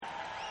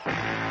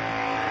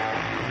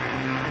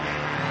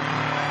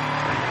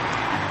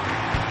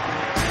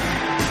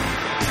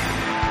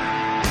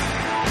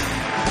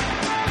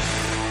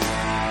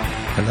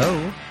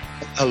Hello?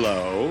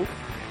 Hello?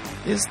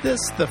 Is this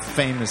the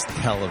famous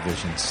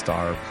television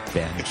star,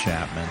 Ben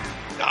Chapman?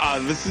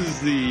 This is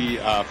the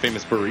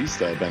famous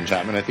barista, Ben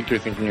Chapman. I think you're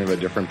thinking of a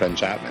different Ben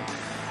Chapman.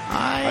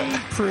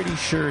 I'm pretty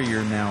sure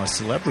you're now a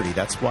celebrity.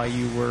 That's why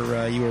you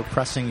were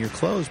pressing your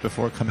clothes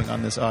before coming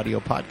on this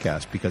audio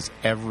podcast, because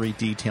every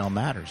detail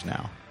matters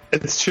now.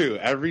 It's true.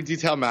 Every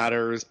detail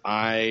matters.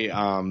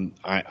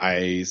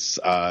 I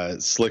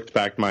slicked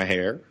back my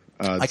hair.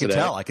 I could today.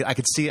 tell. I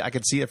could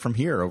see it from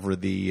here over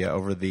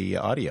the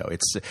audio.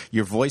 It's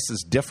your voice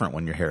is different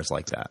when your hair's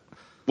like that.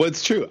 Well,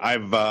 it's true.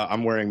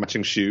 I'm wearing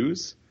matching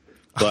shoes,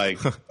 like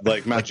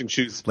matching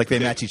shoes. Like they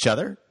match each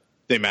other.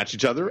 They match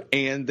each other,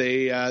 and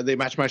they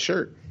match my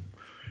shirt.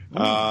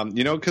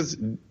 Because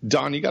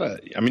Don, you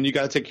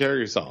gotta take care of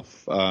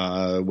yourself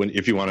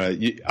if you want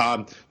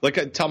to. Like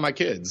I tell my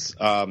kids,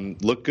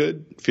 look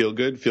good, feel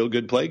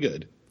good, play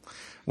good.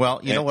 Well,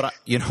 you know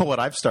what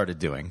I've started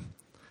doing.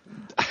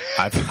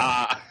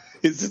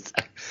 Is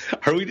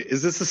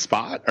this a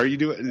spot? Are you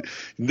doing?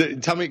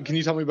 Can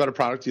you tell me about a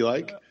product you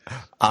like?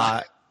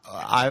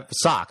 I've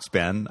socks,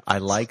 Ben. I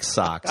like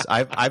socks.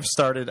 I've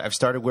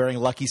started wearing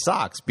Lucky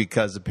socks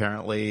because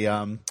apparently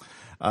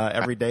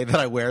every day that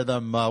I wear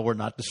them, we're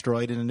not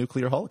destroyed in a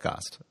nuclear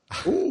holocaust.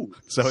 Ooh,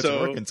 so it's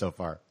working so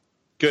far.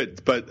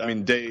 Good, but I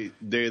mean, day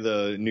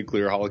the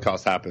nuclear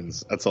holocaust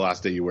happens, that's the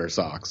last day you wear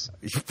socks.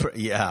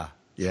 Yeah.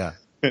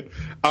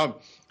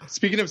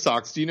 Speaking of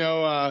socks, do you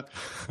know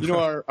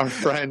our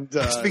friend?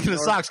 Speaking of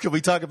socks, can we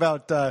talk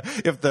about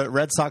if the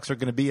Red Sox are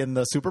going to be in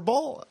the Super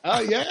Bowl? Oh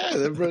yeah,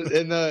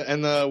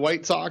 and the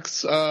White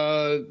Sox.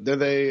 Are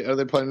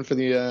they playing for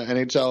the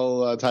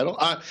NHL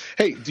title?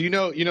 Hey, do you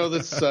know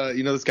this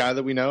guy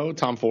that we know,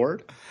 Tom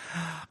Ford?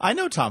 I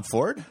know Tom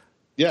Ford.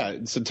 Yeah,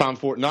 so Tom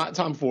Ford, not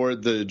Tom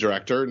Ford the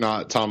director,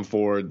 not Tom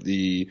Ford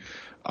the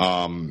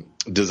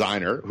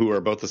designer, who are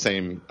both the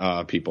same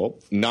people,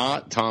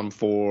 not Tom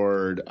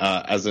Ford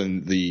as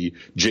in the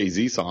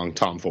Jay-Z song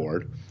Tom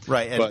Ford,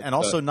 right? And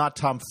also not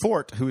Tom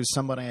Fort, who is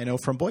somebody I know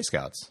from Boy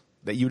Scouts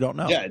that you don't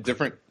know. Yeah,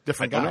 different guy.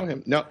 I don't know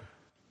him. No,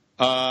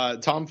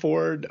 Tom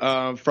Ford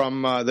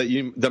from that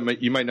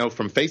you might know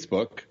from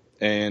Facebook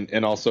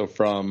and also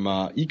from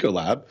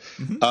Ecolab,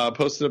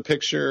 posted a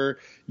picture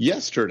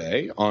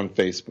yesterday on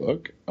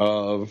Facebook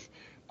of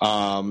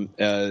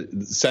a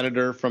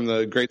senator from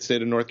the great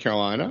state of North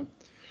Carolina,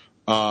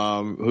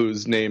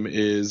 whose name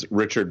is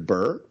Richard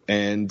Burr,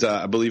 and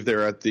I believe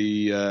they're at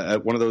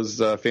one of those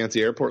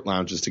fancy airport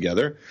lounges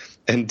together.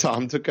 And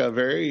Tom took a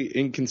very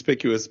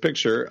inconspicuous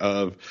picture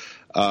of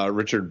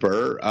Richard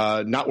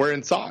Burr not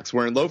wearing socks,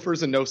 wearing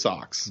loafers and no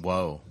socks.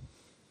 Whoa!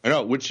 I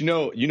know, which you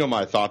know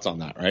my thoughts on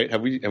that, right?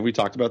 Have we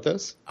talked about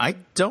this? I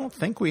don't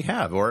think we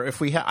have, or if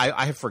we have,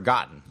 I have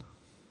forgotten.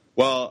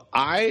 Well,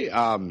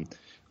 friend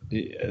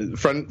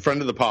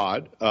of the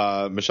pod,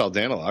 Michelle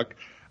Daniluk.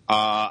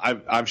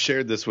 I've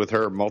shared this with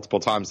her multiple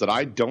times that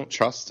I don't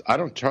trust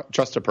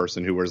a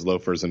person who wears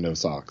loafers and no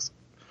socks.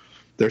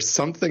 There's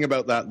something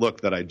about that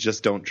look that I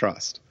just don't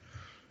trust,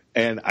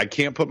 and I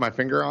can't put my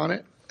finger on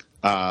it,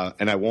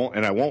 and I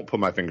won't put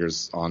my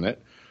fingers on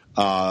it.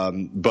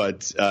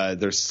 But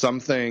there's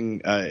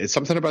something it's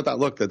something about that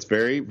look that's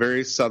very,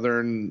 very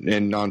Southern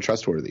and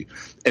non-trustworthy.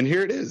 And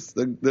here it is,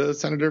 the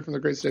senator from the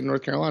great state of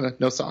North Carolina,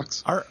 no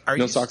socks,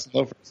 no socks and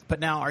loafers. But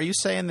now, are you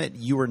saying that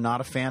you were not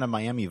a fan of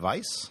Miami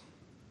Vice?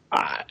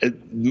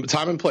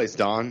 Time and place,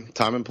 Don.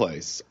 Time and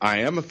place. I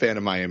am a fan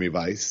of Miami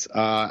Vice.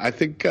 I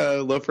think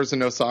loafers and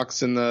no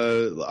socks in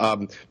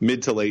the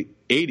mid to late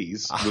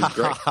 80s was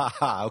great.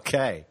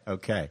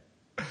 Okay.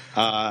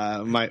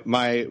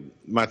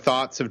 My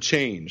thoughts have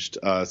changed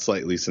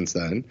slightly since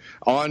then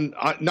on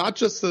not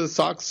just the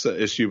socks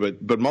issue,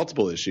 but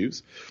multiple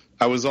issues.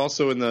 I was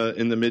also in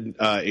the mid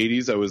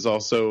 80s. I was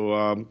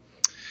also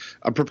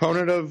a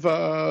proponent of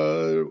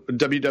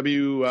WWF,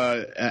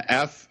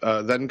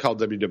 then called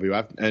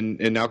WWF, and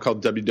now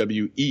called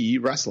WWE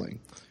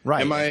wrestling.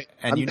 Right.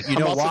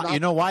 You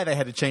know why they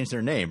had to change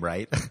their name,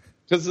 right?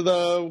 Because of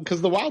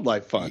the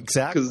wildlife fund.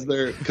 Exactly.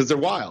 Because they're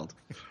wild.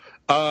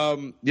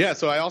 So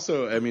I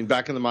also,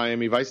 back in the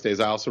Miami Vice days,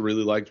 I also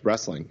really liked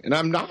wrestling, and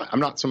I'm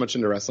not so much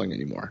into wrestling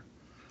anymore.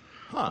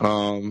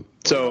 Huh.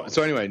 So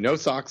anyway, no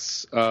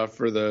socks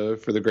for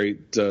the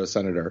great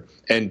senator,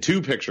 and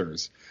two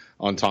pictures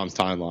on Tom's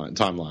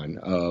timeline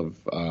of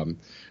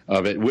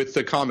it with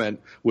the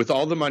comment, with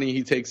all the money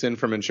he takes in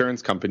from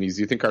insurance companies,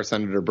 you think our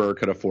Senator Burr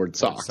could afford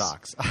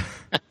socks?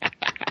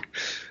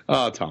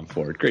 Oh, Tom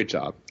Ford, great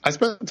job. I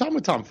spent time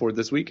with Tom Ford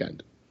this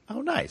weekend.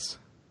 Oh, nice.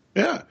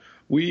 Yeah,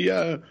 we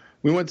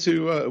went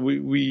to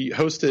we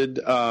hosted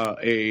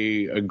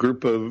a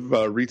group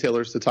of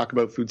retailers to talk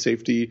about food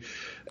safety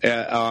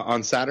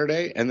on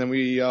Saturday, and then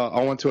we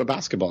all went to a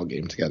basketball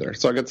game together.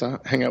 So I got to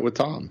hang out with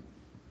Tom.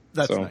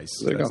 That's nice.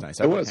 That's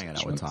nice. I like hanging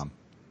out with Tom.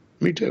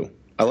 Me too.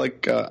 I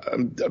like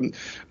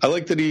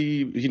that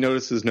he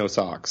notices no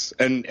socks,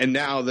 and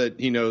now that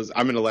he knows,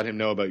 I'm going to let him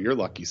know about your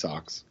lucky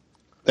socks.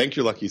 Thank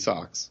your lucky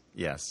socks.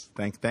 Yes,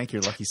 thank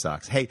your lucky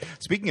socks. Hey,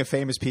 speaking of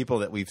famous people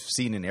that we've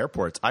seen in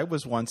airports, I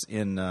was once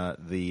in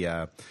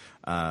the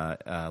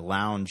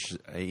lounge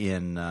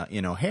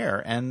in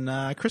O'Hare,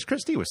 and Chris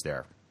Christie was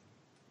there.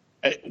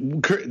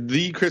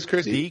 The Chris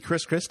Christie. The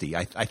Chris Christie.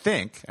 I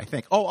think.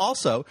 Oh,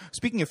 also,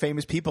 speaking of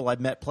famous people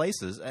I've met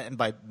places, and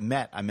by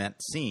met I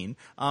meant seen.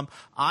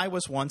 I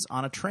was once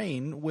on a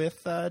train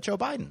with Joe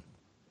Biden.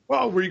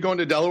 Well, were you going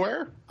to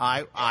Delaware?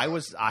 I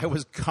was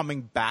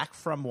coming back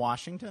from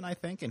Washington, I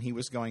think, and he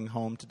was going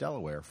home to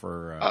Delaware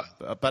for.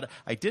 But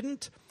I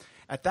didn't.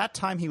 At that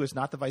time, he was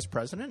not the vice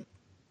president,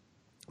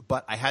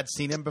 but I had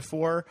seen him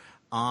before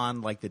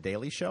on like the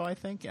Daily Show, I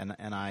think, and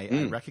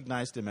I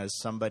recognized him as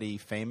somebody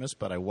famous,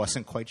 but I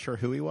wasn't quite sure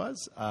who he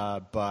was.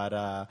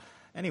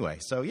 Anyway,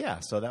 so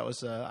that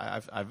was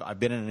I've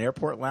been in an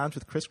airport lounge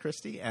with Chris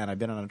Christie, and I've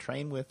been on a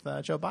train with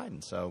Joe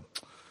Biden. So,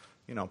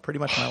 pretty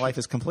much my life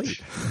is complete.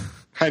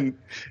 And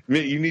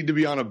you need to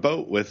be on a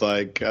boat with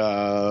like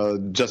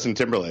Justin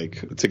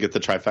Timberlake to get the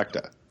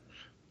trifecta.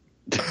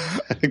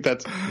 I think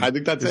that's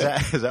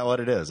it. Is that what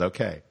it is?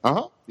 Okay.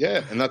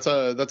 Yeah, and that's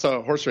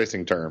a horse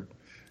racing term.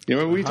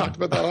 We talked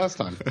about that last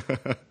time.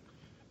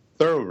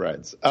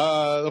 Thoroughbreds,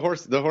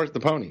 the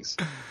ponies.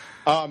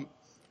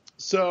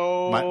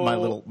 So my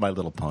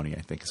little pony,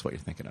 I think, is what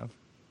you're thinking of.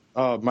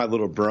 My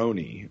little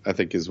brony, I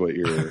think, is what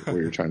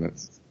you're trying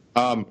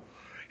to.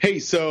 Hey,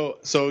 so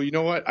you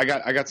know what? I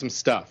got some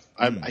stuff.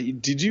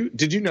 Did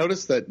you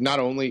notice that not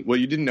only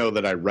you didn't know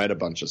that I read a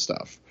bunch of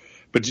stuff,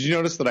 but did you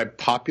notice that I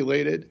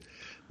populated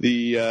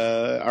the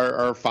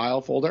our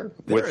file folder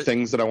with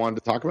things that I wanted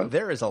to talk about?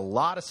 There is a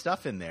lot of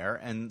stuff in there,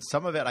 and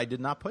some of it I did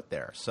not put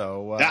there.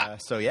 So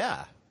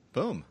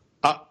boom.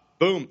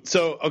 Boom.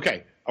 So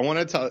okay, I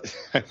want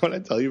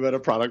to tell you about a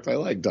product I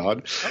like,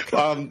 Don.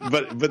 Okay.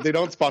 But they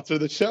don't sponsor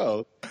the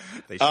show.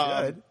 They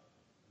should.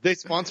 They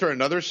sponsor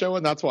another show,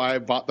 and that's why I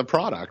bought the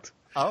product.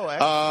 Oh,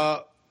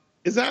 excellent.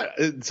 Is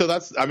that so?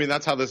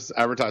 That's how this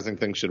advertising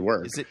thing should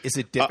work. Is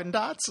it Dippin'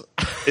 Dots?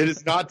 It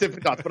is not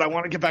Dippin' Dots, but I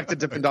want to get back to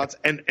Dippin' Dots,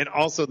 and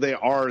also they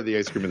are the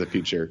ice cream of the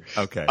future.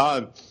 Okay.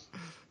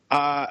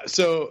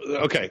 So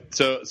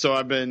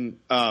I've been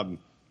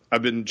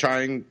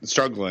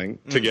struggling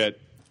to get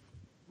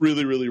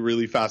really, really,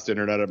 really fast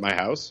internet at my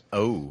house.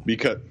 Oh,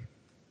 because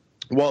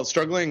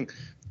struggling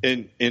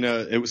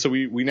so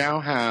we now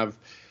have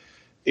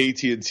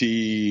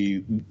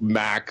AT&T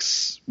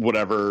Max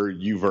whatever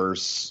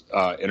Uverse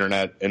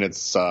internet, and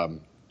it's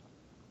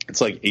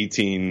like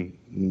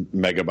 18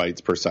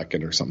 megabytes per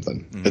second or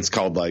something. Mm-hmm. It's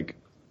called like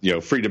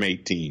Freedom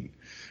 18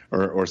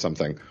 or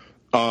something.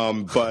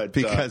 But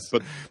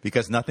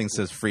because nothing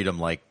says freedom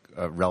like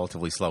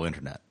relatively slow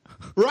internet.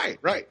 Right.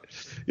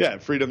 Yeah,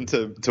 freedom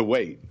to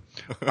wait.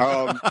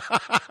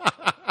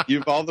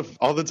 You've all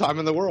the time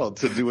in the world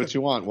to do what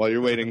you want while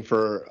you're waiting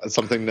for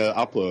something to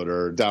upload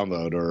or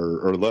download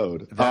or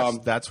load.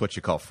 That's what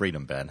you call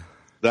freedom, Ben.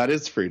 That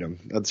is freedom.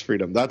 That's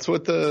freedom. That's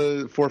what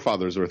the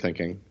forefathers were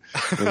thinking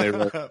when they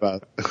wrote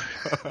about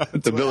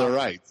the Bill of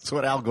Rights. That's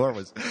what Al Gore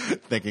was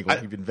thinking when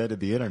he invented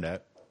the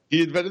internet.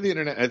 He invented the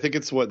internet. I think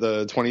it's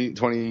the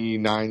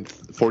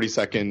 29th,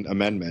 42nd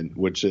Amendment,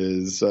 which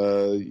is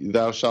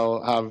thou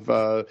shalt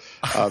have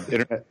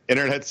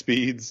internet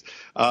speeds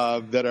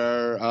that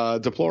are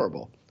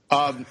deplorable.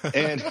 So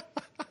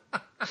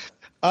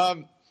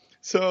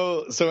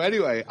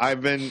anyway,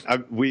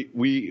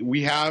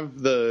 we have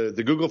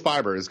the Google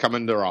Fiber is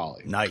coming to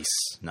Raleigh. Nice.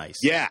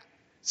 Yeah.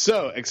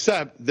 So,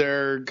 except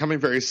they're coming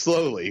very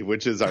slowly,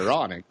 which is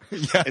ironic.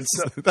 Yes,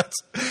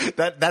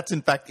 that's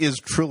in fact is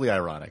truly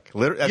ironic.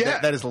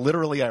 That is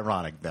literally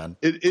ironic, Ben.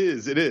 It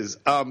is.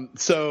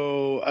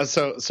 So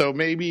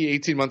maybe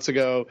 18 months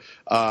ago,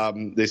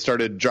 they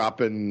started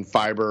dropping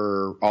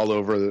fiber all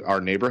over our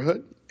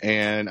neighborhood,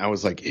 and I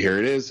was like, "Here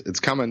it is, it's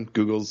coming."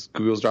 Google's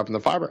dropping the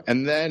fiber,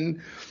 and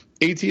then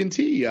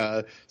AT&T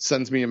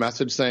sends me a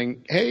message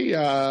saying,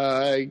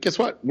 "Hey, guess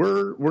what?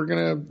 We're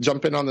gonna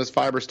jump in on this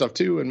fiber stuff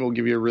too, and we'll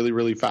give you a really,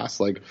 really fast,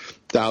 like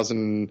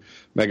 1,000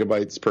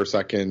 megabytes per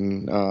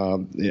second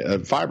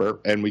fiber,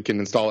 and we can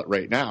install it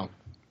right now."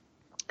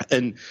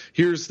 And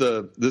here's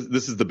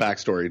this is the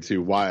backstory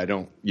to why I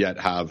don't yet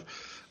have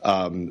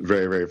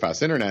very, very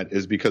fast internet,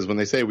 is because when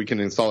they say we can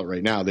install it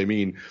right now, they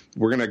mean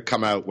we're going to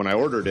come out when I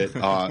ordered it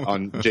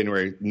on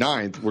January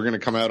 9th. We're going to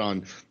come out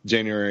on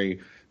January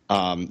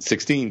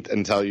 16th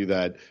and tell you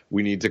that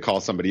we need to call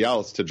somebody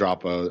else to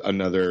drop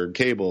another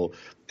cable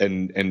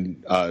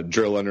and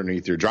drill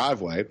underneath your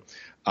driveway,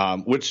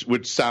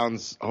 which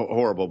sounds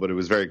horrible, but it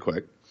was very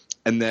quick.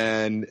 And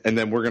then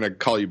we're going to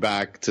call you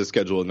back to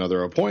schedule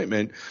another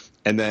appointment.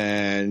 And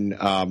then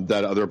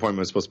that other appointment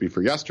was supposed to be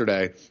for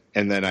yesterday,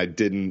 and then they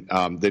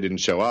didn't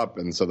show up.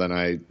 And so then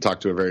I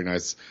talked to a very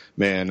nice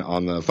man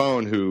on the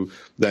phone who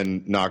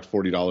then knocked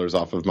 $40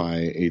 off of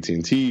my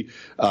AT&T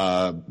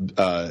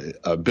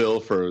bill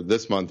for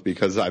this month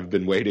because I've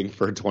been waiting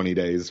for 20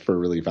 days for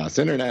really fast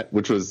internet,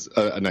 which was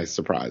a nice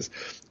surprise.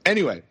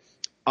 Anyway,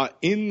 I've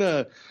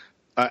been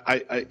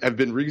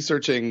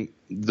researching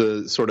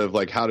the sort of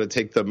like how to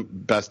take the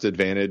best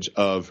advantage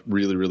of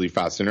really, really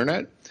fast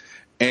internet.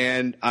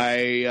 and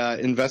I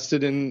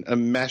invested in a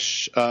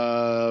mesh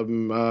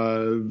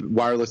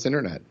wireless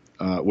internet,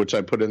 which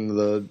I put into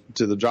the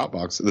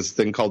Dropbox. This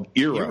thing called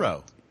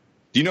Eero.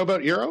 Do you know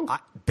about Eero?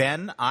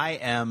 Ben, I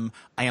am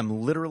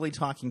literally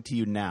talking to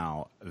you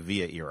now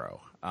via Eero.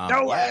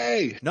 No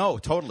way! No,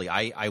 totally.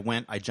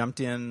 I jumped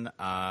in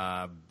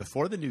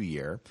before the new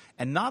year,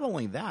 and not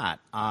only that,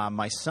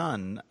 my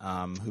son,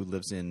 who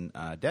lives in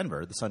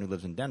Denver,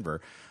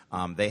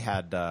 they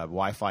had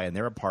Wi-Fi in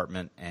their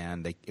apartment,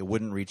 and it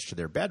wouldn't reach to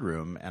their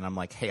bedroom. And I'm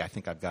like, hey, I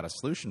think I've got a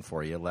solution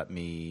for you. Let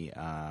me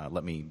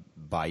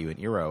buy you an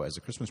Eero as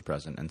a Christmas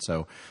present. And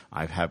so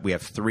we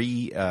have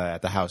 3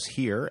 at the house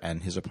here,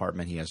 and his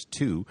apartment he has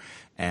 2.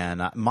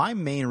 And my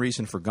main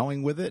reason for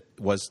going with it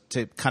was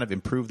to kind of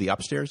improve the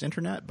upstairs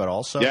internet, but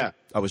also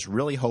I was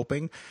really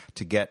hoping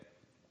to get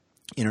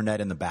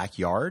internet in the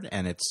backyard,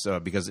 and it's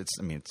because it's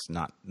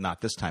not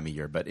this time of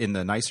year, but in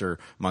the nicer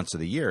months of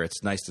the year,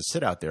 it's nice to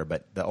sit out there.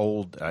 But the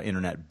old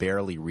internet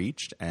barely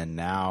reached, and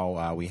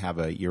now we have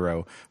a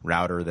Eero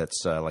router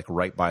that's like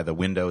right by the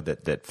window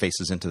that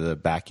faces into the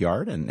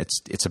backyard, and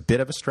it's a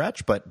bit of a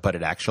stretch, but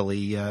it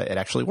actually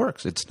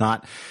works. It's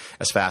not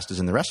as fast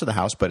as in the rest of the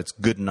house, but it's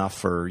good enough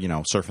for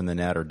surfing the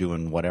net or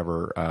doing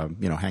whatever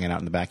hanging out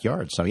in the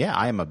backyard. So yeah,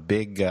 I am a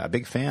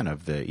big fan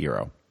of the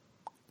Eero.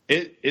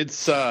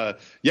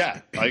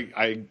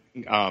 I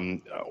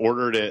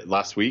ordered it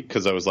last week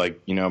because I was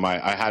like,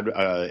 I had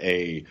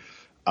a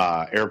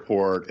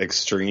Airport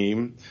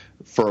Extreme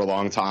for a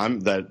long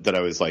time that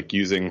I was like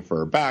using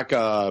for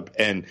backup,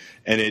 and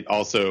it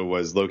also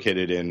was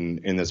located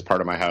in this part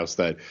of my house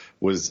that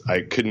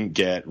I couldn't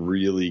get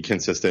really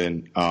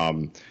consistent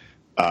Wi-Fi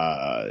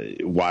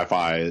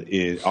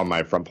on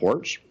my front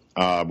porch,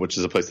 which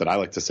is a place that I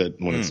like to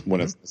sit when it's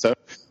so.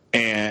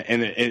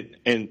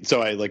 And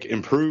so I like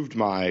improved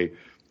my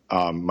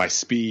my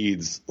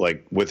speeds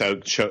like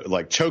without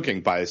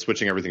choking by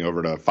switching everything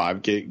over to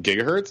 5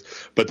 gigahertz.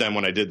 But then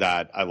when I did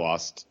that, I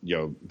lost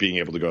being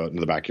able to go out into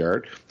the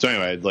backyard. So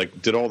anyway, I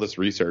did all this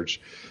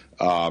research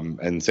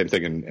and same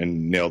thing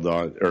and nailed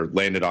on or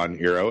landed on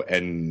Eero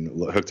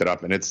and hooked it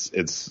up, and it's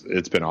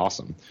been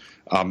awesome.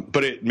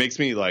 But it makes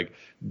me like,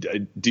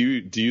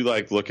 do you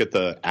like look at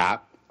the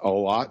app a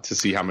lot to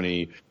see how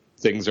many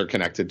things are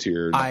connected to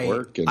your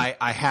network?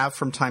 I have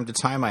from time to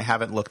time. I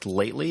haven't looked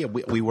lately. I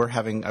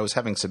was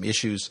having some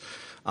issues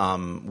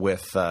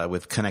with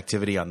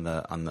connectivity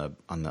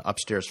on the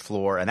upstairs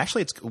floor. And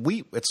actually,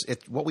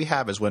 what we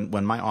have is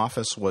when my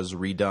office was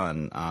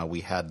redone,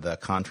 we had the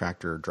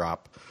contractor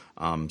drop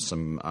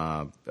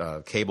some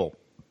cable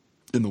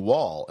in the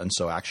wall, and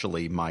so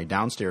actually my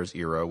downstairs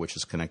Eero, which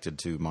is connected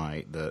to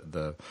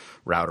the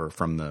router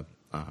from the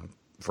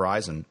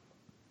Verizon,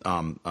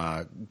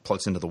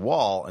 plugs into the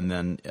wall, and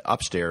then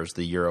upstairs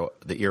the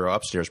Eero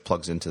upstairs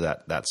plugs into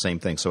that same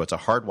thing. So it's a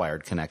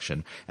hardwired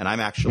connection, and I'm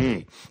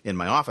actually in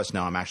my office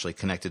now. I'm actually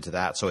connected to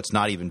that, so it's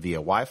not even via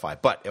Wi-Fi.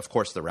 But of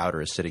course, the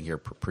router is sitting here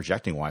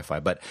projecting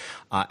Wi-Fi. But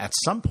at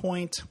some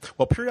point,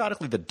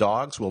 periodically the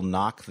dogs will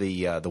knock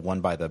the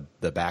one by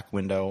the back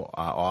window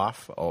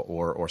off,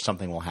 or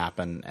something will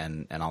happen,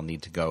 and I'll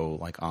need to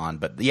go on.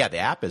 But yeah, the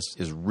app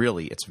is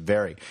really it's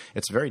very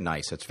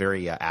nice. It's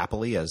very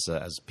Apple-y,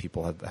 as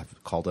people have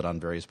called it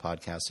on various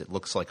podcasts. It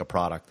looks like a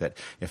product that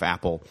if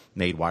Apple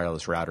made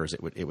wireless routers,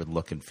 it would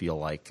look and feel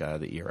like the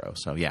Eero.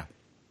 So yeah,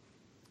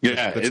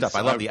 good stuff.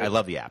 I love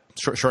the app.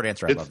 Short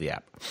answer, I love the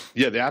app.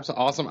 Yeah, the app's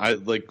awesome. I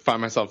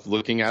find myself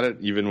looking at it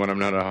even when I'm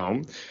not at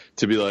home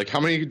to be like, how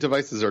many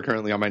devices are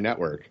currently on my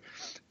network?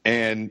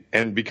 And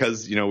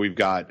because we've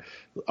got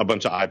a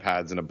bunch of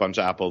iPads and a bunch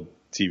of Apple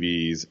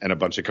TVs and a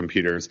bunch of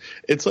computers,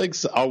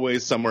 it's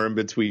always somewhere in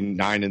between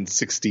 9 and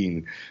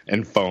 16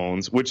 and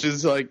phones, which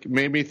is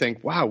made me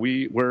think, wow,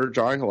 we're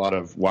drawing a lot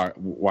of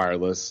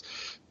wireless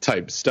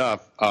type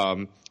stuff.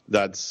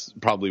 That's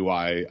probably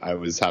why I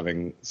was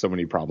having so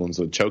many problems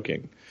with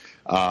choking.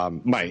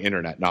 My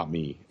internet, not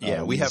me.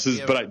 Yeah,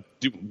 but I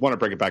do want to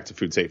bring it back to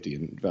food safety,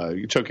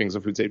 and choking is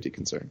a food safety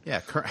concern. Yeah,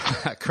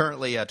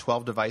 currently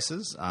 12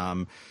 devices,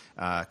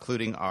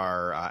 including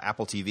our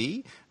Apple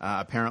TV.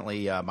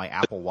 Apparently, my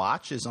Apple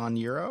Watch is on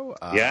Eero.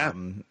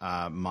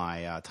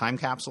 My time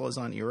capsule is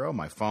on Eero.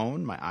 My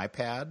phone, my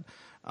iPad.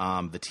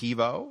 The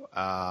TiVo,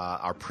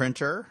 our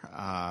printer,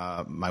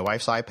 my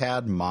wife's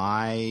iPad,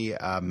 my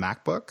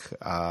MacBook.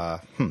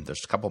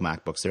 There's a couple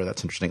MacBooks there.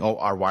 That's interesting. Oh,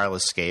 our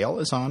wireless scale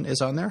is on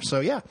there. So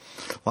yeah,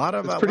 a lot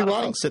of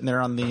things sitting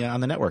there on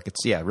the network.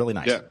 It's really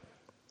nice. Yeah.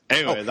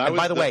 Anyway, and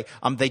by the way,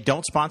 they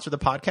don't sponsor the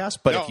podcast,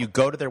 but if you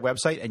go to their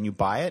website and you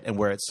buy it, and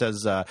where it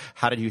says,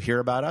 how did you hear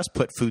about us?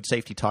 Put Food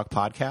Safety Talk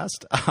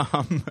Podcast.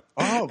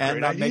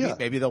 Great idea.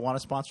 Maybe they'll want to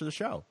sponsor the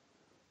show.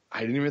 I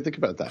didn't even think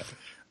about that.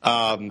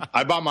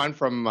 I bought mine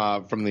from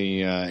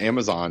the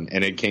Amazon,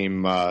 and it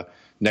came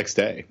next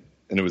day,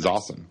 and it was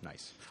awesome.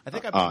 Nice. I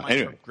think I bought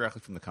mine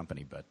directly from the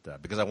company, but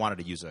because I wanted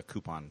to use a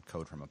coupon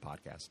code from a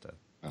podcast to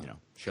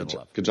share the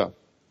love. Good job.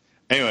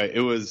 Anyway,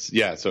 it was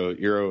So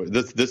Eero.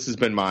 This has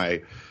been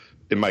my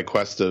in my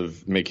quest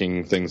of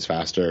making things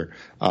faster,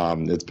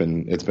 it's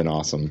been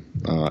awesome.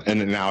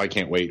 And now I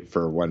can't wait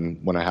for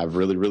when I have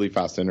really, really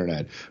fast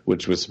internet,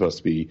 which was supposed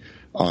to be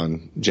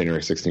on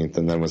January 16th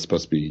and then was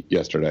supposed to be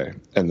yesterday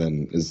and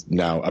then is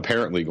now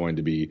apparently going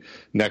to be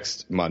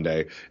next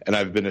Monday. And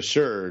I've been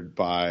assured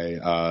by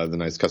the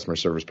nice customer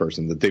service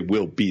person that they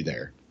will be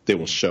there. They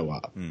will show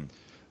up.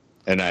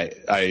 And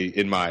I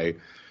in my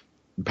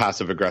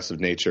passive aggressive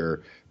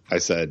nature, I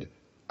said,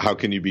 how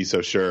can you be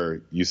so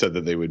sure? You said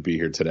that they would be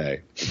here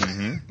today.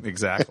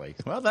 Exactly.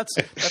 Well,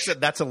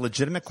 that's a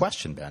legitimate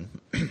question, Ben.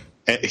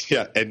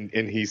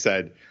 And he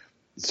said,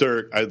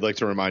 sir, I'd like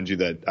to remind you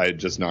that I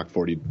just knocked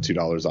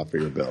 $42 off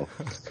of your bill.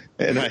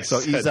 And I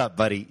said, ease up,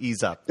 buddy.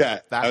 Ease up. Yeah,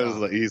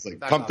 he's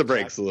like, pump the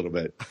brakes a little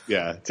bit.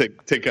 Yeah,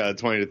 take 20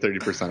 to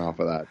 30% off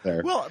of that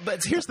there. Well,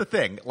 but here's the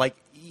thing. Like,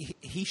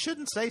 he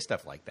shouldn't say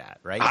stuff like that,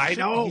 right? I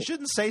know. He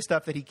shouldn't say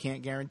stuff that he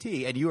can't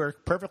guarantee. And you are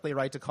perfectly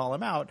right to call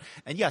him out.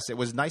 And yes, it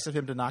was nice of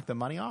him to knock the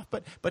money off,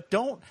 but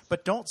don't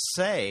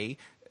say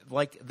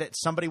like that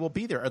somebody will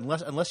be there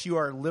unless you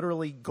are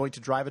literally going to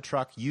drive a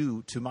truck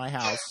to my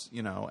house,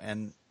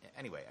 and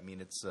anyway, I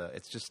mean it's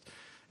just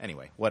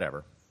anyway,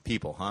 whatever.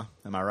 People, huh?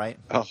 Am I right?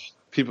 Oh,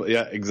 people,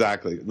 yeah,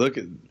 exactly. Look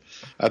at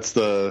that's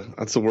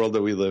the world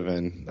that we live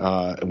in.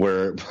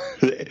 Where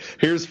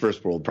here's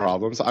first world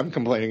problems. I'm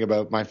complaining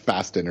about my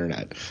fast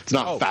internet. It's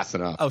not fast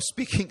enough. Oh,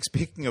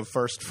 speaking of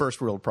first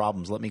world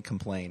problems, let me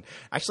complain.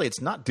 Actually, it's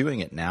not doing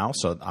it now,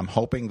 so I'm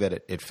hoping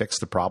that it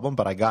fixed the problem.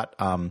 But I got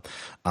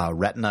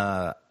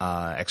Retina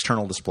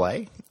external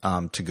display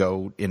to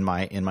go in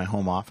my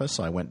home office.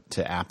 So I went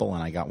to Apple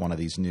and I got one of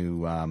these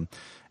new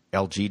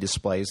LG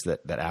displays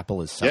that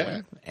Apple is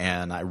selling,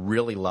 and I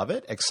really love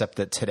it. Except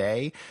that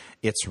today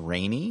it's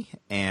rainy,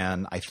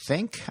 and I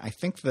think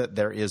that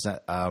there is a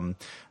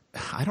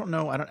I don't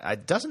know.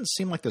 It doesn't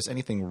seem like there's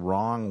anything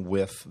wrong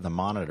with the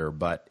monitor,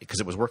 but because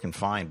it was working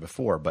fine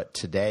before, but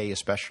today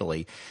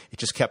especially, it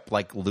just kept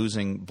like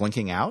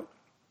blinking out.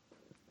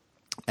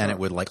 And it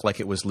would like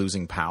it was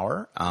losing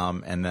power,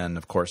 and then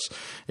of course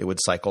it would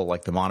cycle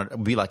like the monitor. It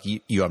would be like you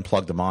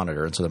unplug the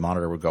monitor, and so the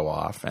monitor would go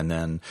off, and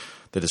then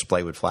the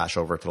display would flash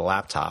over to the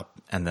laptop,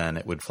 and then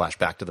it would flash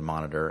back to the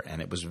monitor.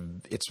 And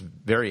it's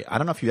very. I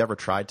don't know if you ever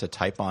tried to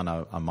type on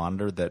a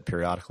monitor that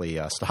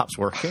periodically stops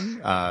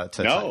working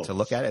to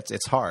look at it.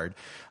 It's hard,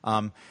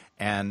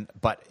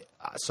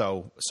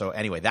 So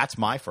anyway, that's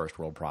my first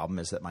world problem,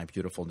 is that my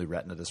beautiful new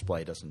Retina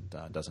display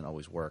doesn't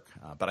always work.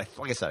 But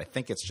like I said, I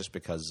think it's just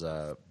because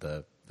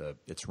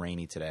it's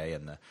rainy today,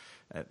 and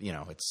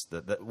it's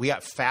we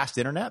got fast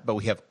internet, but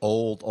we have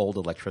old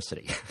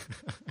electricity.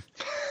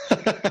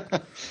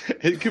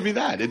 It could be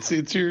that it's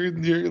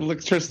your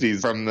electricity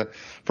from a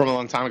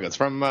long time ago. It's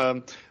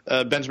from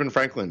Benjamin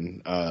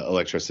Franklin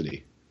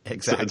electricity.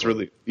 Exactly. It's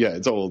really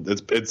it's old.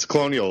 It's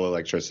colonial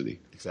electricity.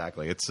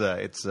 Exactly. It's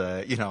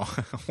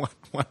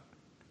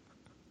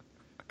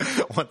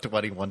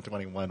 120,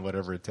 121,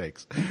 whatever it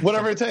takes.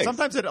 Whatever it takes.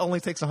 Sometimes it only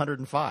takes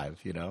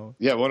 105,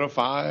 Yeah,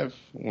 105.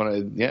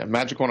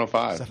 Magic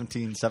 105.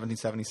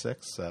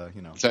 1776,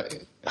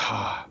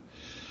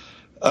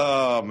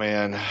 Oh,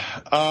 man.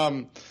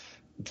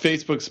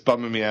 Facebook's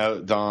bumming me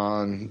out,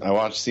 Don. I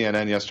watched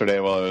CNN yesterday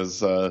while I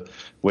was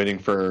waiting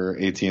for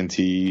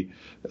AT&T,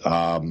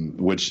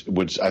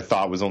 which I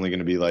thought was only going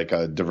to be like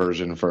a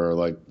diversion for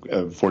like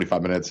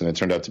 45 minutes, and it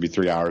turned out to be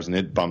 3 hours, and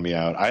it bummed me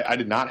out. I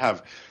did not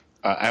have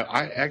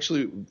I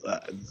actually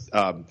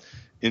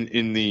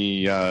in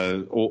the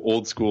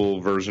old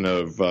school version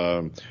of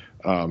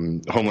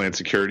Homeland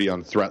Security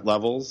on threat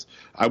levels,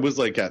 I was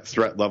like at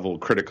threat level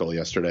critical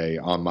yesterday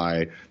on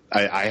my.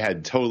 I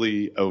had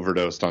totally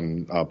overdosed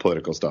on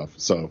political stuff,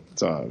 so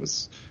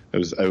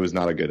it was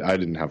not a good. I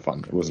didn't have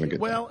fun. It wasn't a good.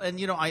 Well,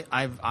 thing.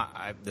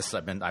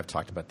 And I've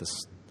talked about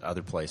this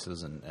other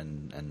places,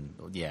 and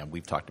yeah,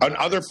 we've talked about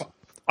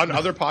on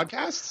other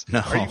podcasts.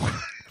 No.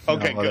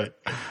 Okay, good.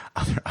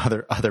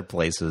 Other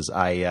places.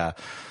 I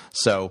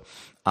go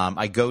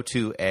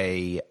to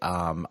a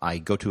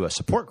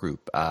support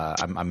group.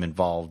 I'm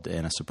involved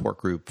in a support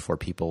group for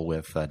people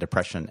with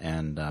depression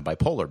and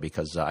bipolar,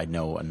 because I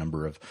know a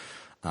number of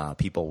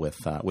people with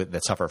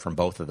that suffer from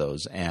both of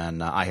those,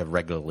 and I have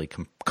regularly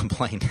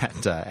complained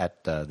at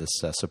this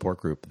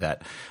support group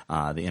that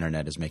the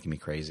internet is making me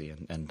crazy,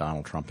 and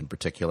Donald Trump in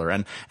particular,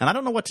 and I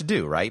don't know what to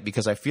do, right?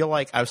 Because I feel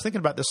like I was thinking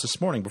about this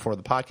morning before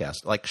the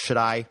podcast. Like, should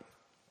I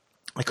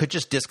could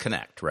just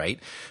disconnect, right?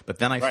 But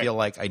then I feel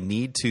like I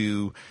need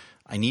to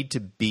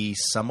be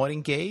somewhat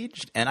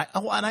engaged. And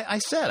I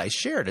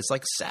shared, it's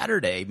like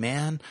Saturday,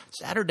 man.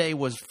 Saturday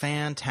was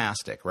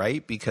fantastic,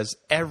 right? Because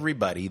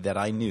everybody that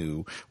I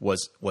knew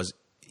was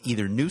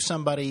either knew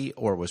somebody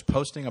or was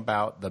posting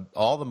about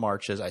all the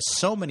marches.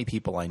 So many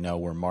people I know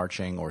were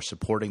marching or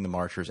supporting the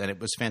marchers, and it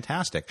was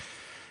fantastic.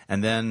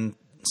 And then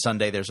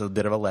Sunday there's a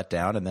bit of a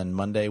letdown, and then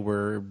Monday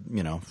we're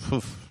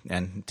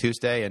and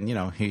Tuesday, and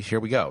here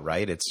we go,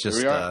 right? It's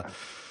just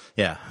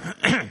yeah.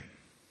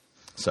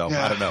 So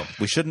I don't know.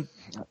 We shouldn't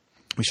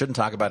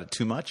talk about it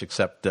too much,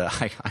 except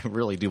I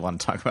really do want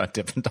to talk about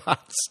Dippin'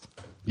 Dots.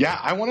 Yeah,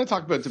 I want to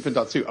talk about Dippin'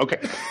 Dots too. Okay,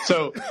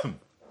 so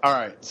All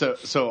right. So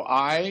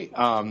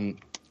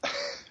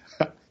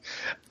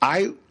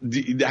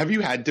have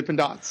you had Dippin'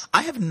 Dots?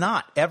 I have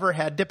not ever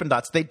had Dippin'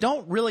 Dots. They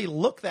don't really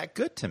look that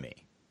good to me.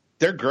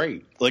 They're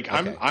great. Like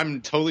Okay.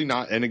 I'm totally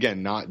not. And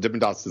again, Dippin'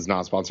 Dots does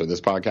not sponsor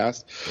this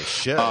podcast. They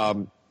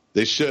should.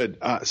 They should.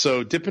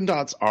 So Dippin'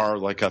 Dots are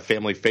like a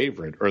family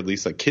favorite, or at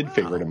least a kid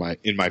favorite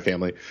in my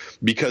family,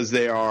 because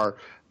they are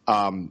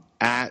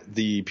at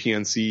the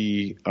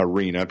PNC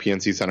Arena,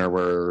 PNC Center,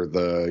 where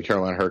the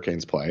Carolina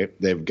Hurricanes play.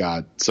 They've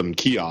got some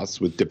kiosks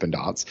with Dippin'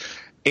 Dots,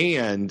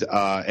 and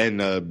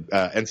the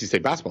NC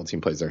State basketball team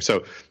plays there.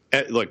 So,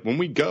 like when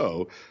we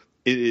go,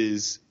 it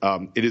is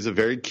a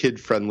very kid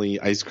friendly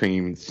ice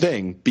cream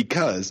thing,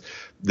 because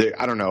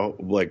I don't know,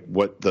 like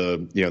what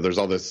there's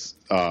all this.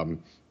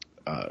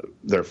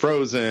 They're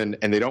frozen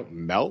and they don't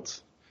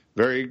melt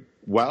very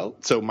well.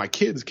 So my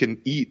kids can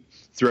eat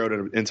throughout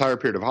an entire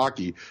period of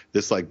hockey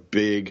this like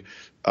big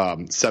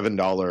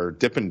 $7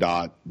 Dippin'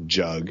 Dot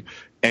jug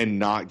and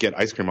not get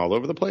ice cream all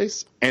over the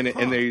place. And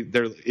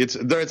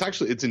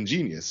it's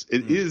ingenious.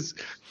 It is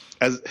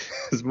as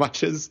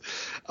much as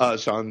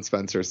Sean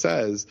Spencer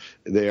says,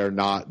 they are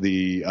not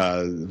the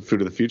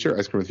food of the future,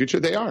 ice cream of the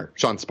future. They are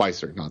Sean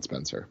Spicer, not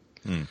Spencer.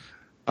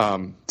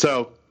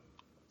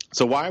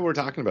 So why we're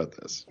talking about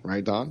this,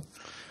 right, Don?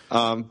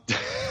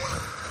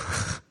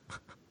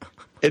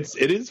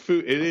 It is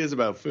food. It is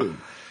about food.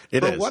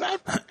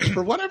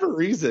 For whatever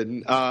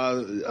reason,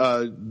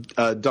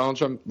 Donald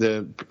Trump,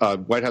 the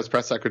White House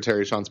press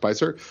secretary, Sean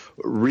Spicer,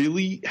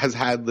 really has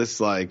had this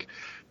like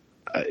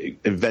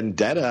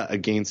vendetta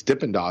against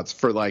Dippin' Dots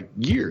for like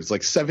years,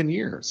 like 7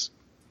 years.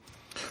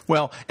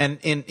 Well, and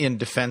in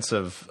defense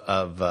of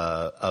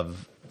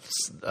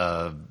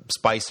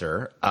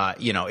Spicer,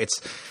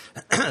 it's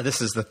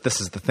this is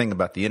the thing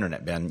about the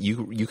internet, Ben.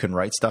 You can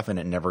write stuff and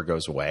it never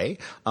goes away.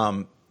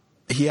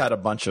 He had a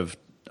bunch of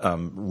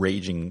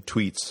raging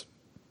tweets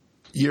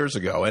years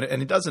ago,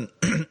 and it doesn't.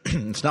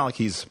 It's not like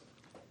he's.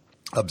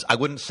 I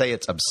wouldn't say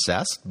it's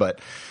obsessed, but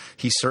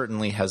he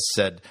certainly has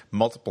said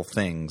multiple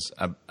things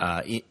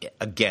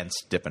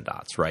against Dippin'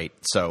 Dots, right?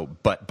 So,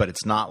 but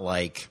it's not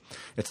like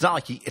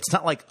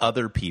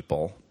other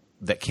people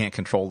that can't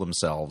control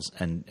themselves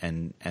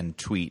and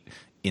tweet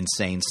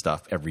insane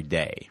stuff every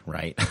day,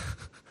 right?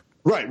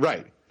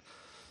 Right.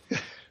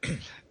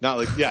 not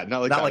like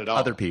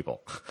other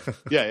people.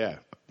 yeah.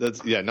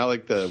 That's not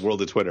like the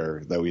world of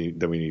Twitter that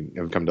we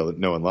have come to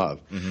know and love.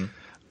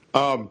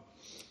 Mm-hmm.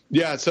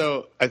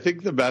 So I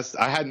think the best.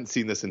 I hadn't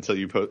seen this until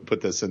you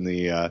put this in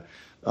the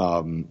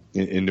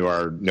into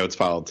our notes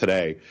file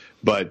today.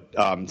 But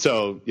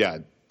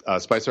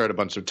Spicer had a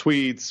bunch of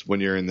tweets. When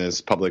you're in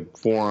this public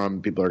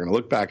forum, people are going to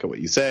look back at what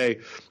you say.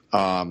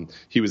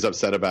 He was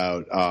upset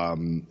about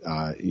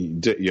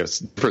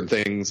different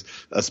things,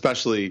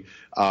 especially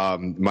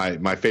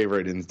my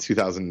favorite in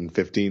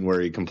 2015, where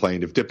he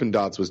complained if Dippin'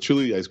 Dots was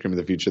truly the ice cream of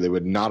the future, they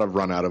would not have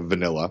run out of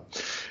vanilla.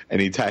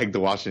 And he tagged the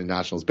Washington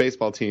Nationals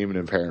baseball team in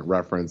apparent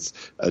reference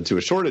to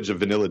a shortage of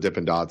vanilla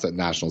Dippin' Dots at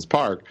Nationals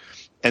Park.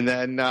 And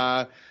then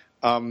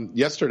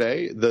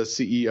yesterday, the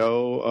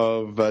CEO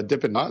of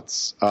Dippin'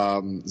 Dots,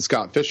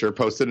 Scott Fisher,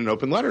 posted an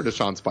open letter to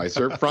Sean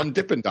Spicer from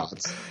Dippin'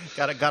 Dots.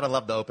 Gotta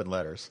love the open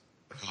letters.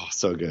 Oh,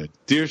 so good.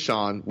 Dear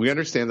Sean, we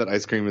understand that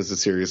ice cream is a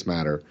serious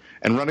matter,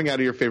 and running out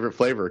of your favorite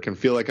flavor can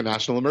feel like a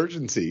national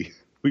emergency.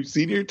 We've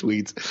seen your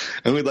tweets,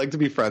 and we'd like to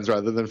be friends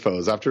rather than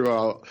foes. After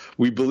all,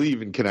 we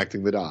believe in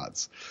connecting the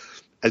dots.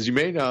 As you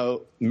may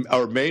know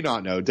or may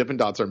not know, Dippin'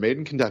 Dots are made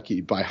in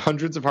Kentucky by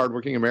hundreds of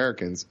hardworking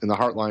Americans in the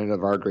heartland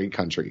of our great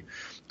country.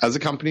 As a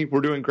company,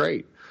 we're doing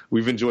great.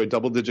 We've enjoyed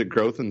double-digit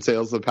growth in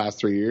sales the past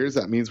 3 years.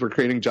 That means we're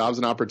creating jobs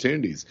and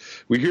opportunities.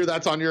 We hear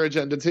that's on your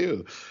agenda,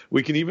 too.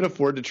 We can even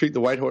afford to treat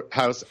the White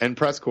House and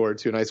press corps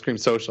to an ice cream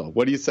social.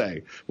 What do you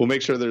say? We'll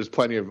make sure there's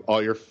plenty of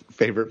all your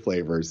favorite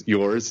flavors.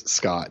 Yours,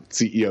 Scott,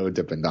 CEO of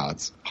Dippin'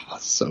 Dots. Oh,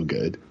 so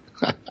good.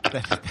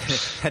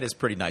 That is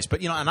pretty nice.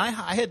 But, and I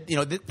had,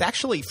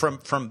 actually from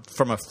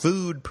a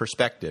food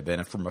perspective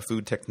and from a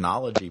food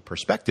technology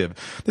perspective,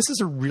 this is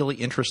a really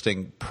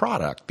interesting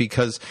product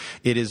because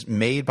it is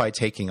made by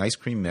taking ice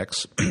cream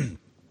mix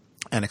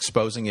and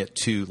exposing it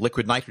to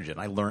liquid nitrogen.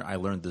 I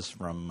learned this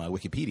from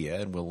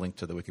Wikipedia, and we'll link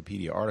to the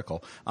Wikipedia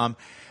article.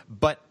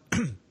 But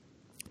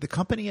the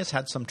company has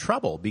had some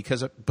trouble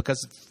because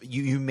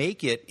you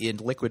make it in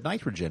liquid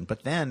nitrogen,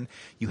 but then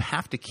you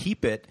have to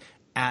keep it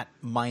at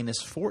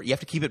 -40. You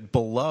have to keep it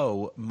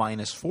below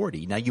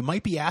 -40. Now, you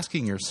might be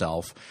asking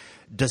yourself,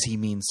 does he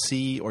mean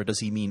C or does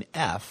he mean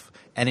F?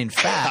 And in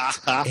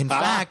fact,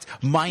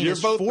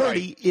 -40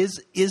 right. is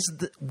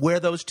where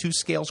those two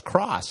scales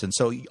cross. And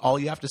so all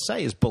you have to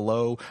say is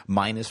below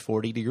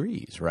 -40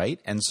 degrees, right?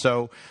 And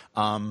so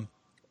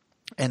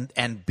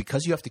And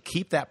because you have to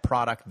keep that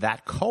product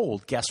that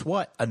cold, guess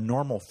what? A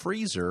normal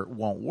freezer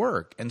won't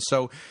work. And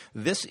so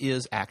this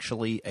is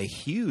actually a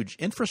huge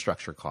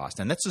infrastructure cost.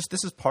 And this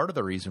is part of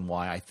the reason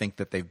why I think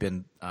that they've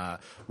been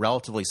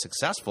relatively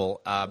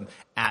successful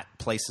at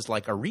places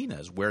like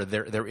arenas, where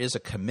there is a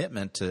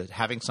commitment to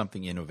having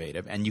something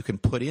innovative, and you can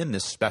put in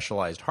this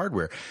specialized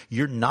hardware.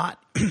 You're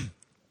not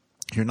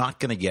you're not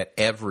going to get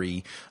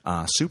every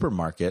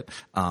supermarket,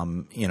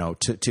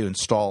 to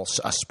install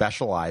a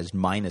specialized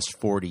minus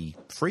 40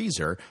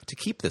 freezer to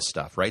keep this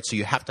stuff, right? So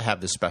you have to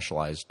have this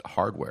specialized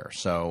hardware.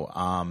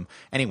 So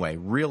anyway,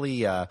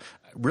 really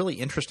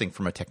interesting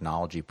from a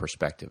technology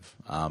perspective,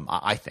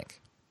 I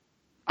think.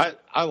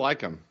 I like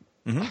them.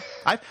 Mm-hmm.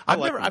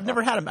 I've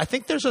never had them. I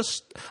think there's a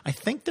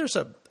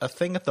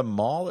thing at the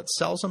mall that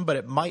sells them, but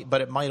it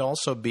might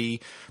also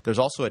be there's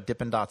also a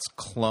Dippin' Dots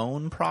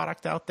clone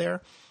product out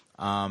there.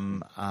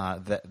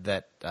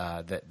 That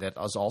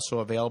is also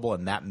available,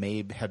 and that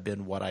may have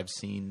been what I've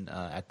seen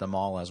at the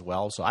mall as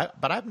well.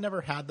 But I've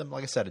never had them.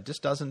 Like I said, it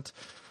just doesn't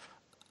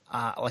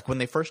like when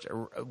they first.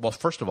 Well,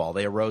 first of all,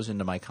 they arose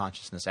into my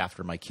consciousness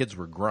after my kids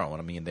were grown.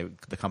 I mean,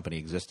 the company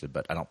existed,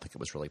 but I don't think it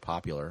was really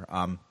popular.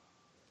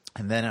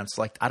 And then it's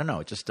like I don't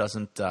know. It just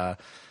doesn't.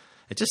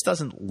 It just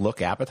doesn't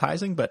look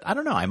appetizing, but I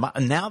don't know.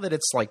 Now that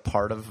it's like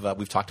part of,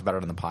 we've talked about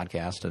it on the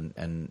podcast,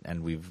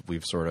 and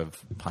we've sort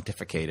of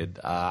pontificated.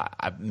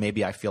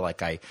 Maybe I feel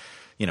like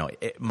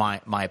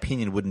my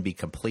opinion wouldn't be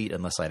complete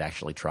unless I'd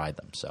actually tried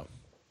them. So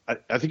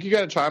I think you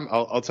got to try them.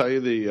 I'll tell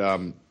you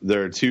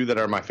there are two that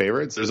are my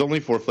favorites. There's only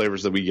 4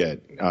 flavors that we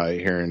get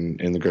here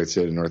in the great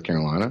state of North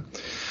Carolina.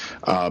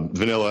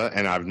 Vanilla,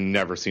 and I've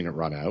never seen it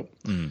run out.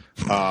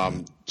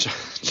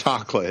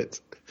 Chocolate.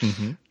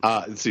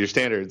 Mm-hmm. So your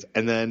standards,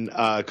 and then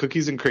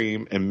cookies and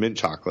cream and mint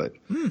chocolate,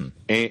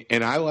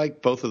 and I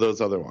like both of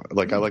those other ones.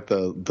 Like I like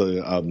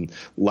the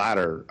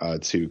latter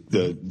two.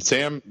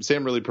 Sam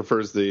really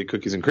prefers the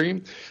cookies and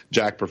cream.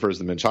 Jack prefers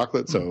the mint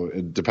chocolate. So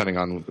depending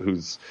on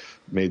who's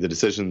made the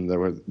decision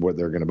what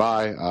they're going to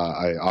buy,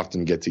 I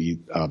often get to eat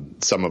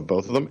some of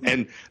both of them,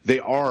 and they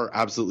are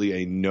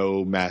absolutely a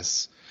no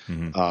mess.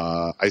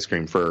 Ice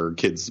cream for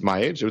kids my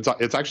age.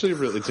 It's actually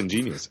it's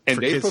ingenious, and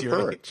they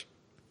prefer it.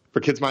 For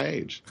kids my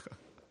age,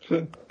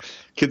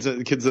 kids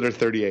that are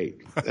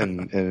 38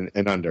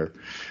 and under.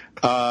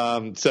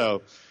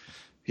 So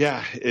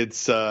yeah,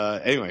 it's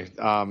anyway.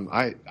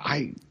 I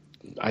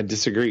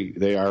disagree.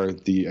 They are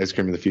the ice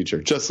cream of the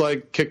future, just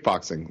like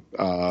kickboxing,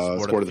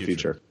 sport of the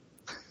future.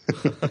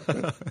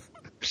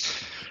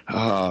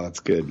 Oh,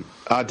 that's good.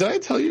 Did I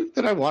tell you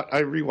that I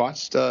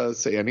rewatched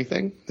Say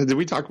Anything? Did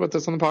we talk about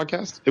this on the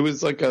podcast? It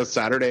was like a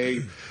Saturday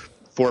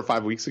 4 or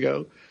 5 weeks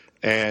ago.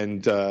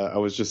 And I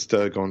was just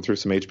going through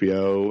some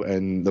HBO,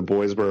 and the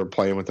boys were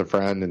playing with a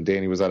friend, and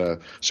Danny was at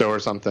a show or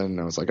something. And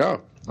I was like, oh,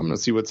 I'm going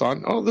to see what's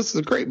on. Oh, this is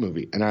a great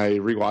movie. And I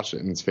rewatched it,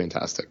 and it's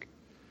fantastic.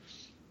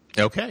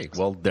 Okay.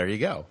 Well, there you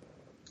go.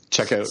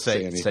 Check out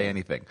Say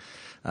Anything.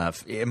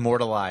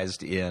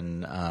 Immortalized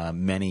in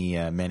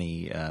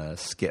many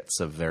skits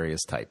of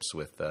various types,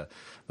 with the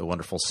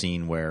wonderful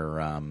scene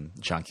where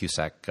John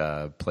Cusack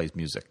plays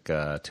music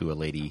to a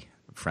lady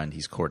friend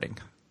he's courting.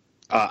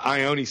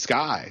 Ione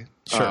Skye.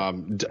 Sure. I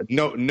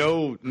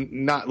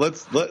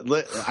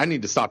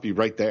need to stop you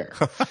right there.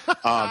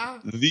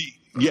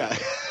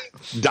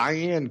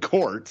 Diane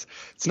Court.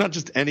 It's not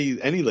just any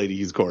lady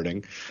he's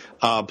courting.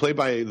 Played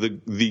by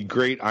the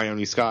great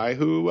Ione Skye,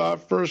 who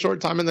for a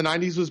short time in the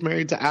 90s was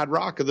married to Ad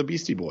Rock of the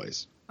Beastie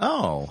Boys.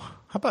 Oh,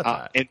 how about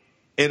that?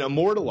 And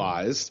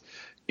immortalized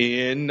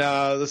in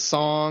the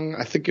song,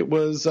 I think it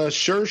was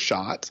Sure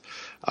Shot,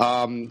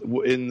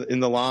 in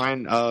the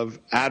line of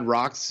Ad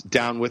Rock's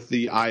Down with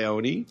the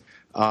Ione,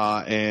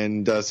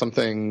 and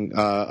something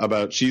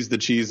about she's the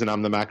cheese and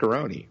I'm the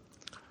macaroni.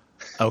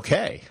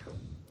 Okay.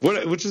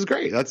 Which is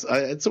great. It's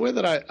the way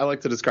that I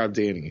like to describe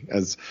Danny,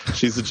 as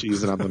she's the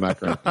cheese and I'm the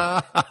macaroni.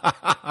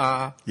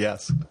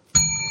 Yes.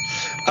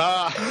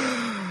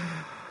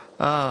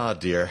 Oh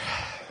dear.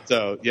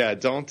 So yeah,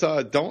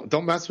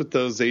 don't mess with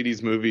those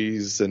 80s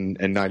movies and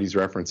 90s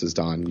references,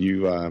 Don.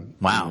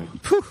 Wow.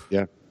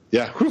 Yeah.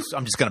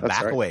 I'm just gonna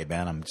back away,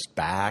 man. I'm just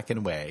backing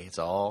away. It's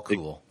all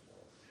cool.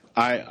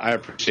 I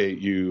appreciate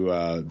you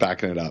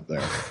backing it up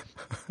there.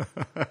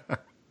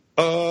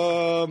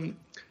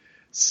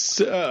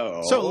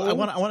 So I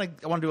want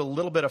to do a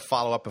little bit of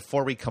follow up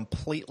before we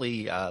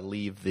completely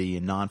leave the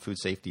non-food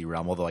safety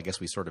realm. Although I guess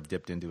we sort of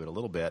dipped into it a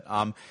little bit.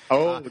 No,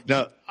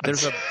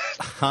 there's a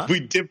we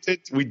dipped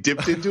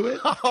into it.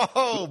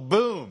 Oh,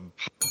 boom,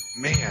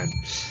 man,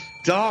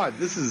 Don,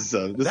 this is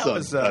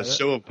a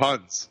show of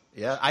puns.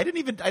 Yeah, I didn't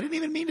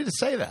even mean to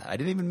say that. I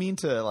didn't even mean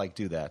to like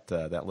do that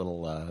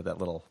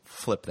little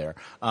flip there.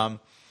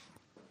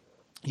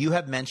 You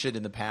have mentioned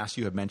in the past.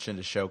 You have mentioned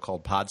a show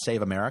called Pod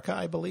Save America,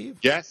 I believe.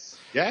 Yes.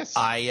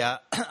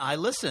 I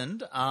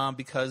listened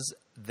because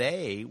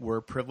they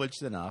were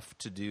privileged enough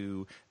to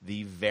do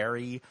the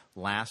very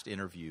last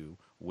interview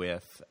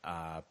with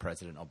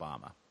President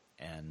Obama,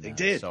 and they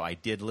did. So I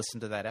did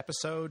listen to that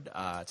episode.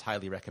 It's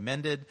highly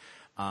recommended.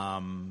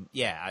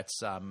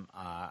 It's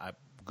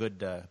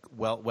good,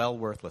 well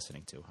worth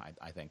listening to.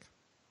 I think.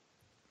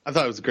 I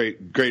thought it was a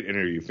great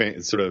interview.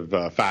 It's sort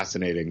of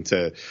fascinating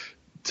to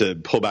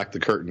pull back the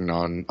curtain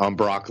on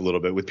Barack a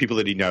little bit with people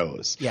that he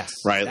knows. Yes.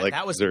 Right.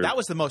 That was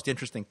the most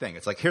interesting thing.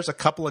 It's like, here's a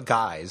couple of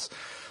guys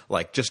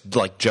just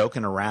like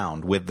joking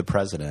around with the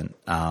president,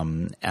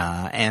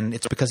 and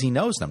it's because he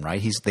knows them,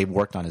 right? They've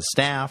worked on his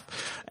staff,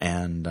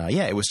 and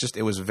it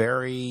was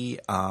very.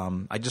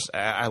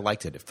 I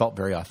liked it. It felt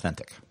very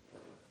authentic.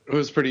 It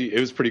was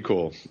pretty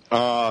cool.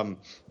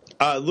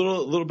 A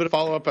little bit of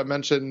follow up. I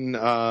mentioned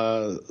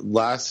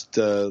last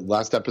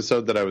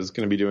episode that I was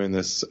going to be doing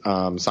this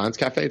Science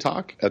Cafe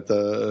talk at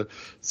the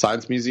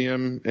Science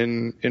Museum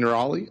in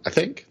Raleigh. I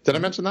think. Did I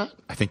mention that?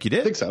 I think you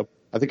did. I think so.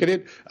 I think I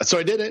did. So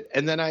I did it,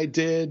 and then I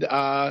did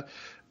a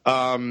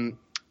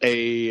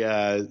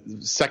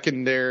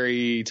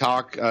secondary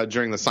talk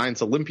during the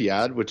Science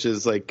Olympiad, which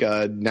is like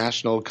a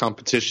national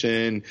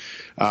competition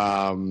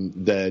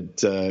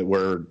that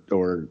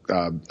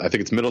I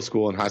think it's middle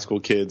school and high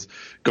school kids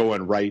go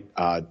and write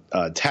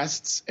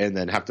tests and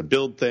then have to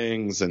build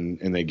things, and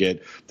they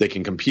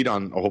can compete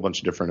on a whole bunch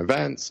of different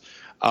events.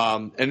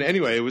 And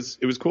anyway, it was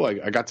cool.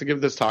 I got to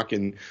give this talk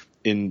in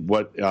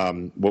what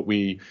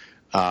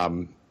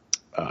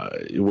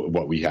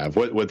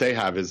they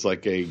have is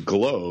like a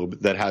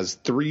globe that has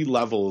 3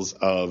 levels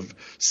of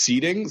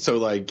seating. So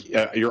like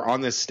you're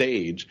on this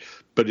stage,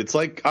 but it's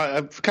like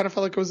I kind of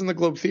felt like I was in the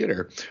Globe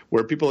Theater,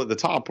 where people at the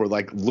top were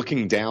like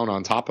looking down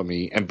on top of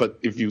me, but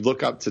if you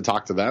look up to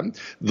talk to them,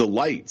 the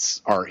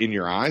lights are in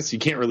your eyes, so you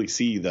can't really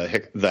see the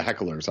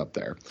hecklers up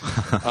there.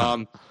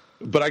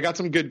 But I got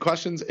some good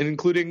questions,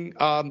 including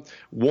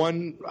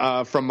one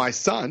from my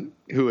son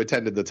who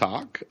attended the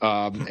talk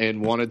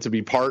and wanted to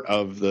be part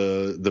of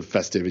the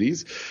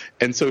festivities.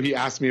 And so he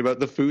asked me about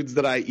the foods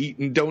that I eat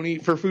and don't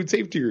eat for food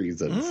safety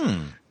reasons.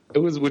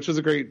 Which was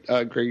a great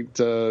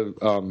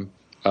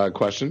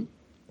question.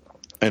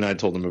 And I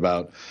told him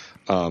about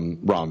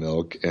raw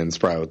milk and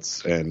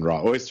sprouts and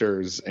raw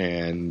oysters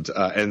and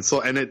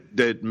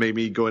it made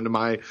me go into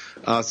my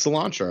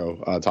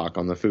cilantro talk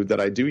on the food that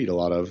I do eat a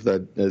lot of.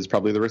 That is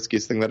probably the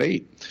riskiest thing that I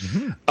eat.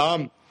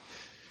 Mm-hmm.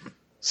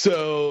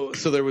 So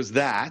there was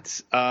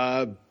that.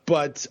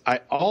 But I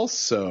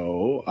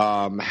also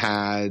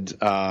had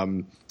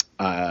in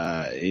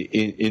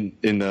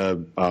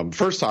the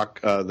first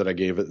talk that I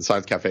gave at the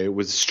Science Cafe, it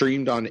was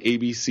streamed on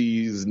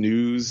ABC's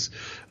news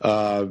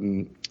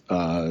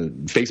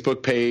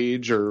Facebook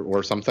page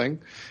or something.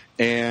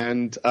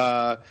 And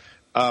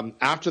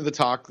after the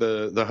talk,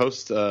 the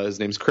host, his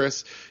name's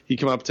Chris, he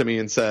came up to me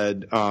and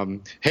said,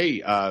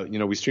 hey,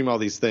 we stream all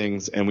these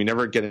things and we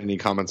never get any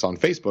comments on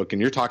Facebook,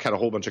 and your talk had a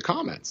whole bunch of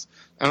comments.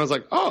 And I was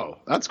like, oh,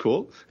 that's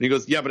cool. And he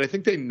goes, yeah, but I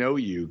think they know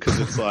you, because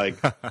it's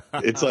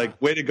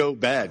like, way to go,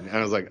 Ben. And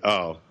I was like,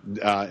 oh,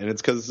 and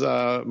it's because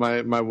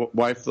my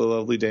wife, the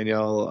lovely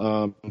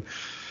Danielle,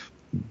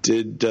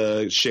 did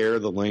share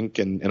the link,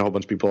 and a whole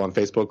bunch of people on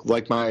Facebook,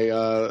 like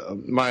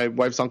my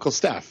wife's uncle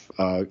Steph,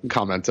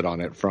 commented on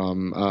it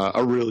from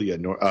Aurelia,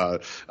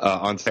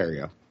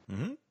 Ontario.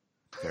 Mm-hmm.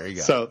 There you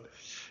go. So,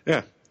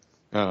 yeah,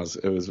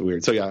 it was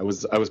weird. So yeah, I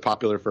was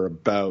popular for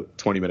about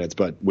 20 minutes,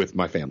 but with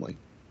my family.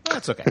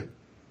 That's okay.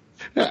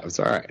 Yeah, it's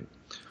all right.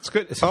 It's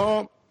good.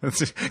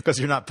 Because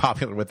you're not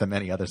popular with them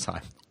any other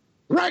time.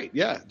 Right.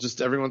 Yeah.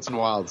 Just every once in a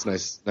while, it's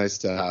nice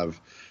to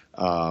have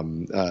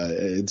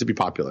to be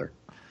popular.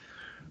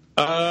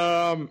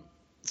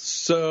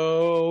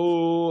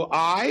 So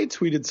I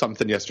tweeted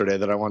something yesterday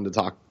that I wanted to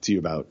talk to you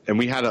about, and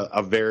we had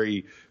a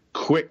very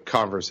quick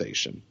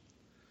conversation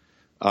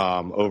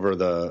over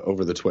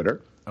the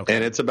Twitter. Okay.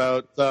 And it's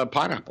about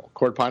pineapple,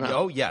 cord pineapple.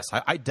 Oh, yes.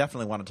 I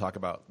definitely want to talk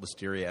about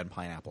listeria and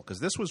pineapple, because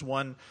this was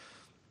one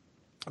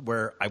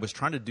where I was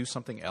trying to do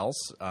something else,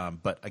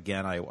 but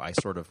again, I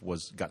sort of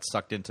got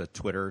sucked into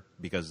Twitter,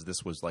 because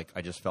this was like,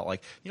 I just felt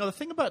like, the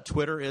thing about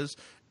Twitter is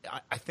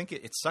I think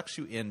it sucks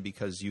you in,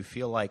 because you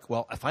feel like,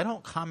 well, if I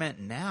don't comment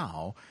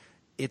now,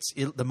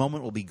 the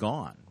moment will be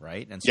gone,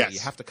 right? And so you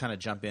have to kind of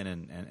jump in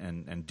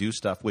and do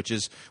stuff, which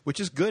is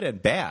good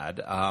and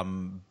bad.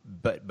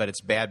 But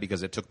it's bad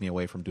because it took me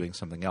away from doing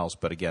something else.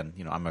 But again,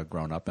 I'm a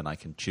grown up and I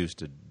can choose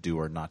to do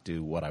or not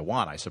do what I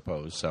want, I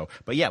suppose. So,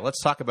 but yeah,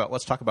 let's talk about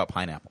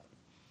pineapple.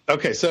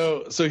 Okay,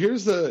 so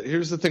here's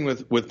the thing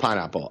with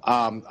pineapple.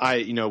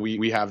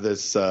 We have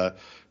this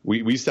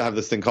we used to have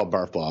this thing called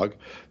Barf Blog,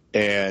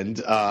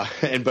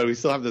 but we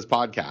still have this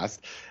podcast.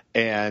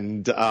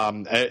 And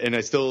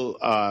I still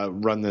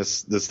run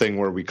this thing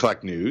where we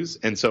collect news.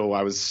 And so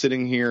I was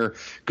sitting here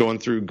going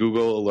through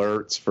Google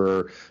alerts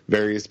for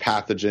various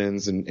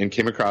pathogens and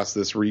came across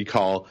this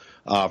recall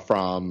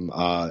from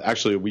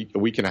actually a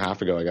week and a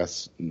half ago, I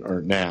guess,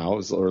 or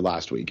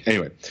last week.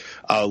 Anyway,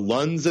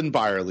 Lunds and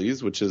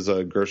Byerly's, which is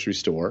a grocery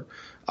store,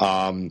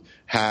 pulls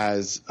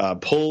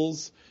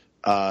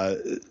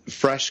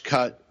fresh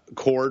cut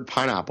cord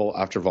pineapple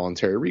after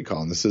voluntary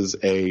recall. And this is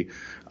a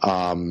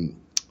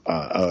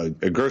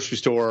grocery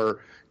store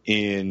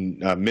in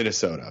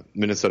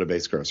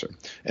Minnesota-based grocer.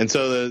 And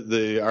so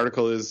the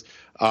article is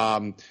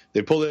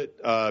They pulled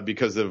it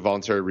because of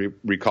voluntary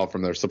recall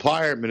from their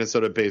supplier.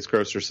 Minnesota-based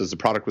grocer says the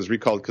product was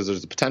recalled because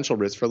there's a potential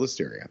risk for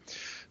listeria.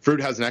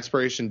 Fruit has an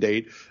expiration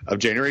date of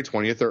January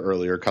 20th or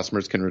earlier.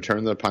 Customers can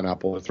return the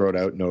pineapple or throw it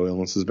out. No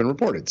illness has been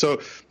reported.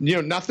 So,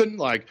 nothing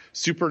like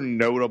super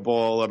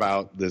notable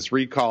about this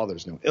recall.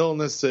 There's no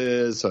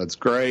illnesses, so it's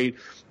great.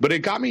 But it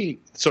got me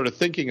sort of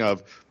thinking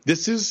of,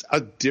 this is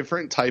a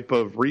different type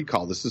of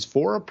recall. This is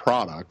for a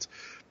product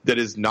that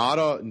is not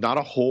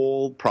a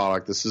whole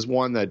product. This is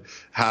one that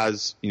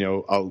has,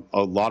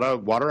 a lot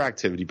of water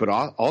activity, but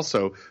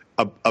also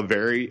a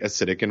very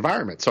acidic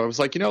environment. So I was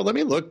like, let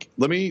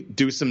me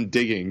do some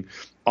digging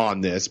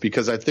on this,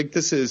 because I think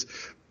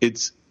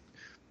it's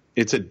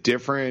a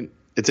different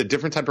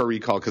type of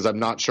recall, because I'm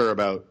not sure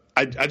about,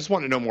 I just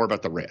want to know more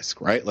about the risk,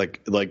 right?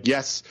 Like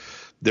yes,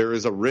 there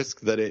is a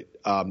risk that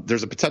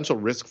there's a potential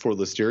risk for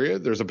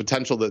listeria. There's a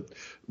potential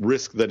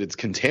risk that it's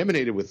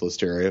contaminated with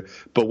listeria.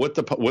 But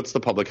what's the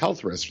public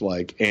health risk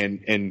like?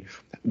 And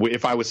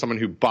if I was someone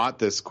who bought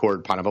this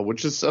cored pineapple,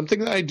 which is something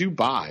that I do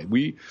buy,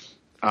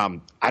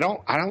 I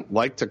don't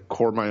like to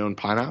core my own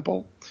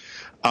pineapple.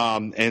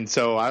 And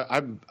so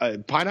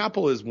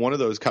pineapple is one of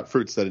those cut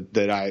fruits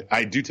that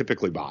I do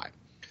typically buy.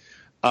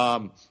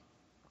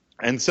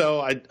 And so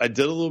I did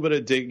a little bit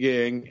of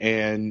digging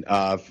and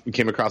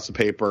came across a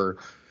paper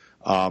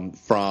from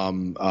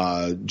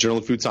Journal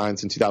of Food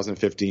Science in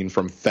 2015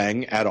 from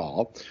Feng et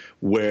al.,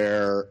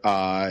 where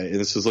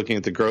this was looking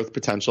at the growth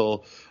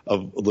potential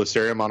of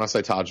Listeria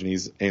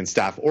monocytogenes and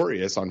Staph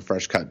aureus on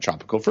fresh cut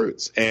tropical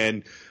fruits.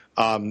 And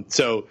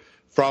so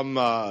from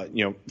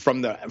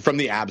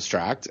the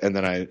abstract, and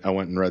then I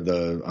went and read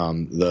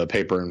the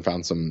paper and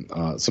found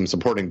some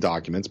supporting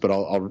documents, but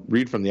I'll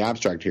read from the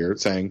abstract here,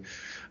 saying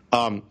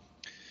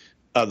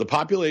the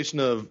population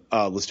of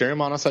Listeria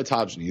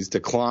monocytogenes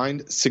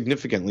declined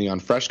significantly on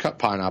fresh cut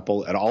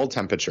pineapple at all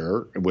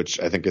temperature, which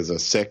I think is a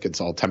SIC,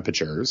 it's all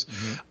temperatures,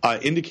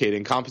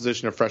 indicating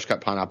composition of fresh cut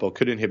pineapple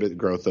could inhibit the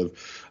growth of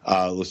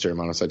Listeria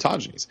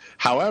monocytogenes.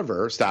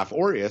 However, Staph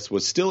aureus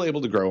was still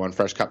able to grow on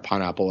fresh cut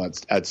pineapple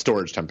at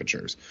storage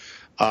temperatures.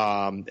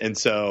 And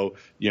so,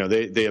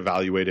 they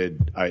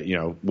evaluated,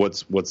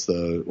 what's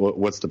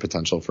the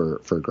potential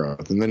for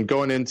growth. And then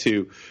going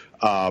into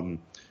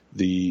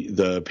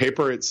the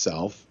paper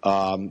itself,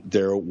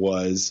 there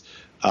was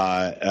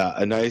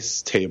a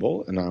nice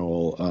table, and I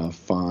will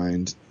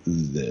find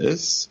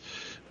this.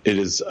 It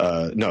is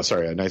a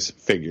nice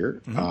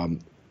figure,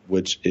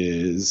 which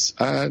is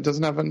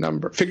doesn't have a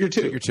number. Figure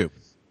two.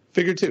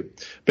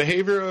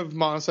 Behavior of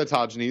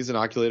monocytogenes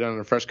inoculated on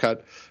a fresh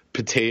cut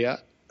pitaya,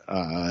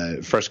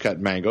 fresh cut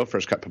mango,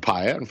 fresh cut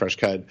papaya, and fresh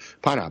cut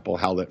pineapple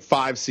held at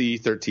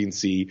 5C,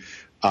 13C,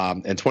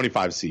 and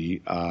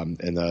 25C,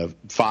 and the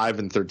 5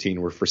 and 13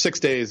 were for 6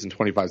 days and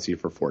 25C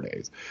for 4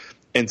 days.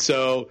 And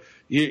so,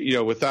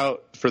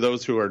 for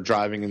those who are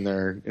driving in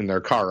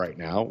their car right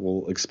now,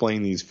 we'll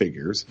explain these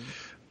figures.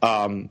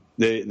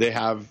 They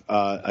have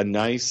a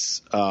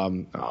nice,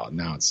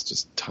 now it's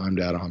just timed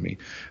out on me.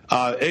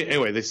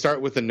 Anyway, they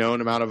start with a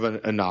known amount of an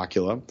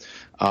inocula,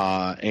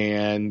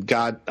 and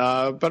got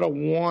about a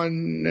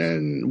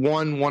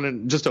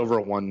just over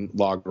a 1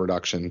 log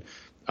reduction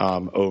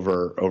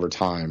over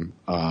time,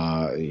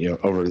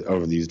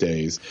 over these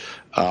days.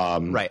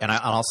 Right, and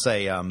I'll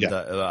say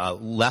the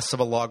less of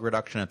a log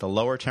reduction at the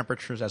lower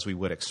temperatures, as we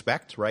would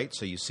expect, right?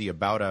 So you see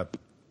about a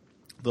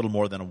little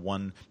more than a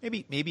 1,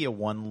 maybe a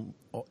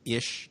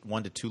 1-ish,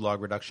 1 to 2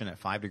 log reduction at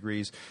 5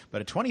 degrees. But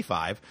at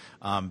 25,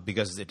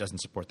 because it doesn't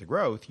support the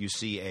growth, you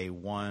see a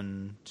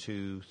 1,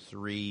 2,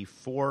 3,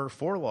 4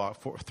 log,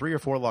 3 or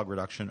 4 log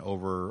reduction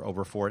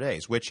over 4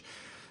 days, which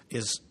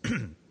is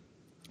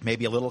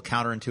maybe a little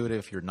counterintuitive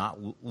if you're not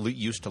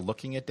used to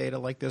looking at data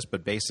like this.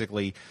 But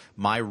basically,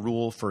 my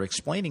rule for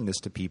explaining this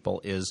to people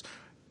is,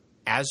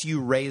 as you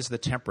raise the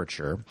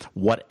temperature,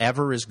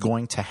 whatever is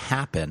going to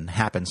happen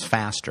happens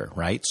faster,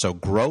 right? So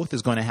growth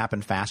is going to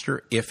happen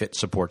faster if it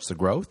supports the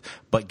growth,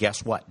 but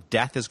guess what?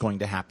 Death is going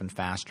to happen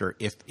faster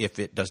if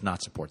it does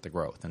not support the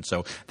growth. And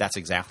so that's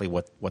exactly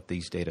what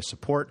these data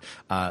support.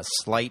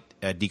 Slight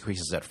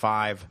decreases at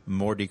 5,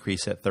 more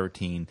decrease at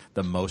 13,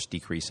 the most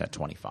decrease at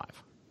 25.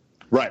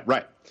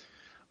 Right.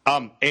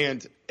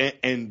 And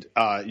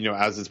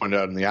as it's pointed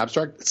out in the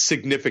abstract,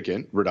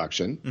 significant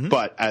reduction. Mm-hmm.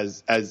 But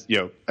as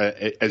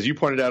you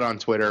pointed out on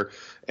Twitter,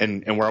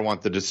 and where I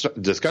want the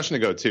discussion to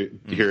go to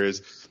here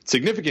is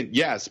significant,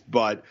 yes,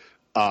 but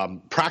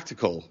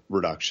practical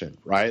reduction,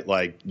 right?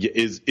 Like,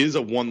 is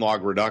a 1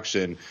 log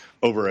reduction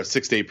over a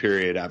 6-day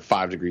period at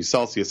 5 degrees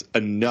Celsius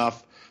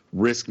enough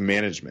risk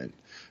management?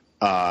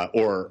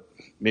 Or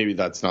maybe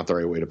that's not the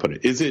right way to put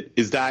it.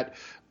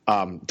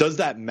 Does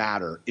that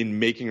matter in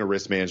making a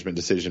risk management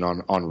decision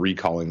on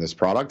recalling this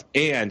product?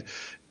 And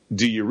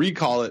do you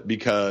recall it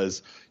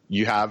because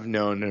you have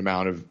known an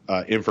amount of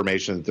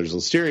information that there's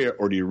listeria,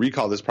 or do you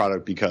recall this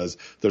product because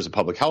there's a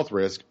public health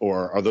risk,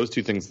 or are those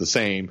two things the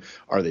same?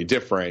 Are they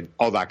different?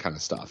 All that kind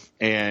of stuff.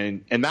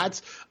 And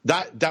that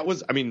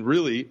was,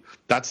 really,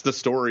 that's the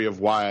story of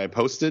why I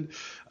posted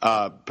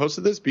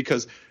this,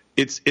 because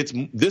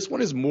this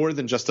one is more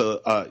than just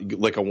a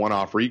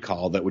one-off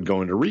recall that would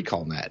go into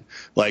RecallNet.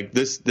 Like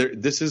this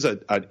is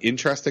an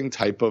interesting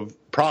type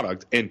of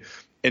product, and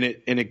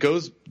it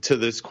goes to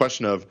this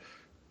question of,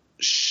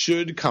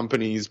 should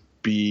companies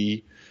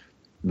be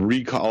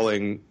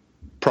recalling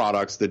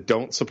products that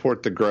don't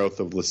support the growth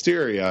of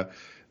Listeria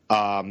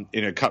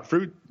in a cut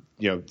fruit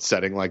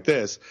setting like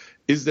this?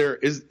 Does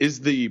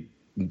the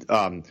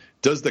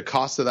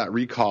cost of that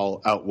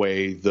recall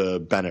outweigh the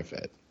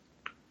benefit?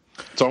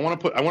 So I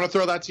want to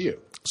throw that to you.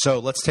 So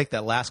let's take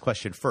that last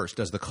question first.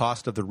 Does the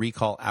cost of the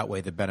recall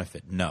outweigh the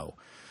benefit? No.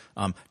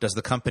 Does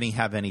the company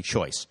have any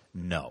choice?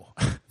 No.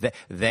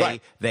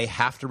 They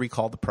have to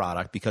recall the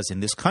product because in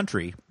this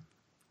country,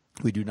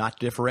 we do not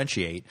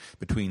differentiate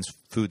between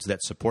foods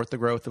that support the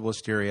growth of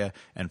Listeria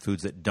and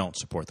foods that don't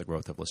support the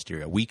growth of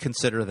Listeria. We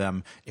consider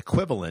them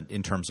equivalent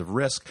in terms of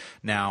risk.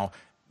 Now,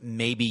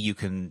 maybe you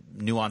can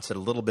nuance it a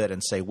little bit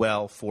and say,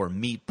 well, for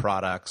meat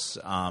products,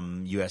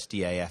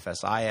 USDA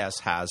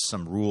FSIS has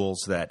some rules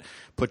that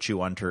put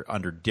you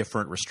under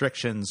different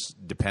restrictions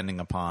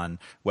depending upon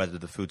whether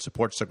the food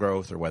supports the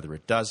growth or whether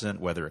it doesn't,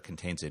 whether it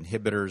contains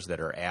inhibitors that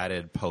are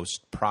added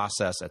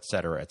post-process, et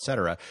cetera, et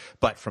cetera.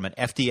 But from an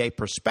FDA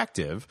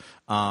perspective,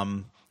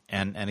 and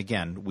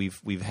again,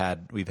 we've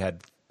had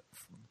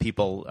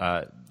people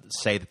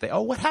say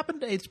that what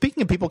happened?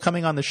 Speaking of people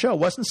coming on the show,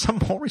 weren't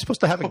we supposed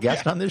to have a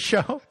guest on this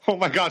show? Oh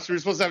my gosh, we were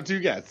supposed to have 2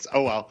 guests.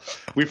 Oh well,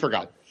 we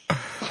forgot.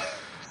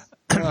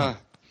 You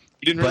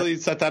didn't really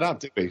set that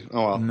up, did we?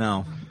 Oh well.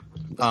 No.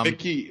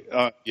 Vicky,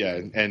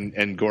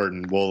 and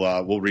Gordon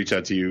will reach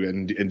out to you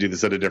and do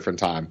this at a different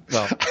time.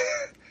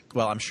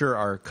 Well, I'm sure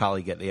our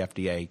colleague at the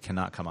FDA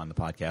cannot come on the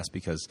podcast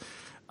because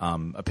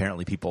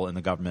apparently people in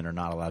the government are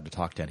not allowed to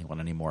talk to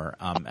anyone anymore.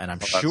 And I'm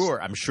sure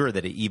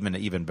that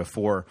even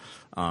before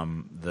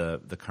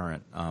the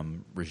current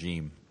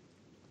regime,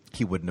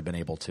 he wouldn't have been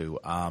able to,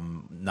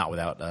 not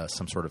without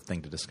some sort of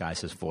thing to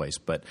disguise his voice.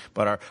 But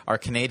our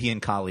Canadian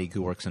colleague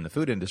who works in the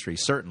food industry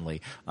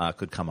certainly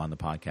could come on the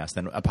podcast.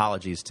 And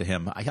apologies to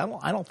him. I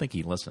don't think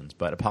he listens,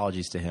 but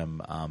apologies to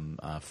him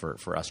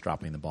for us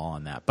dropping the ball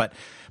on that. But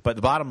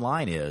the bottom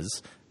line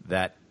is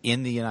that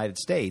in the United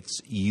States,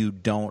 you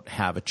don't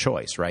have a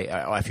choice, right?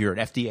 If you're an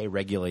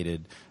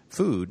FDA-regulated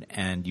food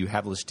and you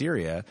have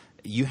Listeria,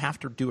 you have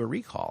to do a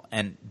recall.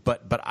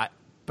 But I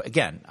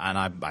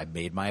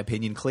made my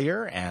opinion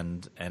clear,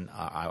 and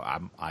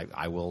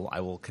I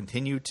will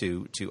continue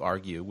to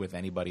argue with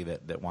anybody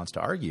that wants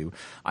to argue.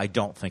 I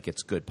don't think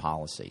it's good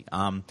policy.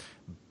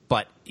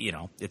 But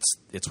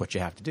it's what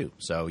you have to do.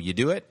 So you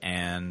do it,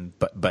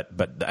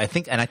 but I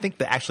think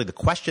actually the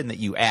question that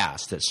you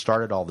asked that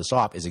started all this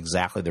off is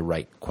exactly the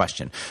right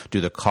question.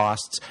 Do the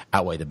costs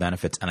outweigh the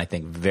benefits? And I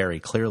think very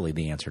clearly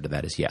the answer to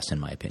that is yes, in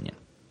my opinion.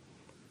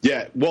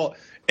 Yeah, well,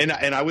 and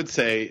I would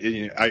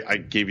say I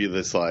gave you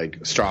this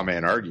like straw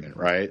man argument,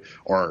 right,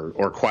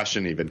 or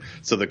question even.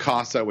 So the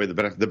costs outweigh the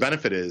benefit. The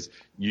benefit is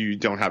you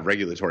don't have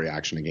regulatory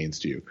action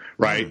against you,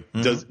 right?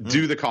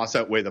 Do the costs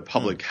outweigh the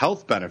public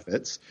health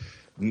benefits?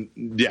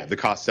 Yeah, the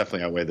costs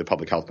definitely outweigh the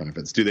public health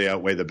benefits. Do they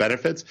outweigh the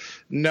benefits?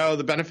 No,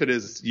 the benefit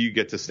is you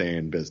get to stay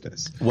in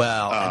business.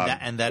 Well, that's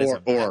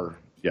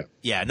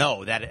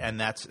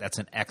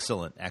an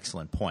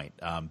excellent point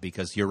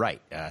because you're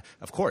right.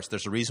 Of course,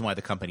 there's a reason why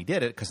the company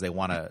did it because they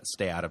want to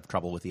stay out of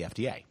trouble with the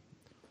FDA.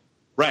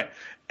 Right,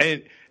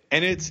 and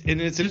it's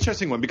an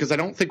interesting one because I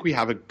don't think we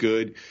have a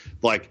good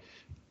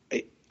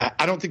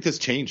I don't think this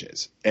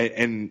changes.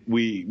 And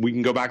we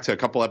can go back to a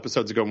couple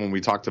episodes ago when we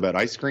talked about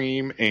ice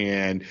cream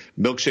and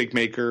milkshake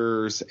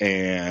makers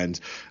and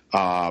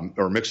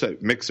or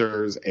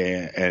mixers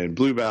and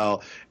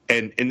Bluebell.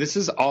 And this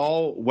is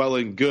all well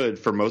and good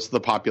for most of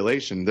the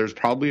population. There's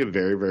probably a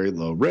very, very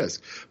low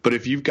risk. But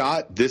if you've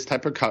got this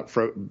type of cut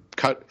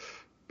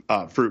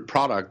fruit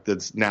product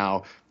that's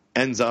now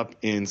ends up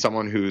in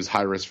someone who's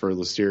high risk for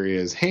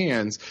Listeria's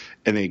hands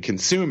and they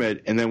consume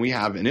it, and then we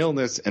have an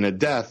illness and a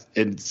death.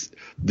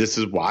 This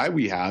is why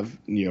we have,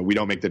 we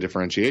don't make the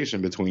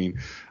differentiation between,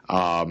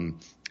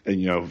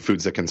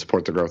 foods that can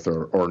support the growth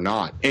or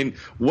not. And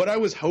what I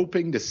was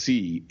hoping to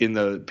see in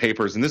the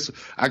papers, and this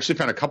I actually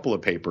found a couple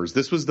of papers,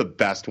 this was the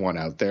best one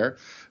out there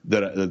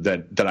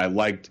that I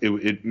liked.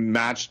 It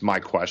matched my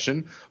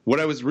question. What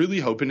I was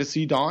really hoping to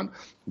see, Don,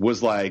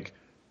 was like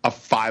a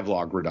 5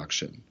 log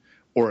reduction.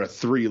 Or a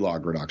 3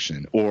 log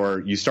reduction,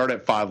 or you start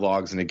at 5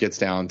 logs and it gets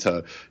down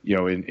to,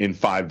 in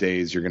 5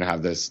 days you're going to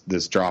have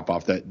this drop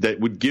off that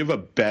would give a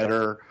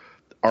better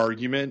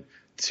argument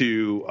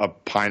to a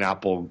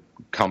pineapple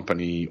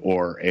company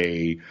or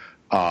a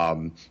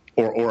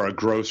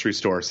grocery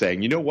store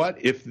saying, you know what,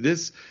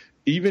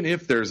 even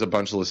if there's a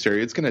bunch of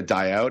Listeria, it's going to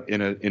die out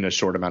in a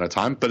short amount of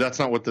time. But that's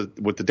not what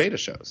the data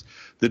shows.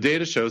 The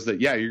data shows that,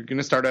 you're going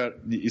to start out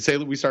 – you say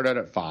that we start out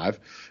at 5.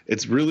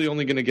 It's really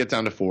only going to get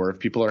down to 4 if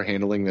people are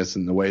handling this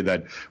in the way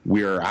that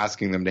we're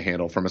asking them to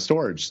handle from a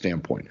storage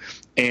standpoint.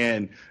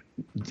 And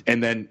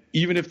And then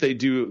even if they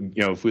do,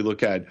 if we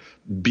look at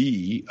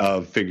B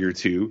of figure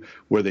 2,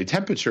 where they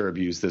temperature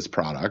abuse this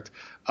product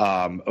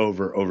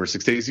over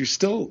 6 days, you're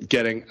still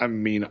getting,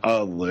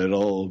 a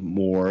little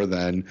more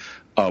than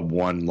a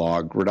 1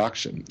 log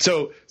reduction.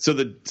 So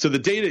the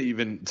data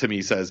even to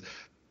me says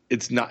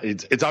it's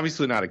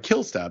obviously not a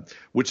kill step,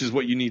 which is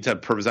what you need to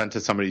present to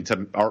somebody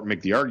to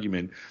make the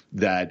argument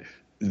that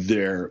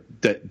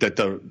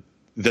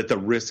that the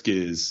risk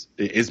is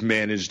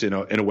managed in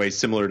a way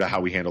similar to how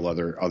we handle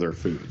other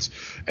foods.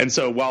 And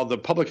so while the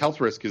public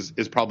health risk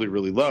is probably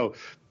really low,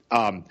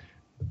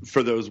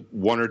 for those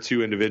 1 or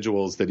 2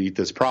 individuals that eat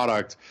this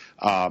product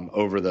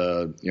over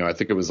the, I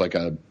think it was like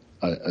a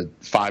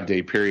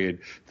 5-day period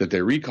that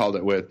they recalled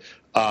it with,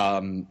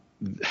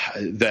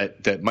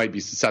 that might be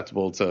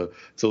susceptible to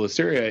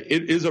Listeria,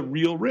 it is a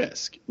real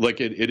risk.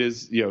 Like it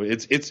is,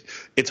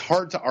 it's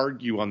hard to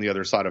argue on the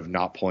other side of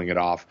not pulling it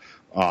off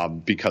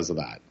because of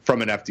that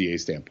from an FDA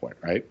standpoint,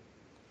 right?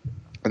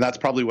 And that's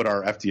probably what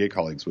our FDA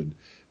colleagues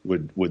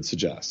would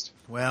suggest.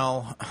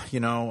 Well,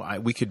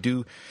 we could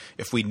do,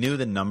 if we knew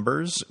the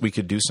numbers, we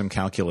could do some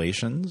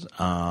calculations.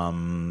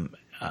 And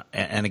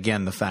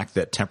again, the fact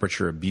that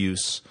temperature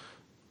abuse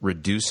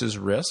reduces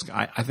risk,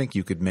 I think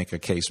you could make a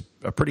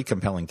pretty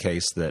compelling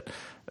case that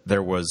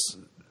there was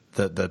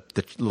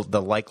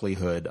the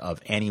likelihood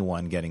of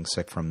anyone getting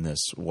sick from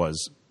this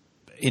was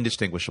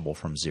indistinguishable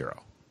from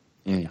zero.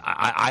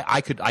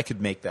 I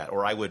could make that,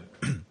 or I would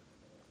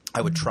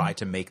try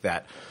to make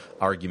that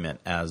argument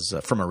as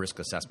from a risk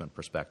assessment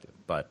perspective.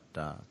 But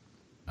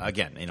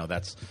again,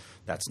 that's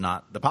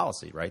not the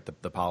policy, right?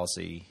 The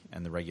policy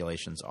and the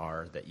regulations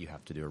are that you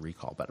have to do a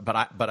recall.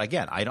 But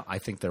again, I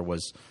think there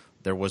was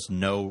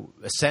no,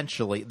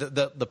 essentially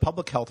the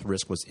public health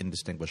risk was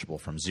indistinguishable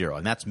from zero,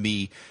 and that's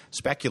me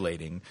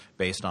speculating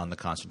based on the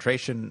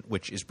concentration,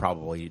 which is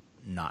probably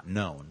not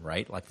known,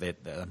 right? Like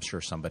I'm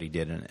sure somebody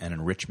did an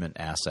enrichment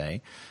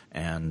assay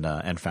and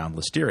found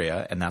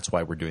Listeria, and that's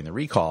why we're doing the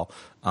recall.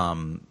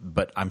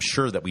 But I'm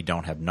sure that we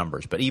don't have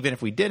numbers. But even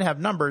if we did have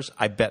numbers,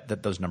 I bet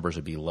that those numbers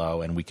would be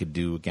low, and we could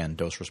do again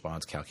dose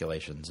response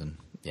calculations, and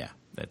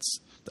it's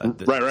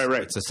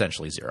right. It's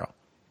essentially zero.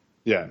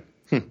 Yeah.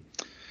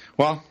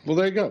 Well,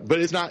 there you go. But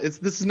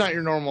this is not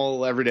your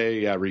normal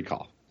everyday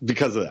recall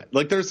because of that.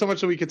 Like, there's so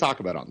much that we could talk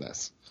about on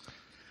this.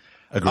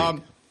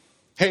 Agreed.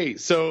 Hey,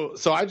 so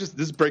this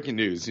is breaking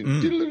news.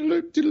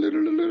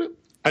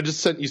 I just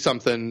sent you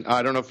something.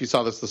 I don't know if you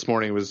saw this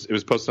morning. It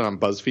was posted on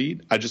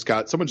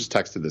BuzzFeed. Someone just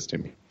texted this to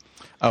me.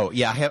 Oh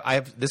yeah, I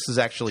have. This has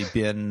actually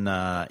been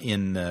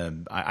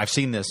I've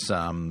seen this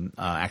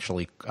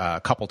actually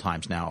a couple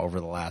times now over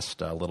the last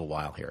little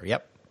while here.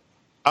 Yep.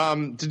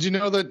 Did you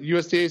know that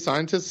USDA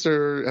scientists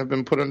have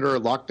been put under a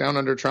lockdown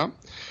under Trump?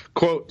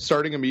 Quote,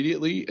 starting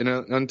immediately and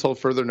until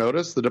further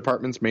notice, the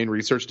department's main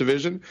research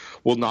division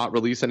will not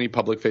release any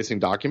public-facing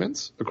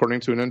documents,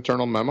 according to an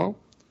internal memo.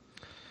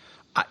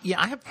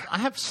 I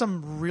have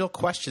some real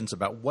questions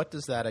about what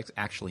does that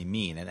actually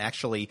mean. And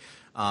actually,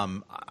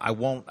 I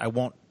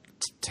won't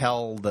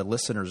tell the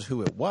listeners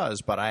who it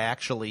was, but I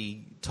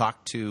actually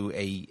talked to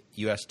a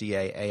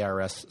USDA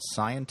ARS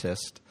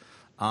scientist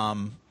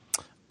on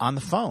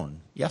the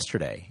phone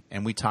yesterday,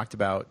 and we talked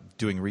about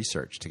doing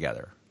research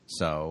together.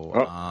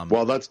 So,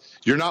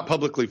 you're not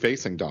publicly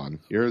facing, Don.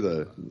 You're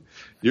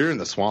in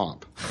the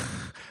swamp.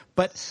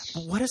 But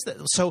what is that?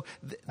 So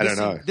I don't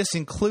know. This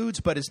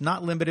includes, but is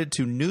not limited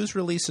to news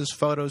releases,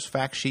 photos,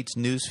 fact sheets,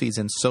 news feeds,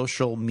 and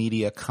social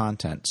media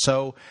content.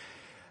 So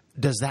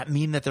does that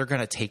mean that they're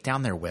going to take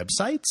down their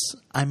websites?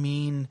 I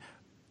mean,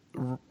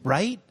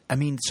 right? I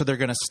mean, so they're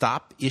going to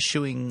stop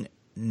issuing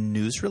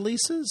news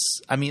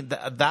releases? I mean,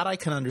 that I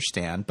can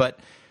understand, but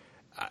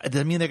does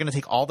that mean they're going to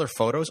take all their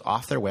photos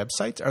off their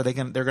websites?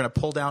 They're going to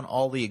pull down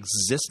all the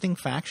existing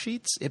fact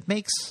sheets? It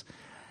makes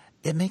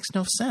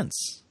no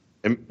sense.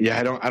 Yeah,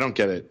 I don't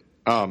get it.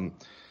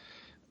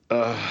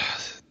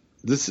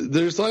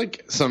 There's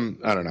like some,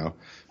 I don't know.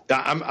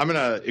 I'm going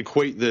to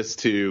equate this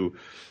to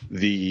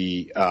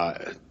the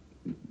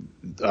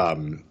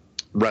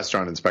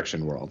restaurant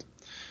inspection world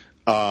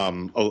a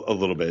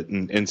little bit,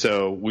 and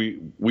so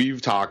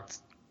we've talked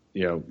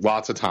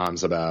lots of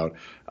times about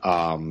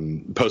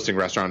posting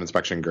restaurant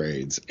inspection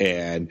grades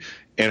and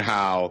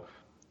how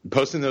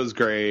posting those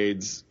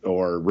grades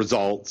or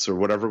results or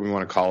whatever we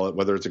want to call it,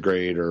 whether it's a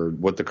grade or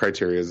what the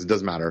criteria is, it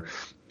doesn't matter.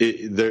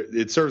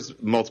 It serves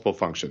multiple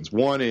functions.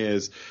 One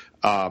is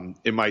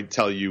it might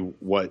tell you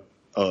what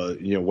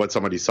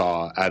somebody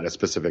saw at a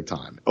specific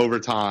time. Over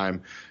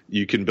time,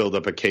 you can build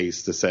up a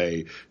case to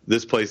say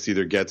this place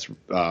either gets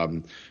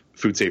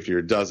food safety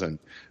or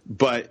doesn't.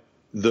 But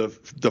the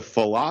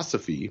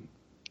philosophy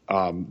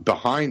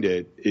behind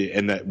it,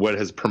 and that what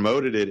has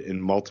promoted it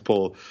in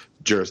multiple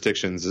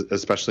jurisdictions,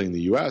 especially in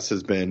the U.S.,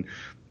 has been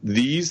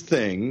these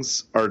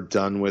things are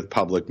done with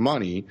public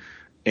money,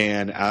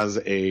 and as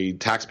a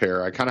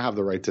taxpayer, I kind of have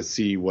the right to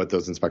see what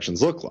those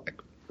inspections look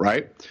like,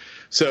 right?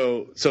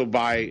 So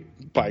by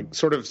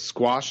sort of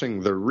squashing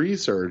the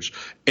research,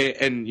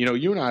 and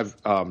you and I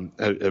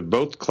have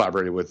both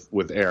collaborated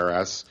with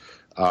ARS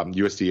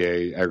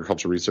USDA,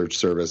 Agricultural Research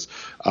Service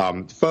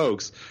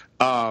folks,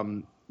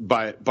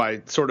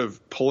 by sort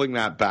of pulling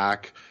that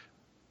back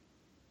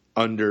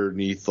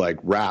underneath like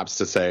wraps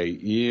to say,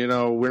 you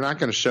know, we're not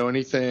going to show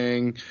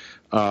anything.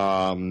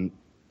 Although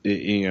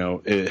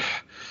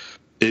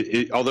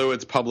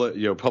it's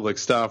public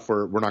stuff,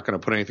 we're not going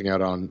to put anything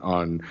out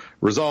on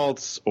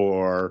results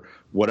or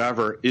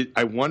whatever.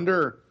 I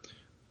wonder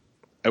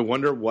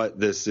what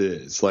this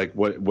is, like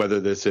whether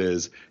this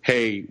is,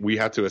 hey, we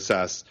have to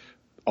assess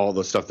all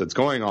the stuff that's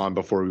going on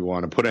before we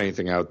want to put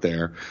anything out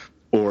there,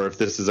 or if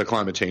this is a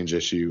climate change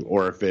issue,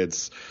 or if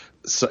it's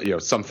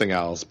something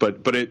else.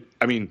 But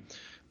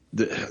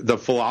the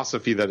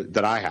philosophy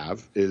that I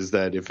have is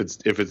that if it's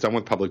done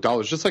with public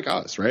dollars, just like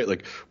us, right?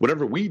 Like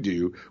whatever we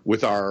do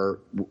with our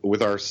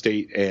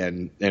state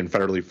and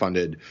federally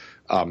funded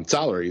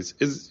salaries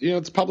is,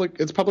 it's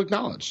public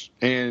knowledge,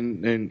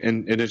 and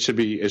it should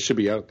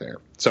be out there.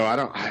 So I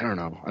don't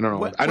know.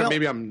 Well,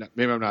 maybe I'm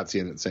not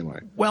seeing it the same way.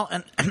 Well,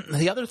 and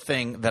the other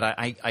thing that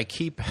I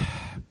keep,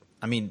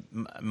 I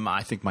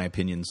think my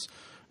opinions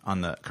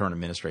on the current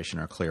administration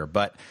are clear,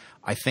 but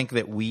I think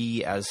that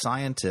we as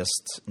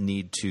scientists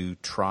need to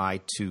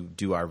try to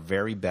do our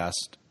very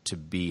best to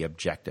be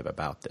objective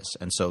about this.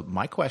 And so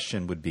my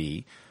question would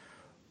be,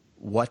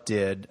 what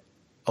did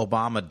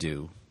Obama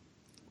do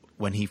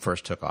when he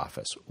first took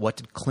office? What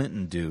did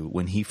Clinton do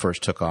when he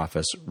first took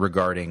office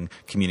regarding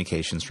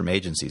communications from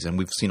agencies? And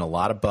we've seen a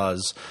lot of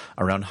buzz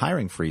around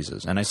hiring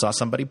freezes. And I saw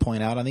somebody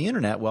point out on the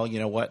internet, well, you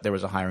know what? There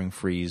was a hiring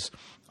freeze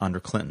under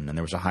Clinton and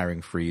there was a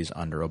hiring freeze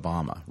under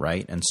Obama,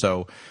 right? And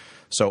so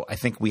I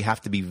think we have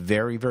to be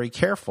very, very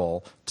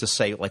careful to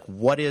say, like,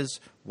 what is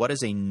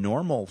a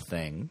normal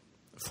thing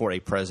for a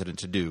president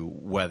to do,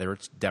 whether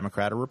it's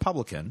Democrat or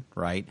Republican,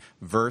 right,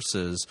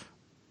 versus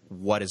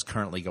what is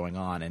currently going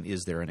on, and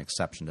is there an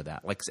exception to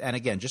that? Like, and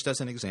again, just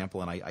as an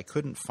example, and I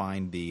couldn't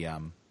find the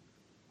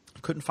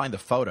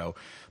photo,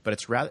 but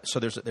it's rather so.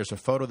 There's a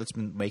photo that's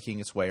been making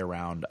its way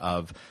around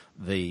of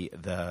the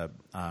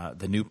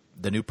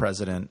new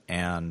president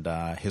and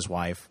his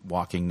wife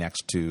walking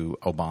next to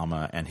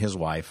Obama and his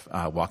wife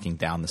walking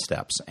down the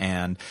steps,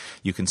 and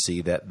you can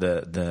see that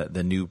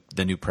the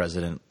new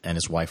president and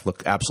his wife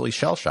look absolutely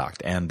shell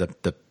shocked, and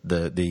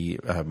the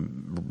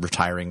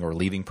retiring or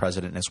leaving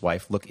president and his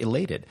wife look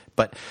elated.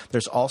 But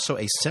there's also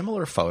a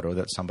similar photo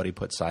that somebody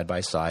put side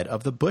by side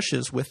of the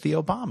Bushes with the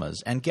Obamas,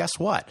 and guess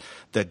what?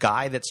 The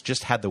guy that's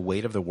just had the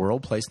weight of the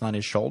world placed on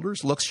his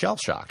shoulders looks shell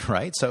shocked,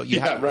 right? So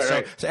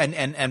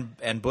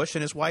and Bush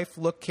and his wife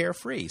look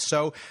carefree.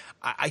 So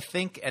I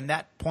think, and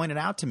that pointed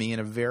out to me in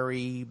a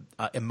very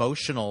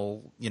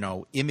emotional,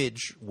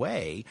 image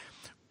way.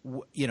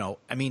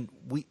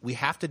 We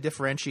have to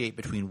differentiate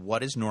between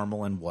what is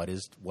normal and what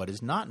is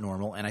not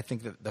normal, and I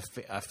think that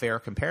a fair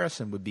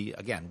comparison would be,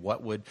 again,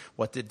 what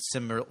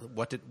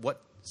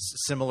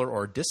similar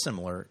or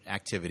dissimilar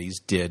activities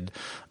did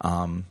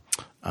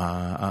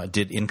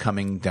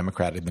incoming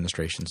Democrat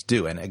administrations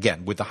do? And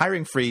again, with the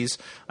hiring freeze,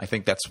 I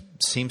think that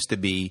seems to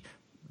be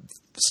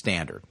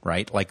standard,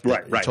 right? Like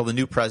until the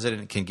new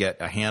president can get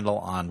a handle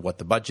on what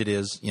the budget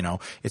is,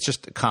 it's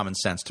just common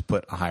sense to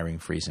put a hiring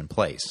freeze in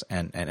place.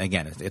 And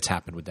again, it's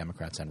happened with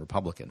Democrats and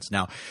Republicans.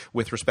 Now,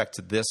 with respect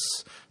to this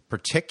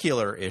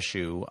particular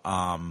issue,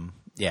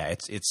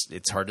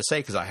 it's hard to say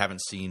because I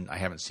haven't seen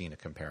a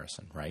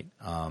comparison, right?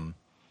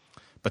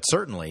 But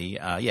certainly,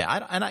 I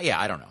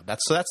don't know.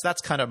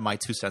 That's kind of my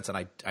 2 cents, and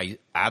I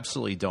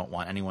absolutely don't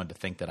want anyone to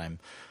think that I'm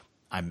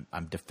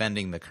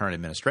defending the current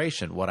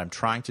administration. What I'm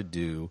trying to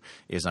do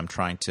is I'm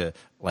trying to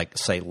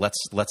say let's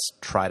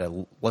try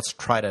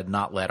to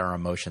not let our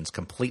emotions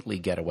completely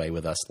get away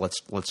with us.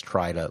 Let's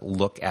try to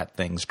look at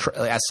things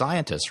as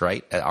scientists,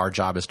 right? Our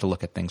job is to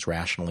look at things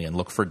rationally and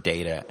look for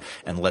data,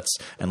 and let's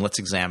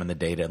examine the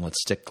data, and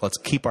let's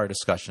keep our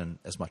discussion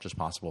as much as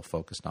possible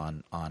focused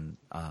on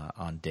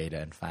data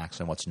and facts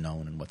and what's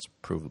known and what's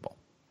provable.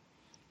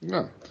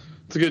 Yeah,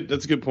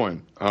 that's a good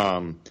point.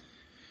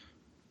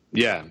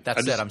 Yeah. That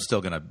said, I'm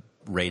still going to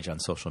rage on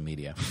social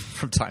media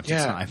from time to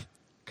time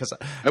because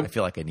I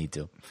feel like I need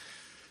to.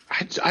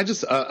 I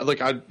just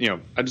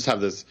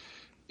have this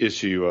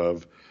issue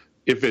of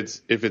if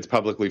it's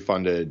publicly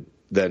funded,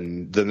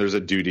 then there's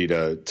a duty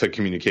to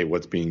communicate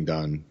what's being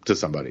done to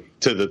somebody,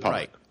 to the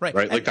public,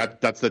 right? Like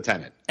that's the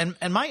tenet. And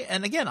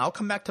again, I'll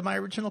come back to my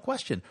original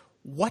question.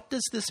 What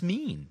does this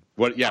mean?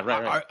 What? Yeah,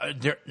 right. Are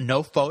there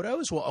no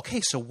photos? Well,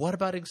 okay. So what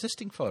about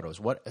existing photos?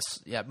 What?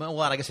 Yeah. Well,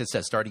 I guess it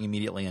says starting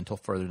immediately until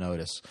further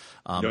notice.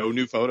 No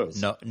new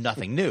photos. No,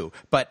 nothing new.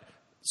 But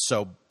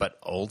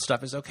old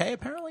stuff is okay.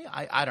 Apparently,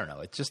 I don't know.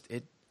 It just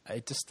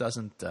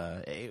doesn't.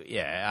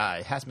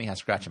 It has me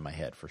scratching my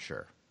head for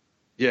sure.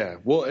 Yeah.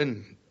 Well,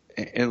 and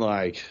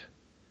like,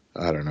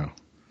 I don't know.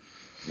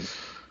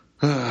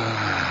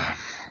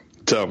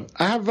 So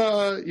I have,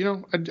 I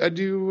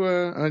do.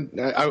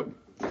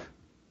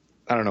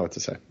 I don't know what to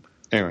say.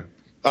 Anyway,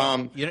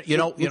 you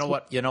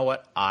know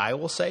what I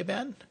will say,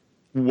 Ben?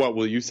 What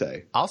will you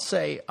say? I'll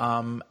say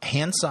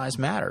hand size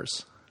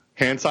matters.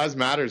 Hand size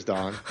matters,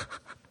 Don.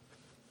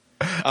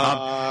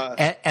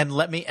 And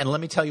let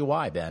me tell you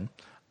why, Ben.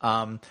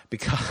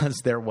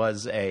 Because there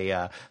was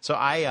I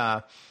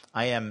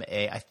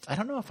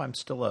don't know if I'm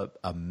still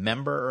a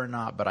member or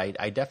not, but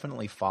I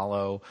definitely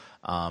follow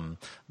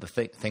the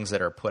things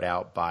that are put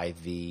out by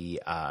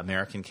the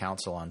American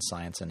Council on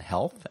Science and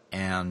Health.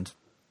 And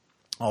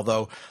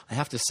although I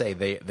have to say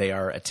they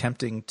are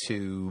attempting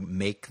to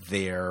make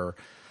their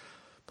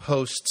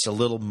posts a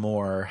little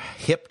more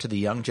hip to the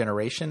young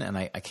generation, and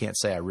I can't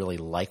say I really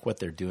like what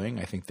they're doing.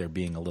 I think they're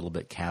being a little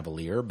bit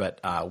cavalier, but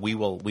we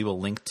will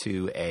link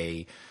to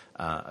a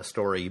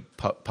story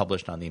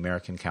published on the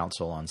American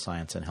Council on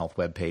Science and Health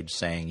webpage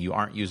saying you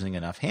aren't using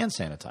enough hand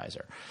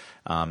sanitizer.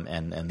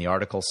 And the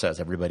article says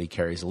everybody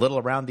carries a little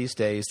around these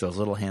days. Those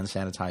little hand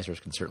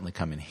sanitizers can certainly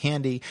come in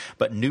handy.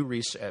 But new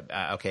research,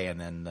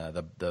 and then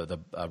the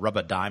rub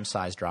a dime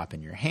size drop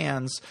in your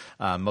hands.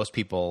 Most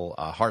people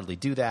hardly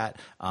do that.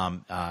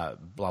 Blah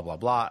blah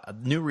blah.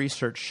 New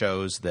research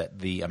shows that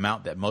the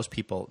amount of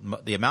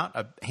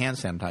hand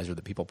sanitizer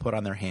that people put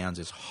on their hands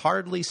is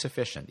hardly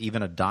sufficient.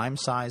 Even a dime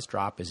size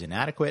drop is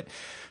inadequate.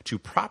 To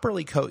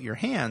properly coat your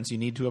hands, you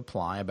need to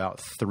apply about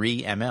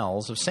 3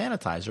 mLs of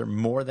sanitizer,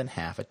 more than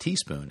half a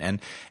teaspoon.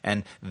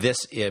 And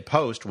this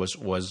post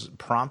was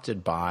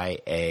prompted by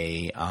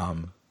a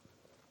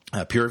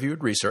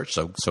peer-reviewed research,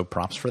 so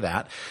props for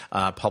that.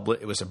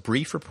 It was a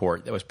brief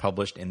report that was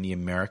published in the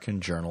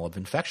American Journal of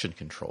Infection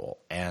Control,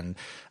 and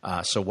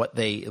so what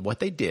they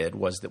did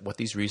was that what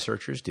these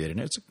researchers did,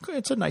 and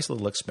it's a nice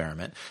little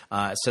experiment.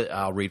 So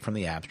I'll read from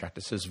the abstract.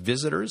 It says,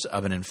 visitors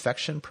of an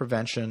infection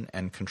prevention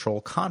and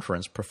control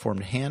conference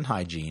performed hand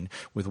hygiene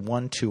with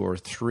 1, 2, or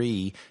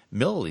 3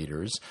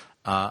 milliliters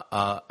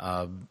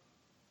of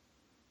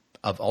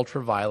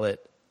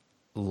ultraviolet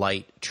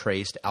light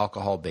traced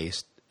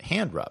alcohol-based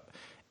hand rub.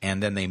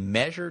 And then they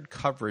measured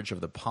coverage of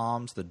the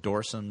palms, the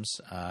dorsums,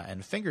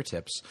 and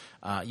fingertips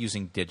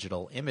using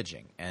digital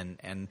imaging.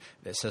 And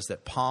it says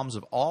that palms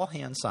of all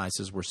hand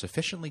sizes were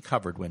sufficiently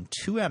covered when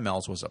 2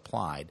 mLs was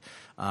applied.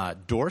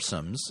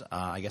 Dorsums,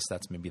 I guess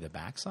that's maybe the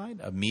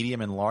backside, of medium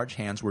and large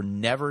hands were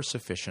never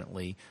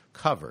sufficiently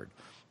covered.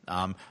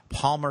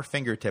 Palmar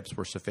fingertips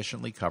were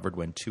sufficiently covered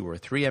when 2 or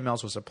 3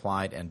 mLs was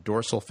applied, and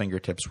dorsal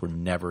fingertips were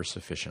never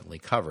sufficiently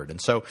covered. And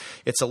so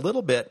it's a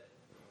little bit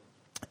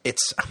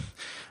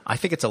I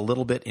think it's a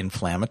little bit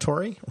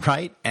inflammatory,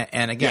 right?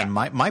 And again,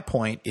 my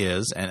point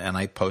is, and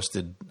I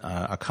posted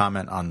a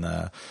comment on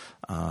the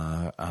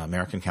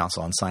American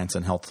Council on Science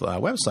and Health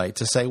website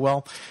to say,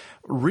 well,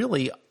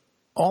 really,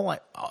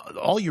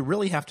 all you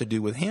really have to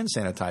do with hand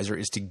sanitizer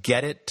is to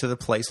get it to the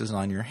places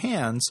on your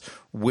hands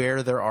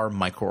where there are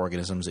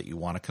microorganisms that you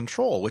want to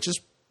control, which is.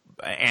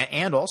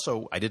 And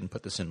also, I didn't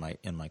put this in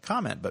my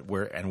comment, but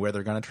where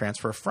they're going to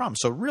transfer from.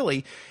 So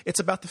really,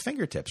 it's about the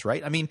fingertips,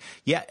 right? I mean,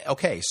 yeah,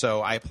 okay.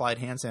 So I applied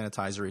hand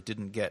sanitizer; it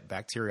didn't get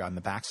bacteria on the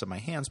backs of my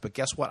hands. But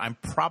guess what? I'm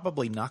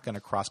probably not going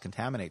to cross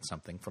contaminate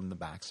something from the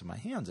backs of my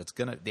hands. It's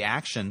going to the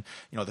action.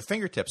 The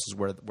fingertips is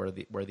where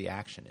the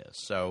action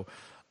is. So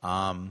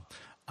I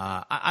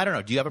don't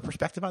know. Do you have a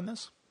perspective on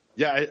this?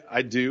 Yeah,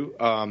 I do.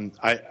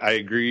 I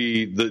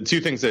agree. The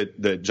two things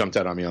that jumped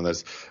out on me on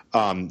this,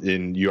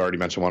 and you already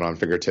mentioned one on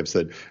fingertips,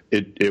 that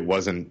it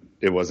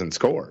wasn't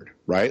scored,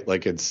 right?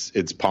 Like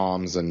it's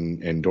palms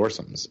and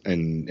dorsums,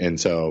 and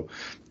so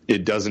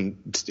it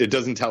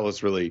doesn't tell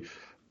us really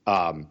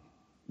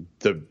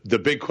the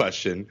big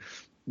question,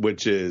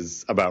 which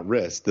is about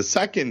risk. The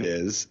second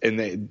is,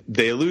 and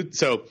they allude.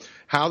 So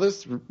how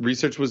this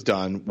research was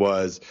done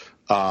was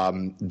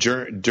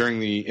during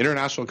the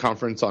International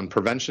Conference on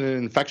Prevention and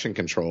Infection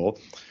Control,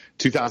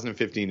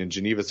 2015 in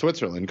Geneva,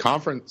 Switzerland.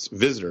 Conference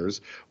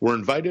visitors were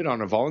invited on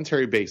a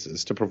voluntary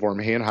basis to perform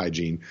hand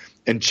hygiene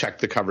and check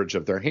the coverage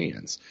of their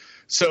hands.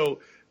 So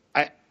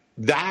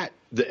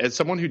as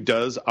someone who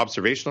does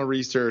observational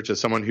research,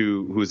 as someone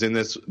who's in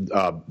this,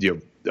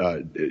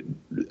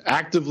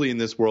 actively in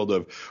this world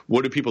of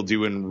what do people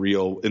do in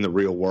the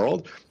real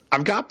world,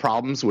 I've got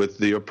problems with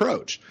the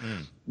approach.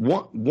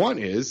 One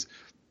is,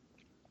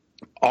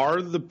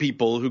 are the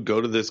people who go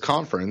to this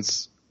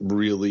conference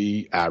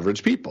really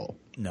average people?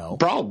 No,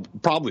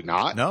 probably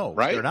not. No,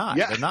 right? They're not.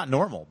 Yeah. They're not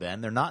normal,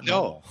 Ben. They're not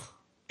normal.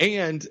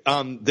 And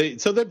they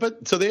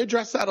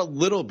address that a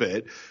little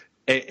bit.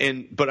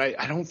 But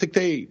I don't think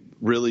they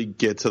really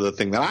get to the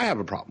thing that I have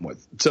a problem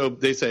with. So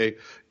they say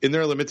in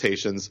their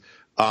limitations,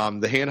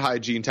 the hand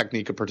hygiene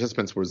technique of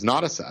participants was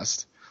not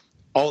assessed.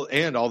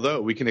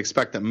 Although we can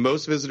expect that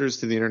most visitors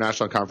to the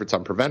International Conference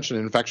on Prevention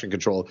and Infection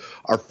Control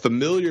are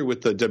familiar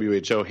with the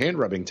WHO hand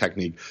rubbing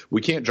technique,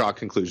 we can't draw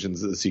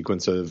conclusions of the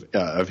sequence of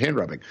hand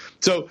rubbing.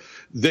 So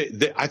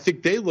I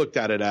think they looked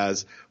at it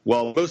as,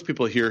 well, most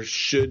people here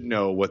should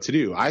know what to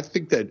do. I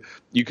think that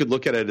you could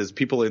look at it as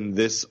people in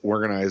this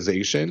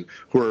organization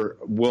who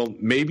will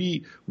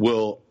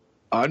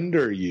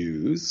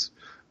underuse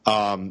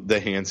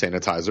the hand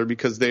sanitizer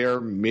because they are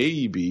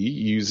maybe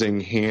using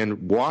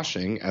hand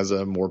washing as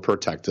a more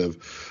protective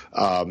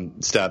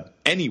step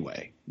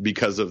anyway.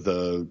 because of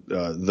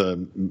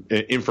the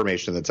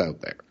information that's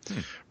out there,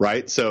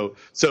 right? So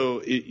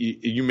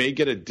you may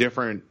get a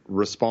different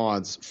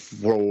response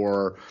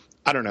for,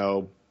 I don't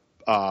know,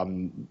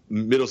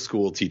 middle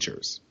school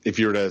teachers if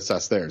you were to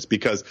assess theirs,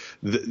 because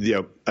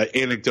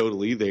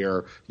anecdotally they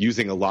are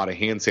using a lot of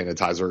hand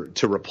sanitizer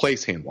to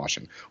replace hand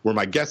washing, where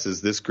my guess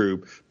is this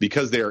group,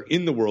 because they are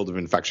in the world of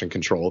infection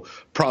control,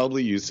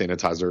 probably use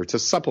sanitizer to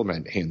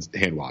supplement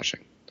hand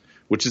washing,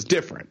 which is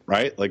different,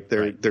 right? Like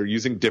they're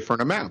using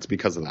different amounts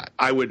because of that.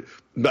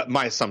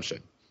 My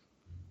assumption.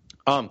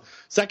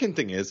 Second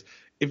thing is,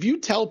 if you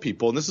tell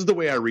people, and this is the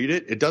way I read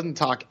it, it doesn't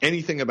talk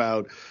anything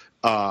about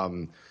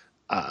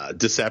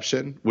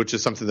deception, which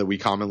is something that we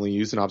commonly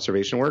use in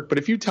observation work. But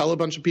if you tell a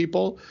bunch of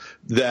people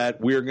that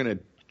we're going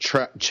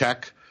to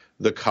check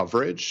the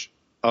coverage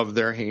of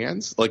their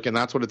hands, and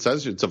that's what it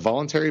says, it's a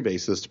voluntary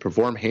basis to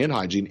perform hand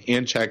hygiene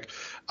and check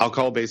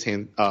alcohol-based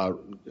hand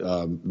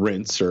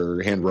rinse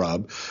or hand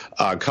rub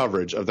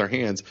coverage of their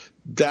hands,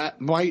 that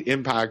might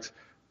impact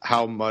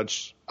how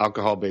much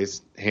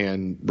alcohol-based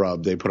hand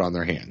rub they put on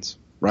their hands,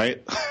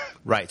 right?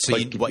 Right. So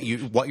what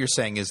you're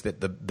saying is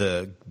that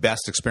the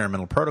best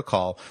experimental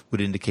protocol would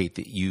indicate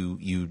that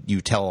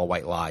you tell a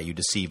white lie, you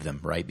deceive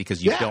them, right?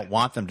 Because you don't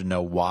want them to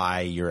know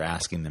why you're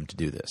asking them to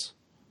do this.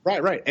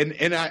 Right.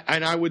 And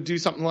I would do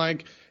something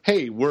like,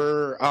 hey,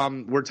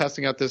 we're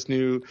testing out this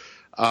new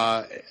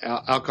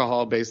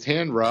alcohol-based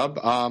hand rub.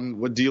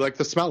 Do you like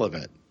the smell of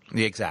it?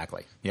 Yeah,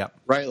 exactly. Yep.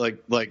 Right.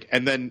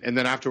 And then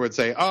afterwards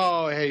say,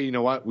 oh, hey, you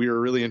know what? We were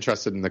really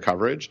interested in the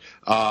coverage.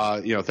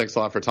 Thanks a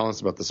lot for telling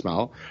us about the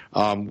smell.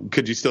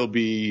 Could you still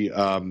be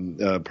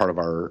part of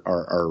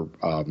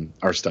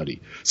our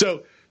study?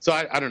 So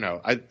I don't know.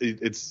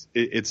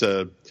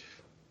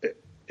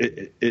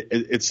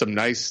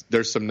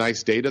 There's some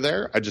nice data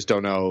there. I just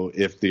don't know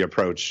if the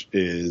approach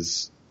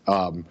is,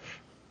 and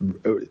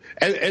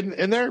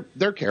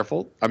they're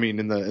careful. I mean,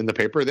 in the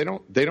paper,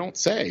 they don't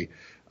say,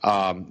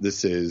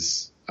 this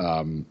is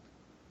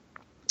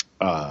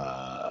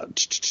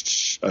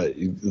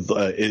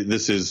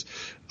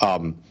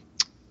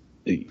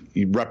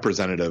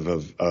representative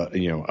of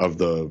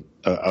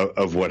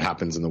what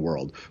happens in the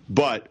world,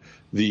 but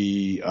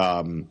the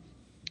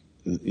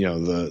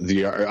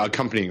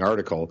accompanying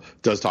article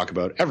does talk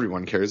about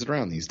everyone carries it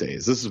around these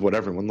days. This is what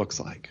everyone looks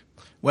like.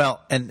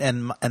 Well,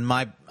 American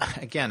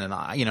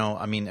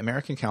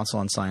Council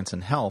on Science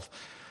and Health,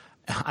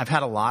 I've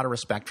had a lot of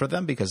respect for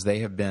them because they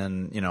have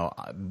been,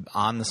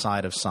 on the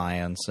side of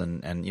science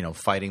and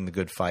fighting the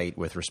good fight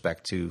with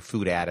respect to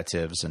food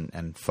additives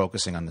and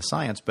focusing on the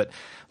science. But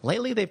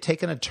lately they've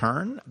taken a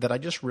turn that I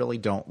just really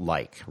don't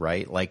like,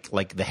 right?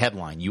 Like the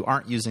headline, you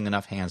aren't using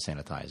enough hand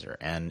sanitizer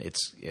and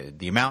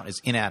the amount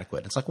is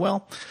inadequate. It's like,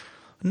 well,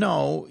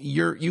 no,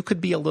 you could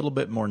be a little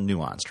bit more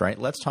nuanced, right?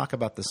 Let's talk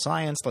about the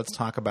science. Let's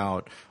talk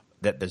about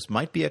that this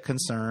might be a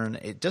concern.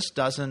 It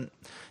doesn't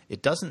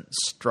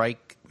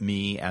strike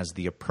me as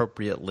the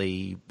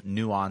appropriately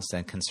nuanced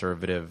and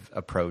conservative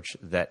approach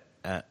that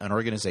an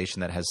organization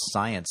that has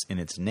science in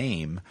its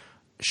name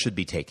should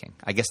be taking.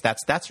 I guess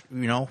that's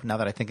now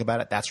that I think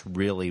about it, that's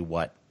really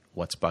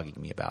what's bugging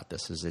me about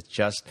this. Is it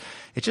just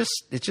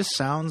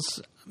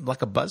sounds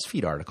like a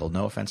BuzzFeed article.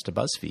 No offense to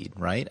BuzzFeed,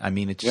 right? I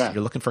mean, you're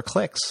looking for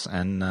clicks,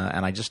 and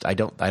I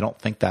don't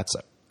think that's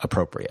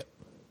appropriate.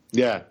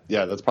 Yeah,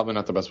 that's probably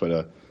not the best way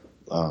to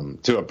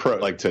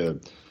approach, to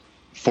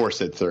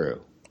force it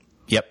through.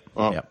 Yep.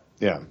 Yep.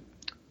 Yeah.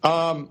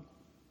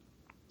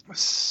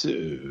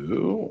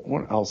 So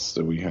what else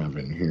do we have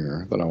in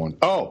here that I want?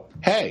 Oh,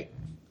 hey,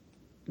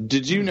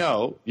 did you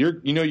know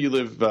you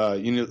live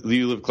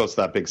close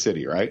to that big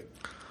city, right?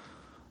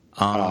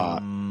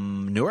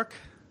 Newark?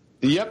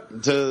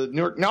 Yep, to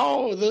Newark.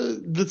 No,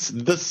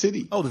 the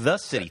city. Oh, the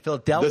city,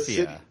 Philadelphia. The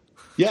city.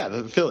 Yeah,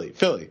 the Philly.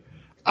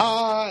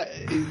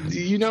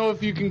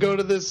 If you can go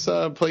to this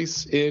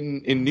place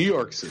in New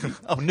York City.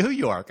 Oh, New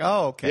York.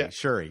 Oh, okay. Yeah.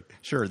 Sure.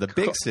 The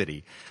big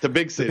city. The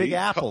big city. The Big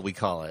Apple, we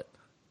call it.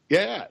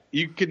 Yeah,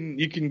 you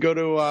can go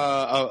to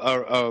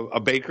a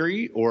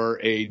bakery or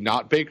a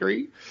not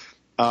bakery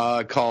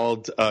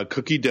called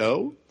Cookie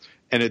Dough,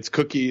 and it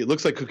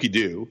looks like Cookie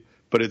Dough,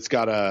 but it's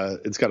got a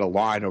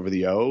line over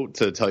the O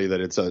to tell you that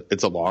it's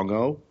a long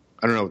O.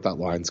 I don't know what that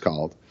line's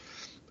called.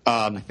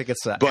 I think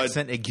it's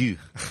accent aigu.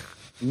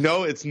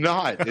 No, it's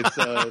not. It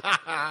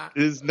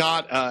is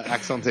not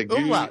accent aigu.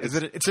 Umlaut.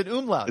 It's an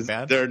umlaut,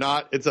 man. They're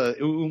not. It's a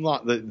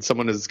umlaut that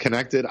someone is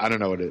connected. I don't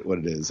know what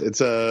it is. It's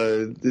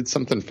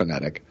something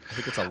phonetic. I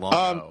think it's a long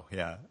O.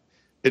 Yeah.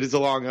 It is a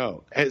long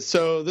O. And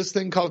so this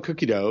thing called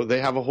Cookie Dough,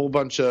 they have a whole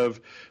bunch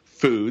of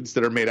foods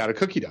that are made out of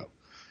cookie dough,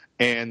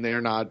 and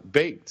they're not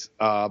baked.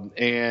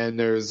 And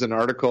there's an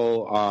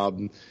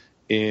article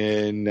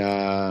in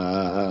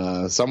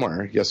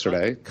somewhere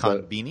yesterday.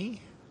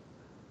 Conbini?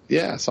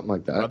 Yeah, something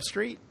like that. Grub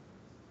Street?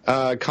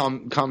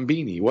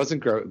 Conbini. It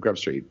wasn't Grub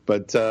Street,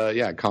 but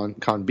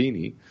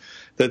Conbini.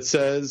 That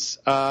says,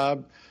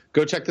 go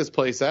check this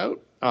place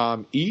out,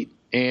 eat,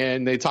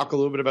 And they talk a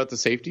little bit about the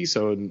safety.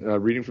 So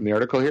reading from the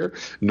article here,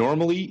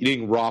 normally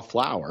eating raw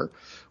flour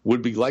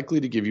would be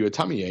likely to give you a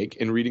tummy ache,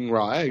 and eating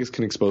raw eggs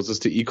can expose us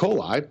to E.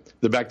 coli,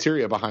 the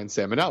bacteria behind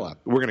salmonella.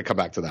 We're going to come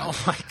back to that.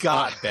 Oh, my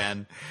God,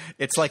 Ben.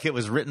 It's like it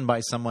was written by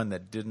someone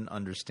that didn't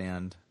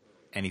understand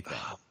anything.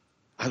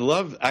 I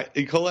love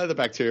E. coli, the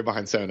bacteria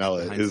behind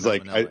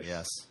salmonella.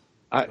 Yes.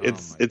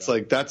 It's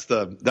like that's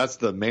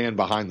the man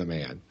behind the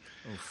man.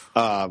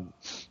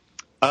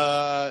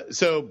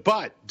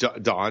 But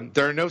Don,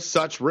 there are no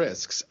such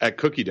risks at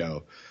cookie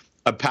dough.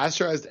 A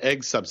pasteurized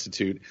egg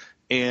substitute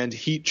and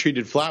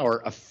heat-treated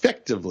flour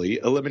effectively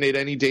eliminate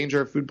any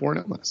danger of foodborne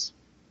illness.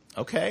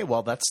 Okay,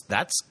 well, that's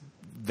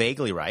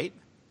vaguely right.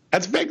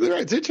 That's vaguely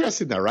right. It's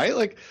interesting, though, right?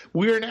 Like,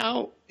 we are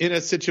now in a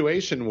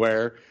situation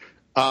where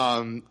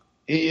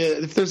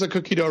if there's a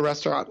cookie dough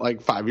restaurant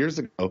like 5 years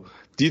ago,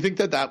 do you think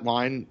that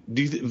line –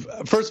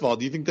 first of all,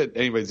 do you think that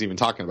anybody's even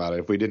talking about it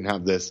if we didn't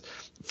have this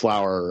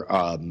flour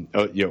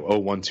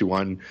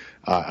 0121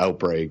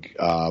 outbreak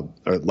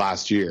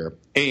last year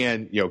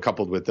and,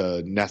 coupled with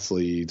the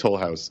Nestle Toll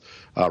House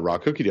raw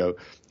cookie dough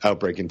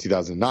outbreak in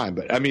 2009?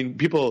 But, I mean,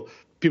 people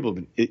have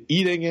been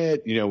eating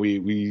it.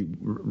 We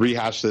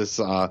rehashed this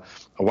a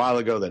while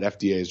ago that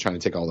FDA is trying to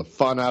take all the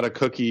fun out of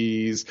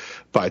cookies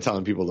by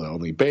telling people to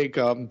only bake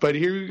them. But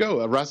here you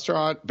go. A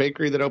restaurant,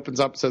 bakery that opens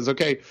up says,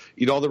 okay,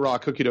 eat all the raw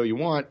cookie dough you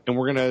want, and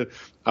we're going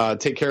to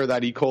take care of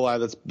that E. coli,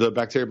 that's the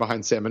bacteria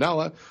behind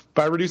salmonella,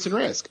 by reducing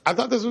risk. I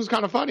thought this was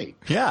kind of funny.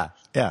 Yeah.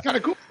 Kind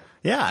of cool.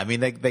 Yeah, I mean,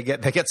 they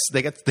get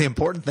the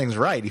important things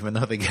right, even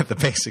though they get the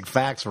basic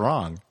facts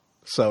wrong.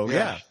 So,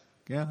 yeah,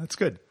 that's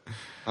good.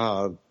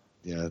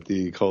 Yeah, the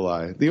E.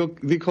 coli. The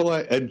E.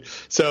 coli. And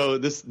so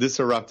this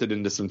erupted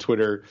into some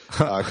Twitter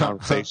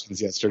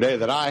conversations yesterday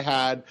that I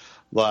had,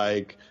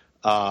 like,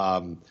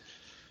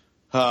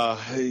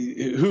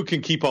 who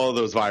can keep all of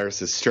those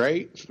viruses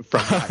straight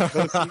from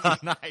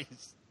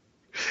Nice.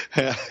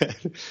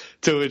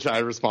 To which I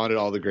responded,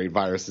 all the great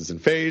viruses and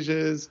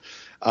phages.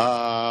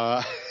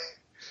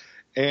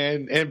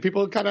 And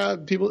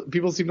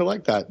people seem to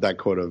like that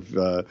quote of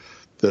the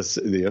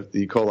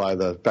E. coli,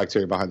 the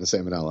bacteria behind the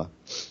salmonella.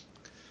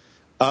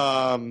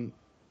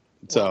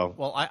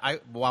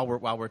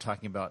 While we're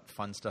talking about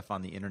fun stuff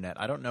on the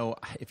internet, I don't know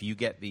if you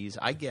get these.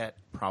 I get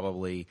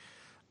probably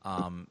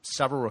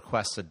several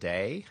requests a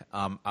day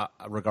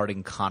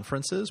regarding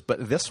conferences,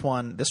 but this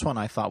one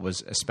I thought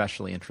was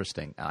especially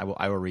interesting. I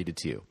will read it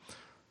to you.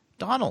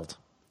 Donald,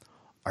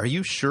 are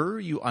you sure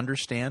you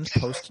understand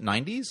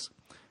post-90s?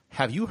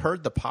 Have you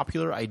heard the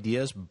popular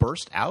ideas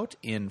burst out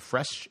in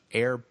Fresh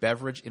Air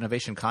Beverage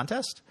Innovation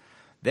Contest?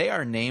 They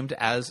are named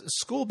as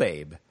School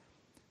Babe,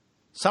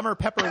 Summer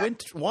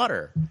Peppermint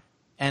Water,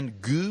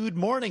 and Good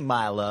Morning,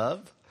 My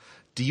Love.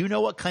 Do you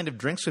know what kind of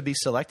drinks would be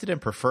selected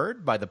and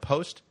preferred by the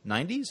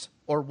post-90s?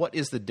 Or what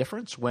is the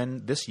difference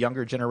when this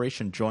younger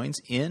generation joins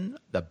in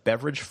the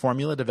beverage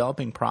formula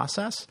developing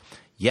process?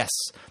 Yes,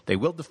 they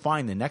will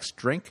define the next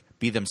drink,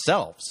 be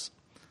themselves.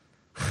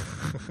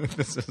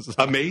 This is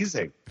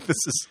amazing.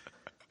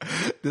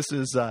 This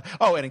is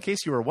and in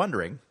case you were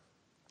wondering,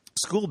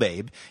 School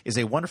Babe is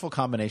a wonderful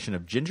combination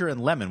of ginger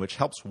and lemon, which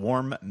helps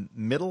warm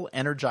middle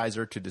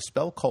energizer to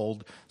dispel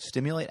cold,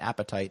 stimulate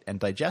appetite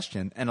and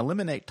digestion, and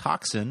eliminate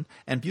toxin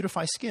and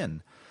beautify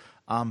skin.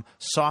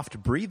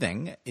 Soft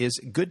breathing is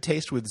good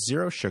taste with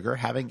zero sugar,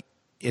 having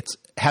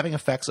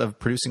effects of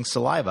producing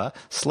saliva,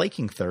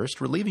 slaking thirst,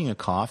 relieving a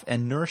cough,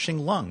 and nourishing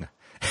lung.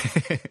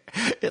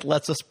 It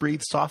lets us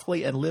breathe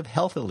softly and live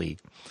healthy.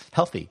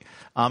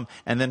 And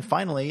then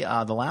finally,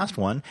 the last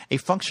one, a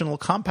functional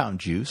compound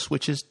juice,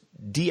 which is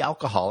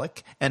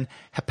de-alcoholic and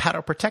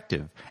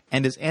hepatoprotective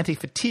and is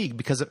anti-fatigue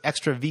because of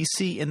extra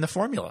VC in the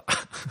formula.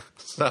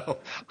 So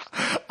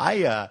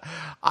I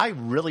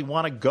really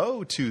want to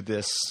go to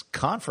this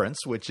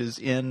conference, which is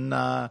in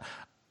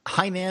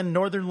Hainan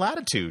Northern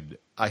Latitude,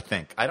 I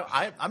think.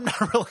 I'm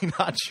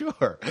not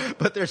sure,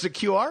 but there's a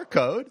QR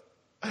code.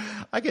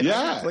 I can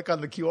click on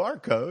the QR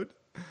code.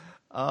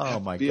 Oh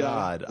my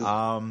God.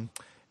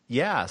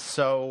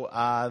 So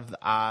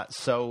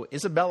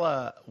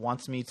Isabella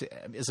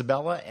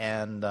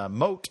and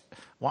Moat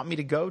want me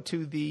to go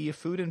to the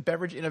Food and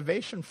Beverage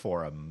Innovation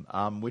Forum,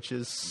 which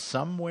is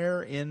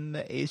somewhere in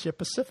the Asia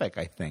Pacific,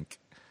 I think.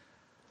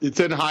 It's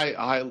in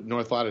high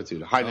north latitude,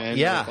 North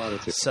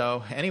latitude.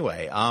 So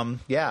anyway,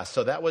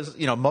 so that was,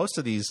 most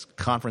of these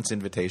conference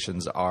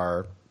invitations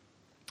are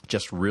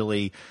just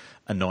really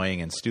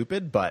annoying and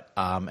stupid, but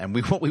and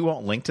we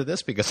won't link to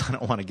this because I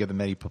don't want to give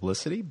them any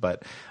publicity.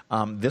 But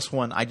this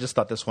one, I just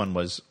thought this one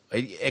was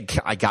it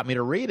got me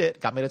to read it,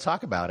 got me to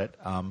talk about it.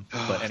 But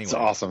anyway, it's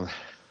awesome.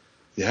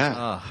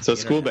 Yeah. So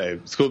School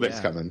Babe's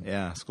coming.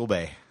 Yeah, School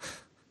Babe.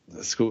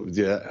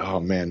 Yeah. Oh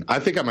man, I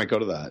think I might go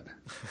to that.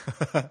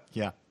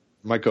 Yeah.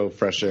 Might go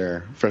Fresh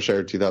Air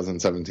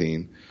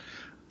 2017.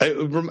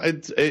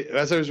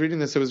 As I was reading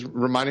this, it was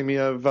reminding me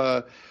of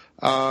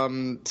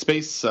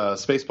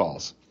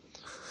Spaceballs.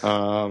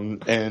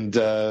 And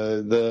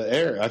the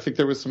air. I think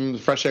there was some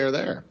fresh air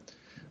there.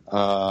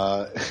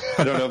 I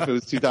don't know if it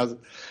was 2000.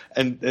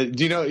 And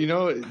do you know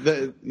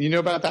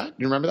about that?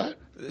 You remember that?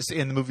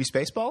 In the movie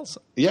Spaceballs?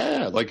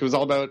 Yeah, like it was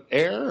all about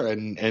air,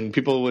 and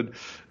people would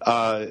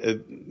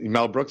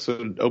Mel Brooks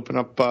would open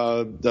up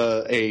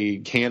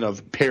a can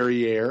of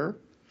Perrier.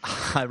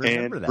 I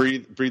remember and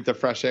that. breathe the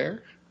fresh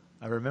air.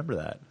 I remember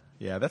that.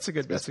 Yeah, that's a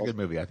good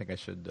movie. I think I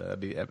should I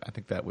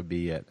think that would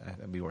be it.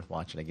 That'd be worth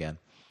watching again.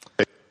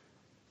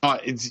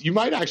 You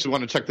might actually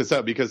want to check this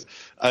out because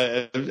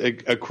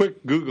a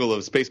quick Google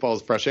of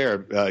Spaceballs Fresh Air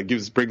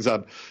brings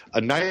up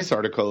a nice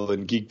article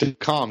in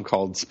Geek.com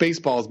called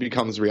 "Spaceballs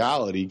Becomes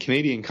Reality: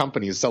 Canadian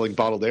Companies Selling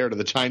Bottled Air to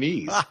the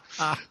Chinese."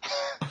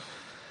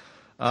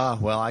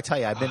 Well, I tell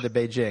you, I've been to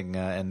Beijing,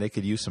 and they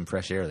could use some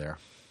fresh air there.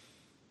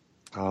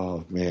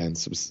 Oh man!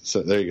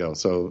 So there you go.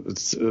 So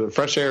it's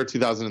Fresh Air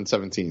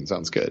 2017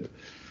 sounds good.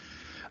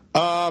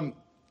 Not.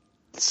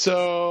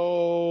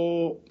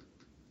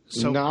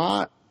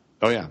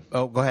 Oh yeah.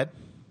 Oh, go ahead.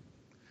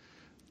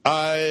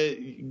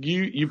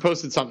 You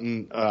posted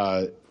something.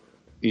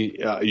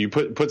 You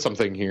put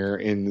something here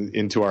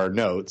into our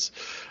notes.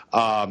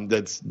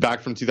 That's back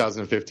from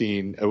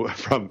 2015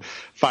 from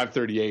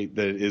 538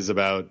 that is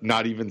about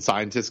not even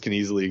scientists can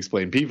easily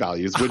explain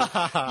p-values, which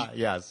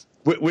yes.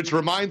 Which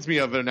reminds me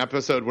of an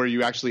episode where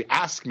you actually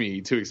asked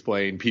me to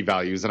explain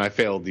p-values and I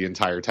failed the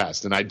entire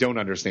test and I don't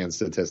understand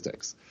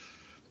statistics.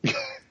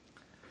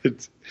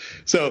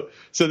 So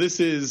this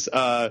is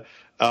an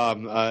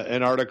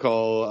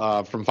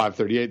article from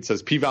 538. It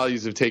says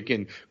p-values have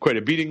taken quite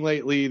a beating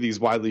lately. These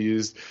widely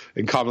used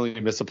and commonly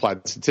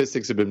misapplied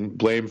statistics have been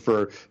blamed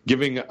for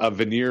giving a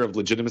veneer of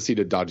legitimacy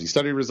to dodgy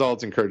study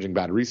results, encouraging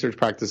bad research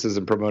practices,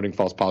 and promoting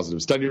false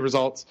positive study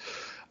results.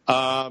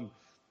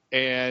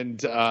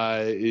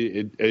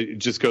 It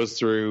just goes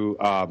through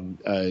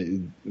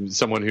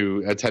someone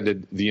who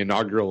attended the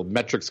inaugural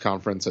Metrics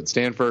conference at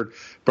Stanford,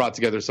 brought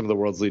together some of the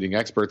world's leading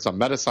experts on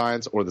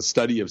metascience or the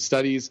study of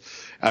studies.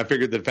 I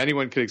figured that if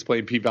anyone could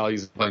explain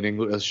p-values in plain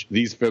English,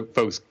 these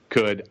folks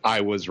could.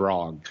 I was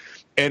wrong.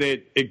 And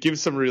it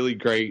gives some really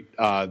great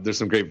there's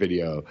some great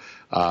video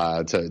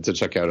to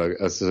check out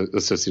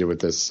associated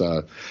with this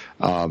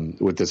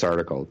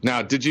article. Now,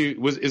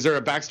 is there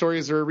a backstory?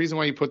 Is there a reason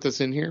why you put this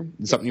in here?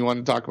 Something you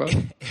want to talk about?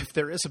 If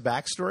there is a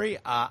backstory,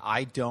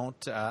 I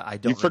don't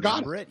you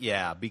remember it.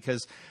 Yeah,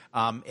 because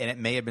and it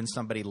may have been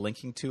somebody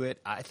linking to it.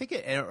 I think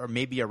or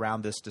maybe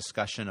around this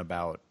discussion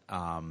about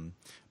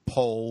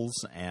polls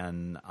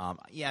and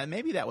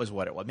maybe that was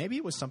what it was. Maybe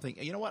it was something.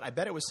 You know what? I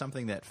bet it was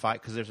something that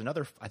because there's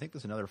another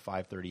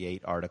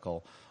 538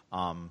 article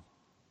on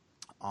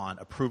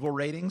approval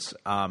ratings,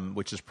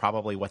 which is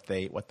probably what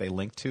they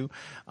link to,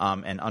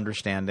 and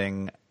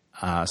understanding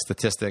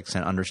statistics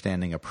and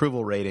understanding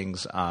approval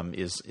ratings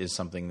is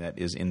something that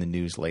is in the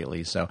news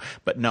lately. So,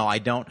 but no, I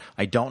don't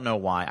know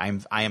why.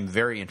 I am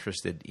very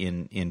interested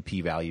in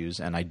p-values,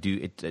 and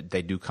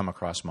they do come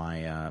across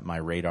my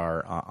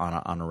radar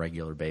on a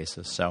regular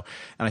basis. So,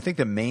 and I think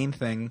the main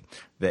thing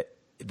that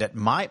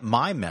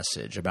my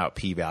message about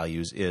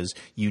p-values is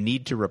you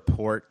need to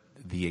report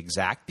the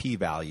exact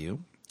p-value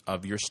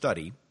of your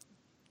study.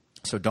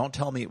 So don't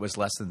tell me it was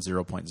less than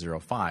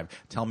 0.05.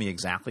 Tell me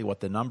exactly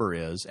what the number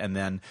is, and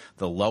then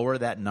the lower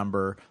that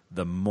number,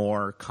 the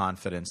more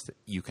confidence that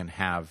you can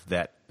have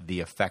that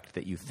the effect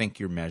that you think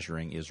you're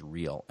measuring is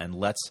real. And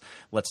let's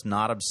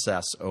not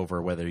obsess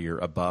over whether you're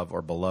above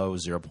or below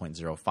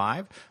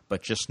 0.05,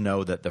 but just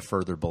know that the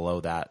further below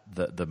that,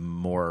 the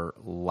more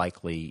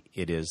likely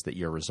it is that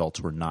your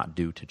results were not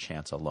due to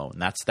chance alone.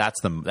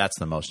 That's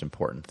the most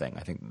important thing.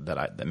 I think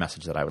the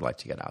message that I would like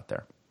to get out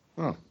there.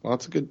 Oh, well,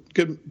 that's a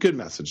good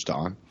message,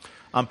 Don.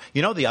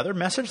 The other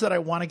message that I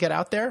want to get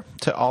out there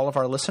to all of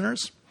our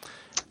listeners,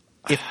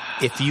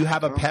 if you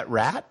have a pet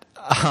rat,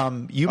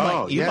 you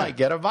might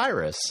get a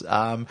virus.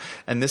 And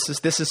this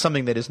is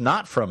something that is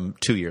not from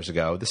 2 years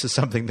ago. This is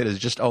something that is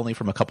just only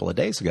from a couple of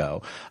days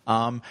ago.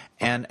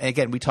 And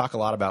again, we talk a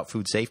lot about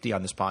food safety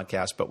on this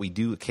podcast, but we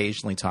do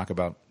occasionally talk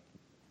about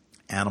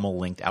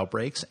animal-linked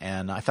outbreaks,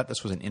 and I thought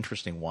this was an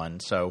interesting one.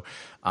 So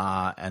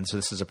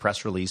this is a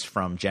press release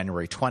from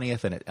January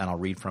 20th, and I'll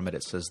read from it.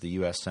 It says the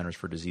U.S. Centers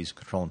for Disease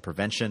Control and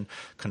Prevention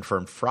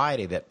confirmed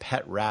Friday that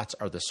pet rats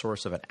are the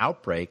source of an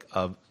outbreak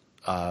of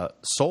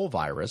Seoul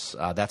virus.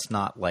 That's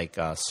not like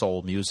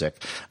soul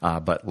music,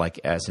 but like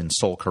as in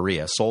Seoul,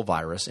 Korea. Seoul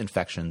virus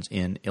infections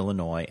in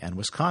Illinois and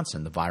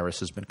Wisconsin. The virus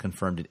has been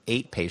confirmed in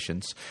 8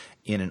 patients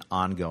in an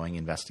ongoing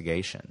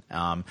investigation.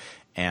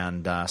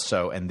 And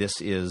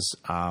this is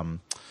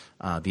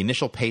the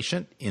initial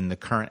patient in the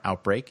current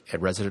outbreak, a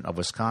resident of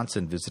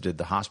Wisconsin, visited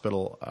the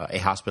hospital, a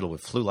hospital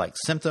with flu-like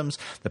symptoms.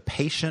 The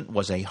patient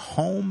was a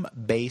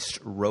home-based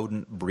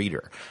rodent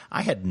breeder.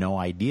 I had no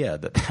idea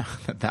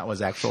that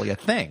was actually a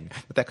thing,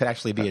 that could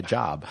actually be a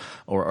job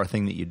or a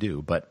thing that you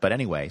do. But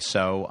anyway,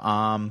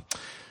 so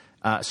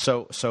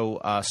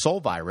Seoul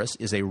virus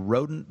is a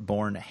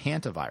rodent-borne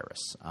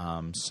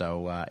hantavirus.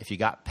 So if you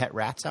got pet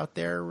rats out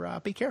there,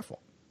 be careful.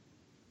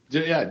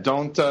 Yeah,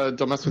 don't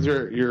mess with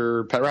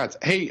your pet rats.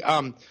 Hey,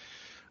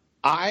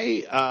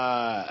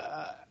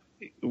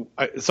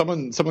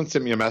 someone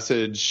sent me a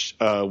message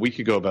a week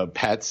ago about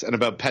pets and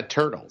about pet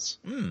turtles.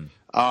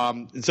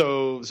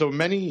 So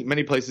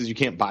many places you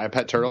can't buy a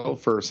pet turtle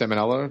for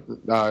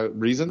salmonella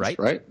reasons,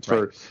 right?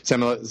 For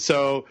salmonella.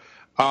 So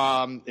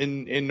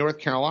in North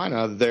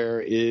Carolina,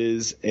 there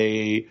is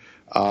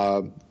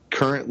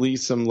currently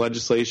some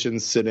legislation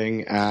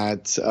sitting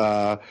at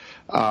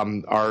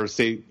our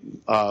state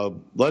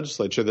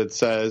legislature that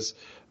says,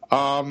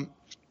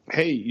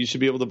 hey, you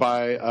should be able to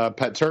buy a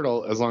pet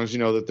turtle as long as you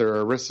know that there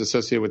are risks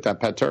associated with that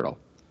pet turtle.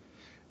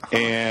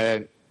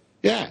 And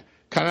yeah,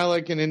 kind of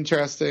like an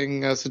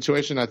interesting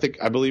situation. I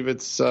believe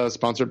it's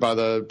sponsored by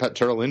the pet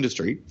turtle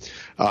industry,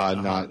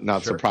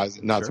 not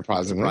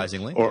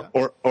surprisingly,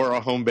 or a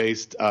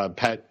home-based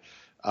pet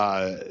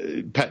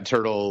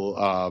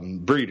turtle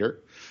breeder.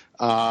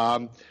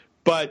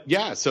 But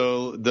yeah,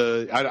 so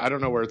I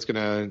don't know where it's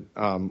gonna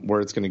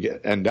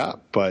end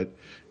up, but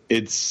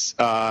it's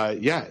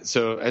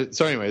So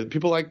anyway,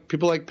 people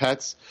like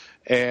pets.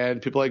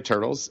 And people like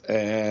turtles,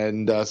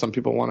 and some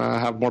people want to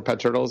have more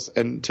pet turtles,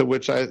 and to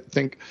which I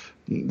think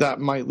that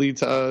might lead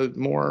to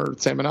more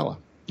salmonella.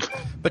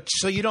 But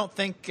so you don't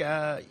think,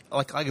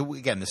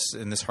 again, this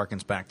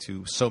harkens back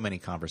to so many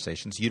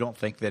conversations. You don't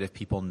think that if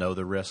people know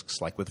the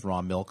risks, like with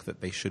raw milk, that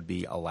they should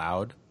be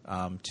allowed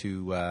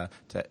to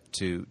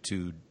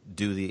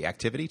do the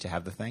activity, to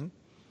have the thing?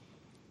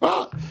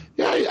 Well,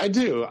 yeah, I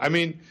do. I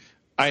mean,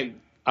 I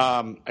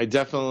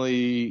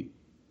definitely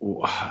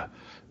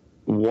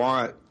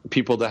want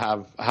people to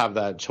have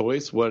that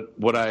choice.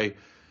 What I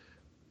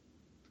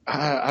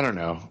don't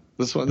know.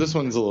 This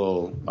one's a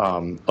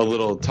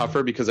little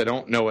tougher because I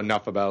don't know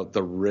enough about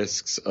the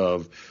risks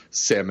of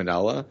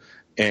salmonella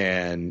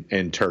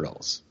and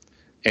turtles,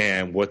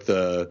 and what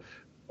the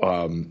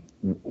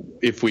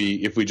if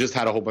we just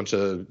had a whole bunch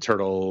of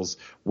turtles,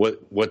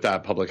 what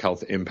that public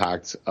health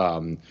impact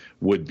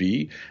would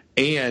be.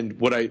 And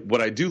what I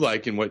do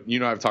like, and what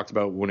I've talked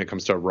about when it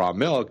comes to raw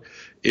milk,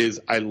 is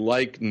I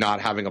like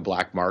not having a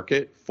black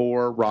market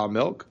for raw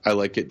milk. I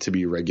like it to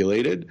be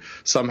regulated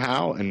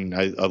somehow, and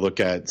I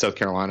look at South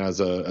Carolina as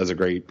a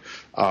great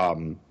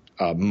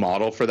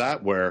model for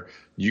that, where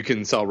you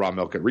can sell raw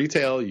milk at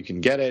retail, you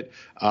can get it,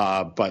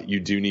 but you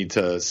do need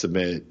to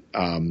submit,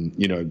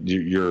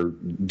 you're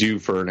due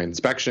for an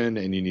inspection,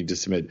 and you need to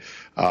submit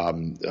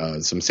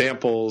some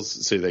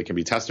samples so they can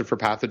be tested for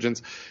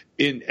pathogens.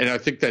 And I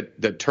think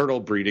that turtle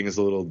breeding is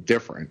a little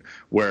different,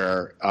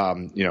 where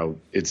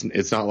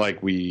it's not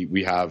like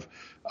we have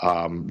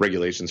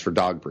regulations for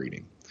dog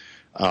breeding.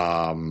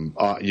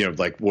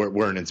 Like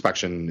where an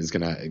inspection is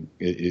going to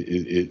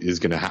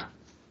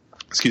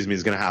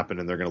happen,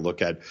 and they're going to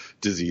look at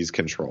disease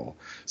control.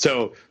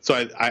 So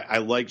I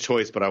like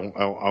choice, but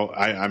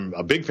I'm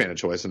a big fan of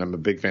choice, and I'm a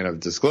big fan of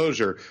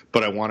disclosure,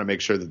 but I want to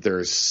make sure that there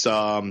is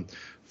some,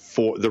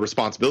 for the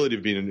responsibility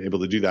of being able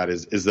to do that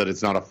is that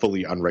it's not a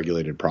fully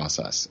unregulated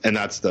process. And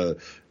that's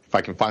if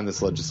I can find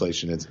this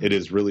legislation, it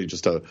is really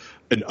just an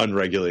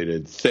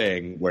unregulated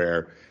thing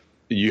where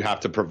you have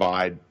to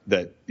provide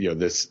that,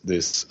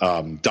 this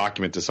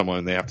document to someone,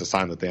 and they have to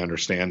sign that they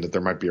understand that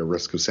there might be a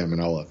risk of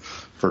salmonella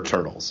for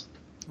turtles.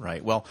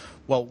 Right. Well,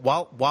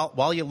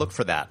 while you look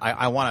for that,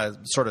 I want to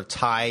sort of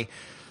tie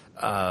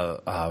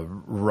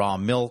raw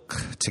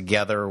milk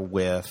together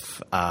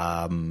with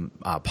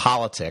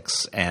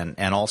politics,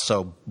 and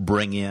also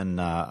bring in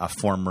a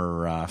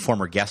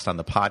former guest on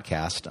the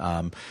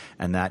podcast,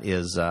 and that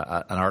is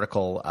an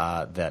article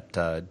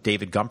that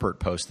David Gumpert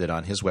posted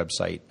on his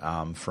website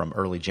from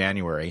early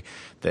January.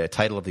 The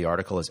title of the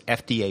article is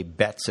 "FDA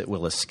Bets It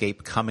Will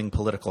Escape Coming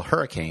Political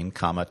Hurricane,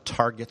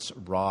 Targets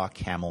Raw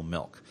Camel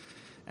Milk."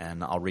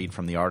 And I'll read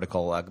from the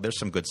article. There's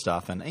some good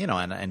stuff, and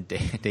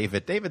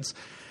David's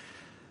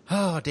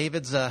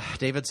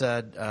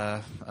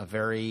a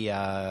very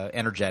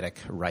energetic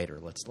writer.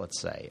 Let's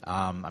say.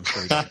 I'm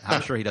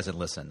sure he doesn't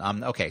listen.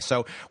 Okay,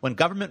 so when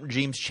government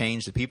regimes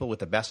change, the people with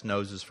the best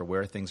noses for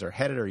where things are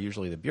headed are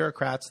usually the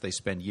bureaucrats. They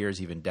spend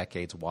years, even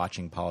decades,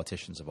 watching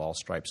politicians of all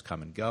stripes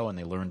come and go, and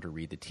they learn to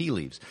read the tea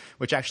leaves.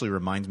 Which actually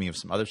reminds me of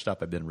some other stuff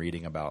I've been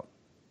reading about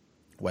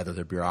whether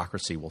the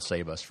bureaucracy will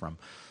save us from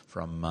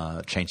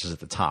changes at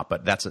the top.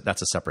 But that's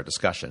a separate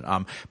discussion.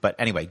 But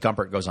anyway,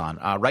 Gumpert goes on.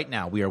 Right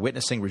now, we are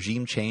witnessing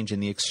regime change in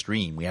the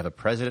extreme. We have a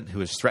president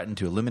who has threatened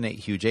to eliminate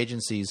huge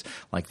agencies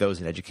like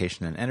those in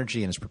education and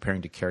energy, and is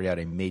preparing to carry out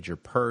a major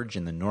purge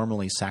in the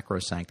normally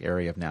sacrosanct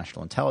area of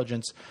national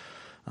intelligence.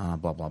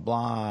 Blah, blah,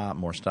 blah,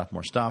 more stuff.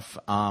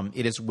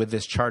 It is with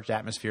this charged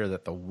atmosphere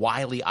that the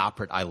wily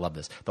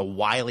operatives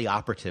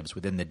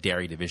within the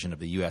dairy division of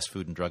the U.S.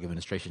 Food and Drug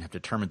Administration have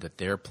determined that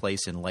their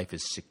place in life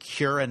is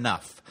secure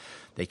enough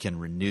they can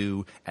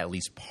renew at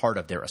least part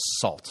of their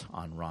assault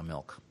on raw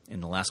milk.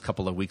 In the last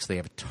couple of weeks, they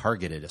have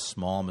targeted a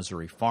small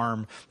Missouri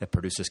farm that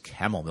produces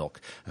camel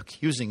milk,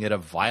 accusing it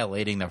of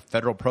violating the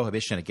federal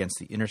prohibition against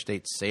the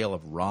interstate sale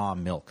of raw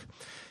milk.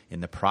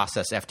 In the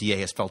process, FDA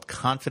has felt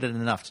confident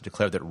enough to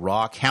declare that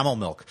raw camel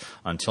milk,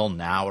 until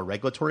now a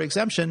regulatory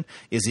exemption,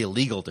 is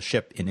illegal to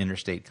ship in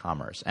interstate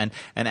commerce. And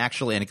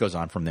it goes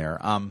on from there.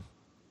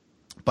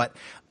 But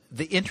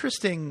the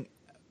interesting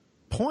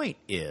point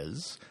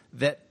is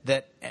that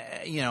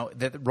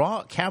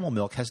raw camel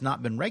milk has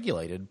not been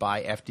regulated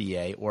by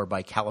FDA or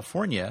by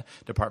California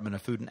Department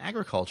of Food and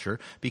Agriculture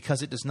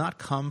because it does not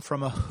come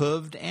from a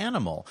hooved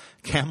animal.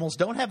 Camels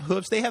don't have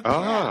hooves; they have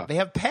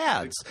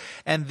pads,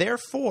 and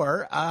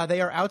therefore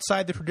they are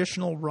outside the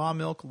traditional raw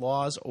milk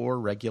laws or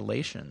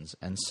regulations.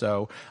 And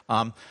so,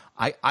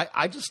 I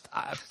just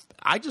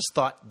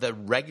thought the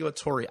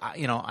regulatory,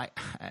 I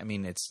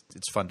mean,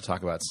 it's fun to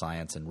talk about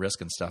science and risk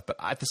and stuff, but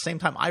at the same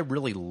time, I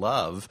really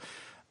love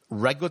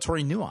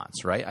regulatory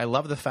nuance, right? I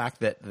love the fact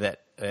that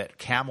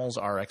camels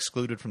are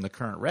excluded from the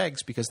current regs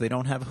because they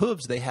don't have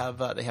hooves; they have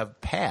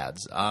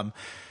pads.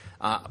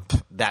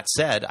 That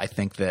said, I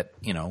think that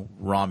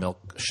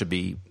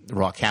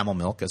raw camel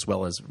milk as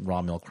well as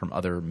raw milk from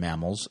other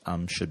mammals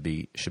should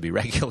be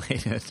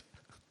regulated.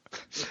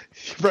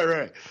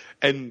 Right,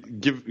 and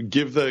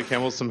give the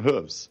camels some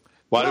hooves.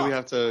 Why do we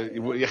have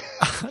to?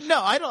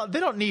 No, I don't. They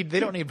don't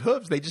need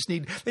hooves. They just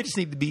need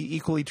to be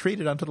equally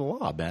treated under the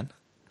law, Ben.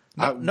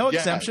 No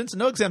exemptions.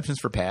 No exemptions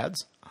for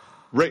pads.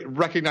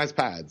 Recognize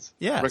pads.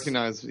 Yes.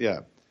 Recognize.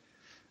 Yeah.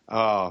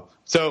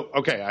 So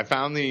okay, I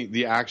found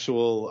the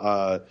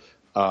actual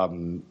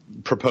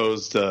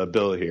proposed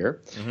bill here,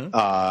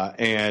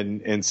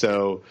 and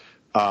so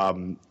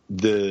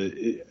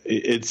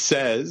it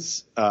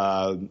says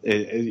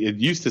it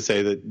used to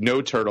say that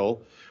no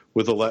turtle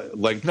with a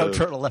length no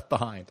turtle left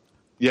behind.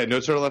 Yeah, no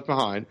turtle left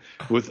behind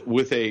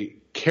with a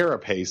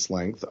carapace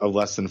length of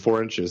less than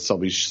 4 inches shall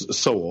be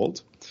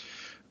sold.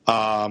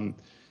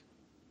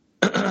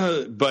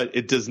 But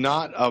it does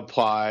not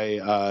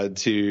apply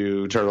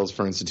to turtles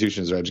for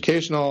institutions or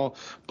educational,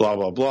 blah,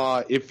 blah,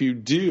 blah. If you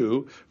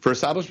do, for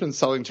establishments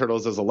selling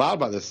turtles as allowed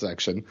by this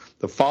section,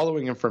 the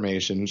following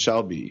information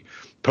shall be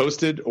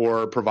posted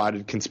or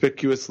provided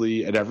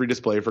conspicuously at every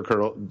display for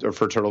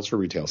turtles for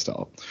retail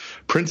sale,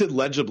 printed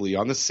legibly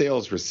on the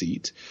sales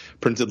receipt,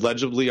 printed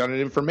legibly on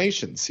an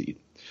information sheet.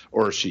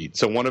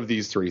 So one of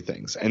these three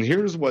things. And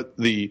here's what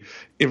the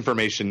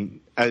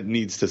information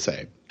needs to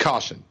say.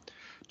 Caution.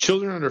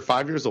 Children under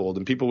 5 years old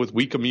and people with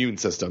weak immune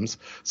systems,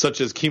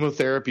 such as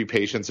chemotherapy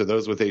patients or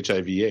those with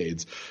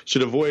HIV/AIDS,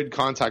 should avoid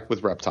contact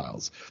with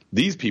reptiles.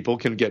 These people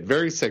can get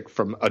very sick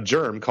from a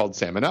germ called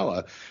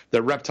salmonella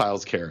that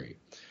reptiles carry.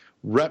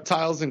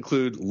 Reptiles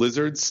include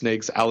lizards,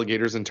 snakes,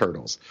 alligators, and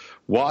turtles.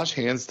 Wash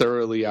hands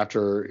thoroughly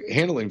after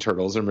handling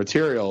turtles or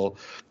material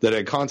that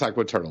had contact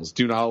with turtles.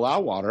 Do not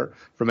allow water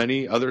from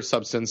any other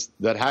substance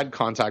that had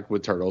contact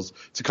with turtles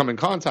to come in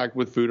contact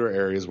with food or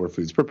areas where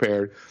food's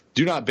prepared.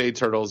 Do not bathe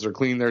turtles or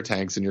clean their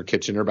tanks in your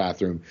kitchen or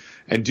bathroom.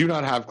 And do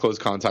not have close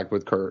contact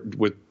with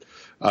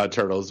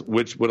turtles,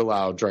 which would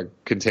allow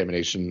direct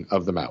contamination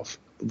of the mouth,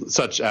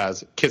 such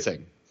as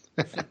kissing.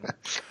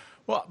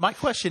 Well, my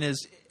question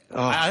is,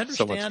 I understand.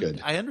 So much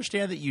good. I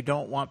understand that you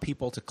don't want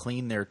people to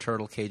clean their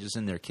turtle cages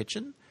in their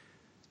kitchen,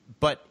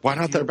 but why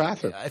not their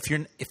bathroom? That's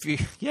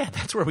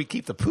where we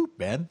keep the poop,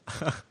 man.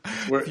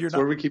 Where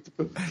we keep the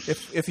poop.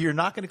 If you're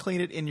not going to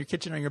clean it in your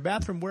kitchen or your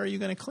bathroom, where are you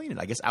going to clean it?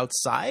 I guess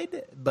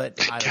outside, but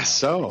I guess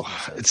so.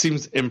 It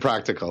seems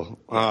impractical.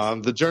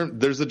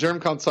 There's a germ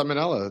called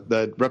salmonella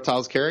that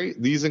reptiles carry.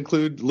 These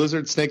include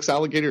lizards, snakes,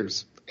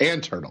 alligators,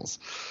 and turtles.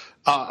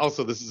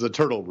 Also, this is a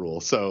turtle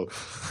rule, so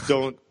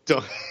don't.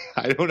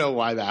 I don't know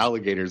why the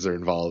alligators are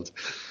involved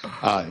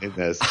in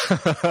this.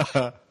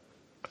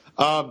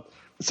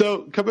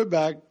 So coming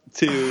back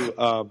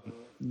to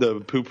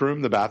the poop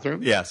room, the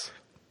bathroom. Yes.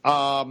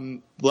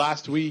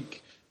 Last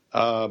week,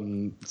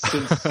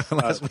 since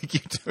last week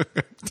you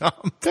took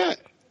Tom.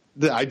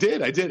 I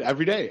did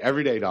every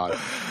day, Don.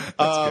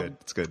 That's good.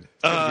 It's good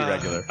to be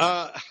regular.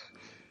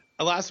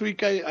 Last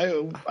week,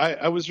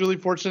 I was really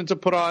fortunate to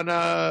put on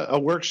a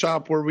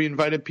workshop where we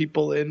invited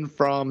people in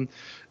from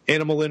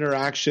animal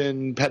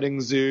interaction, petting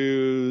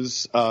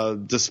zoos,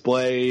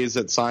 displays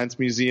at science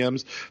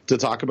museums to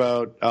talk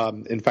about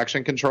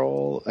infection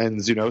control and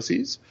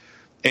zoonoses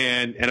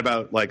and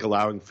about like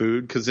allowing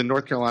food. Because in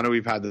North Carolina,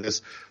 we've had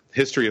this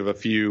history of a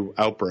few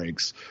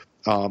outbreaks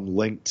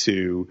linked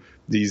to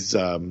these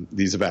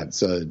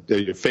events.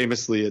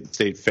 Famously at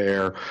State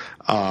Fair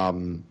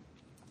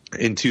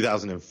in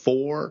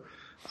 2004.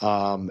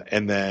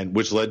 And then,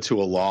 which led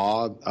to a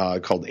law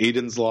called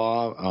Aiden's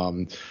Law.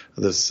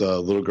 This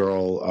little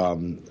girl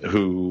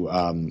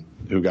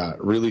who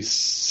got really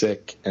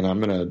sick, and I'm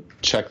going to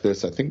check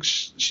this. I think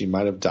she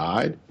might have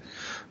died.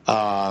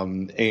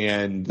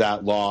 And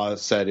that law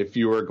said if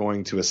you are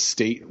going to a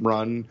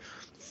state-run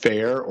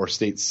fair or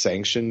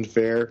state-sanctioned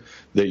fair,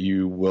 that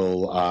you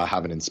will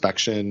have an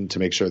inspection to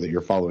make sure that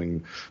you're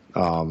following,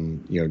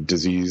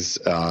 disease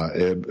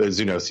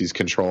zoonoses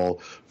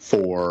control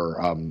for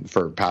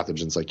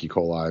pathogens like E.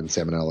 coli and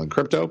Salmonella and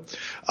Crypto.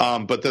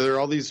 But there are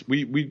all these.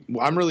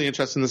 I'm really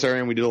interested in this area,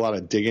 and we did a lot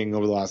of digging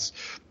over the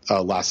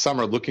last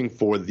summer looking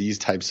for these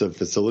types of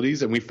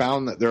facilities, and we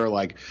found that there are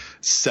like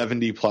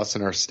 70 plus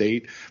in our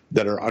state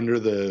that are under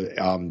the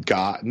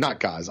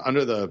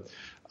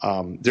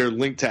they're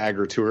linked to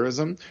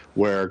agritourism,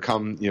 where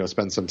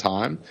spend some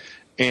time.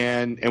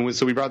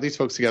 So we brought these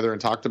folks together and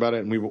talked about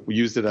it, and we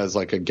used it as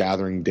like a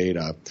gathering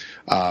data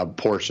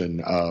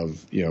portion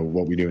of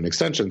what we do in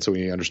Extension, so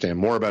we understand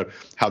more about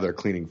how they're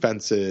cleaning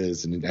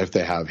fences and if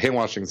they have hand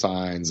washing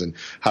signs and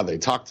how they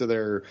talk to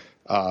their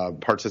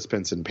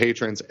participants and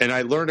patrons. And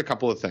I learned a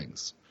couple of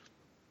things.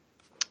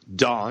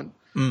 Don,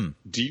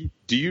 do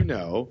you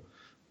know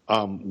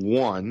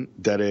one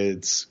that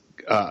it's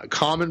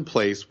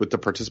commonplace with the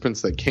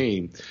participants that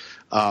came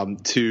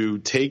to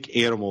take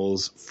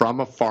animals from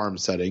a farm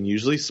setting,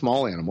 usually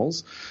small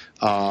animals,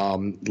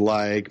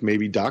 like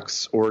maybe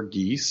ducks or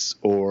geese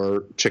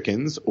or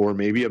chickens or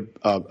maybe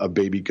a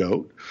baby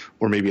goat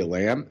or maybe a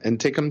lamb, and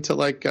take them to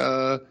like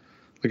a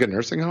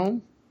nursing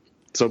home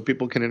so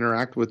people can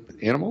interact with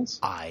animals?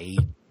 I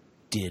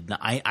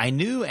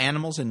knew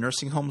animals in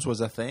nursing homes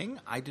was a thing.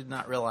 I did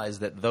not realize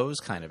that those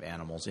kind of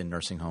animals in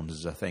nursing homes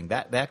is a thing.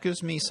 That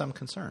gives me some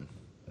concern.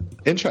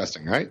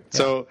 Interesting, right?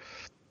 Yeah.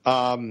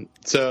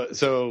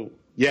 So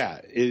yeah,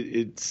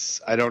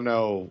 it's I don't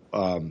know.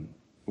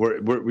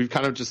 We've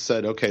kind of just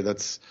said, okay,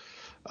 that's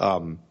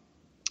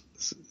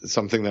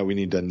something that we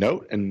need to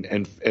note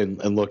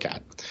and look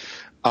at.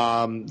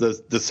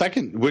 The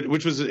second,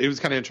 which was it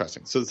was kind of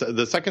interesting. So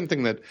the second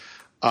thing that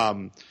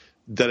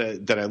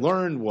I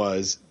learned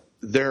was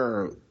there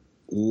are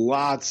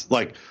lots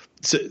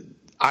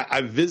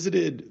I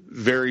visited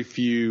very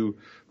few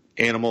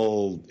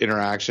animal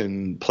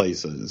interaction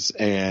places,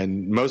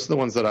 and most of the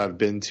ones that I've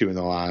been to in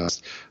the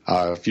last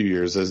few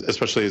years,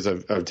 especially as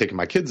I've taken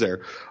my kids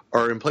there,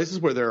 are in places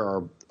where there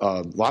are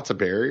lots of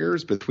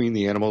barriers between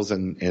the animals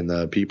and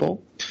the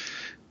people.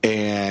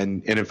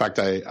 And in fact,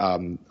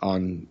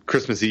 on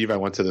Christmas Eve, I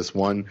went to this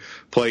one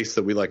place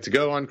that we like to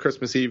go on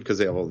Christmas Eve because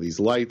they have all these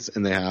lights,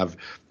 and they have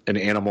an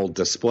animal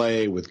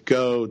display with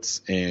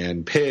goats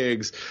and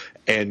pigs.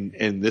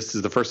 And this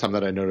is the first time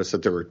that I noticed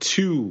that there were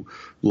two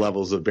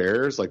levels of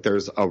barriers. Like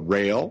there's a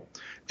rail,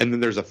 and then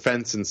there's a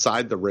fence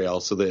inside the rail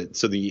so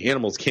the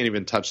animals can't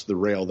even touch the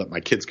rail that my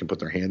kids can put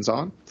their hands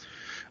on.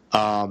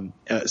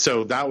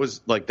 So that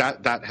was like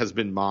that has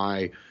been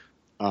my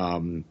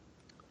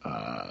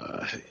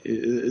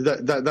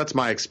that's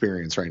my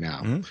experience right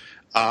now.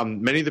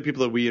 Mm-hmm. Many of the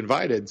people that we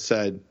invited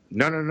said,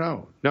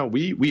 no,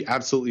 we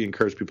absolutely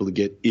encourage people to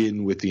get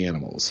in with the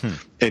animals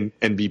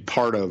and be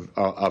part of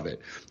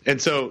it.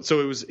 And so it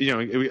was,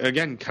 it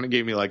again kind of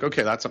gave me like,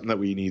 okay, that's something that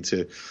we need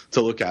to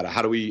look at.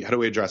 How do we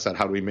address that?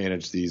 How do we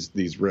manage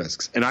these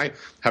risks? And I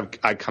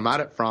come at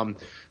it from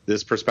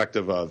this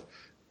perspective of,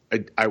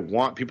 I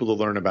want people to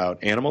learn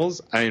about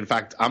animals. In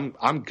fact,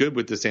 I'm good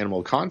with this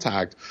animal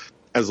contact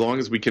as long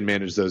as we can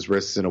manage those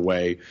risks in a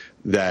way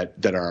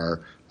that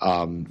are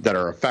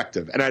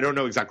effective. And I don't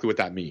know exactly what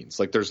that means.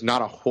 Like there's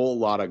not a whole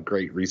lot of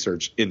great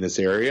research in this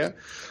area.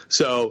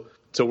 So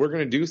we're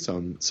going to do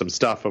some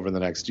stuff over the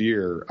next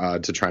year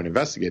to try and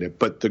investigate it.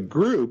 But the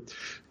group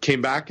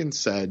came back and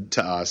said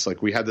to us,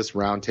 like we had this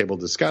roundtable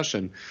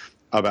discussion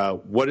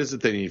about what is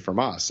it they need from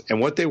us and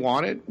what they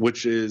wanted,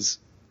 which is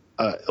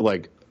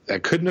like I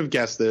couldn't have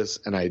guessed this,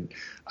 and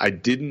I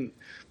didn't.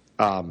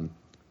 I'm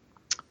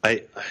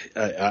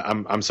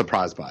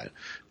surprised by it.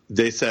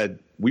 They said,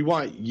 we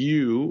want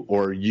you,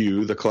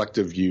 the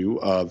collective you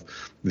of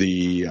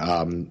the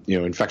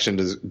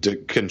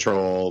infection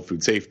control,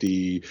 food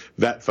safety,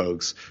 vet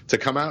folks, to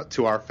come out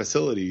to our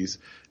facilities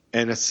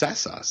and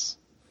assess us.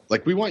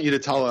 Like we want you to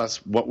tell us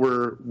what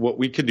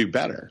we could do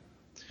better.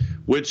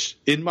 Which,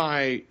 in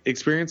my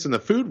experience in the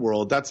food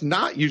world, that's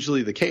not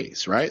usually the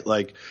case, right?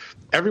 Like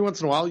every once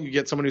in a while, you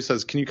get someone who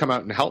says, "Can you come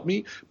out and help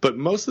me?" But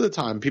most of the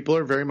time, people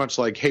are very much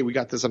like, "Hey, we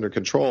got this under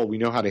control. We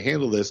know how to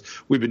handle this.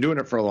 We've been doing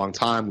it for a long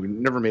time. We've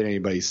never made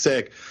anybody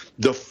sick."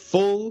 The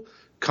full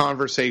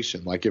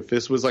conversation, like if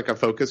this was like a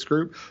focus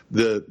group,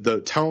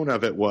 the tone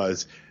of it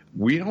was,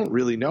 we don't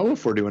really know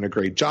if we're doing a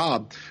great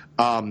job.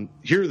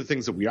 Here are the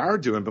things that we are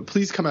doing, but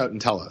please come out and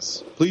tell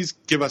us. Please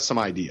give us some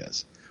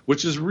ideas.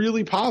 Which is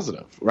really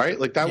positive, right?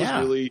 Like that was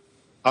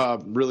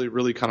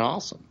really kind of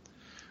awesome.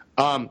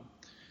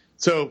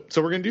 So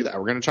we're going to do that.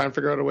 We're going to try and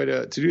figure out a way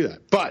to do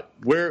that. But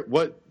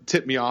what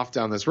tipped me off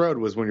down this road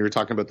was when you were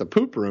talking about the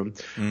poop room,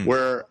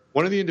 where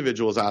one of the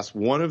individuals asked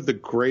one of the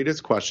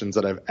greatest questions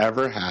that I've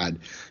ever had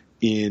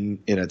in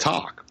a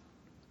talk,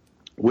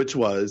 which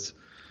was,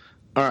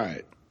 all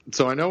right,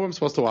 so I know I'm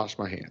supposed to wash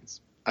my hands.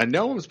 I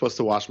know I'm supposed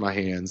to wash my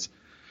hands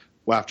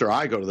after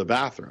I go to the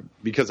bathroom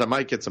because I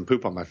might get some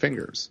poop on my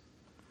fingers.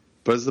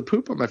 But is the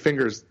poop on my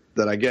fingers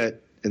that I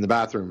get in the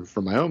bathroom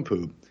from my own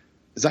poop,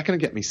 is that going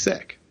to get me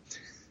sick?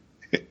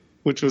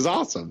 Which was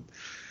awesome.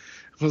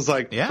 I was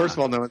like, First of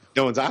all,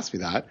 no one's asked me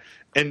that.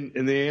 And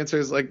the answer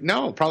is like,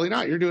 no, probably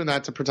not. You're doing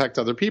that to protect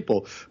other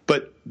people.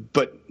 But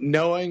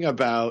knowing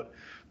about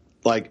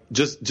like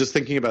just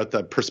thinking about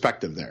the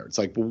perspective there, it's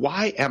like, well,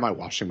 why am I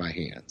washing my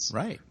hands?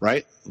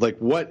 Right. Like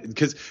what?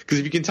 Because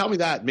if you can tell me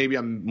that, maybe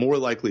I'm more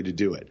likely to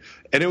do it.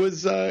 And it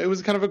was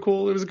kind of a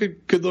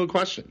good little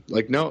question.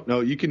 Like, no,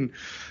 you can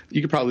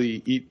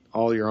probably eat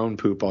all your own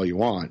poop all you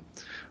want.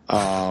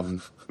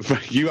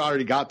 But you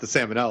already got the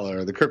salmonella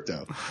or the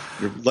crypto.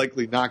 You're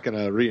likely not going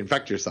to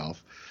reinfect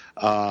yourself.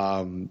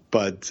 But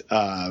but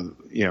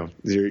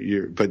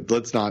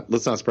let's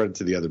not spread it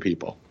to the other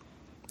people.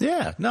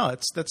 Yeah, no,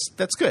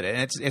 that's good,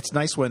 and it's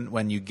nice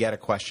when you get a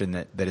question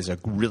that is a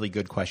really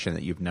good question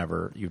that you've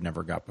never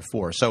got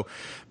before. So,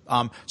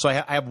 I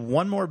have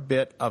one more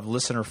bit of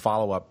listener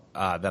follow up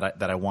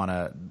that I want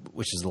to,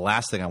 which is the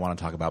last thing I want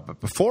to talk about. But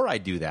before I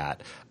do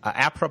that,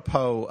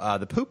 apropos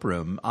the poop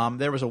room,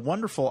 there was a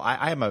wonderful.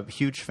 I am a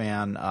huge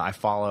fan. I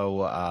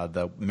follow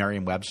the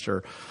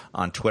Merriam-Webster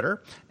on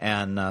Twitter,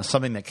 and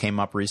something that came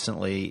up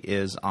recently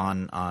is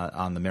on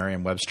the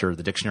Merriam-Webster,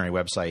 the dictionary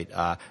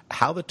website,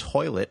 how the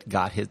toilet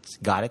got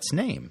its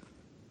name.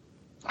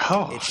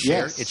 Oh,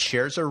 yes. It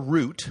shares a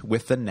root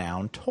with the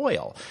noun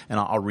toil. And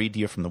I'll read to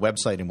you from the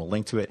website and we'll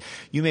link to it.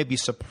 You may be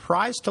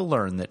surprised to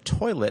learn that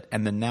toilet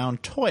and the noun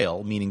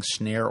toil, meaning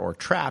snare or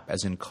trap,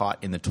 as in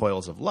caught in the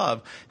toils of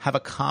love, have a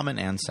common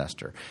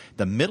ancestor.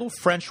 The Middle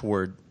French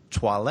word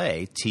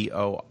toile,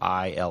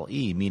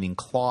 T-O-I-L-E, meaning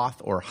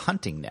cloth or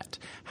hunting net.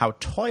 How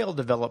toil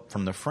developed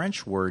from the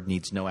French word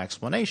needs no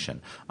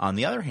explanation. On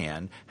the other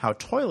hand, how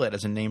toilet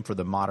as a name for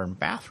the modern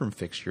bathroom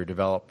fixture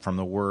developed from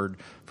a word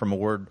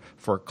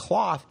for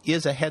cloth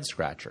is a head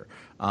scratcher.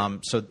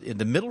 So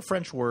the Middle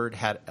French word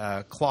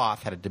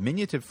cloth had a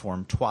diminutive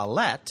form,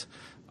 toilette,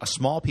 a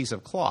small piece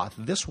of cloth.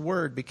 This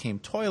word became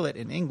toilet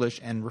in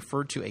English and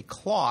referred to a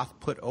cloth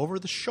put over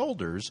the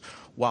shoulders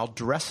while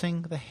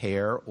dressing the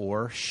hair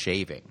or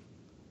shaving.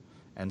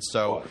 And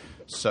so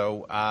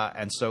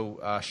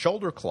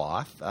shoulder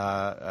cloth,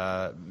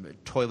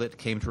 toilet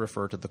came to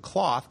refer to the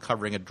cloth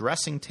covering a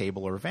dressing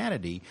table or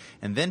vanity,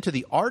 and then to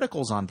the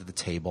articles onto the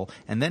table,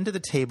 and then to the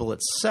table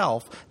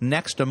itself.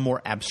 Next, a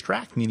more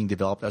abstract meaning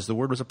developed as the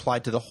word was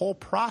applied to the whole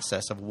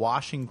process of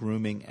washing,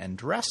 grooming, and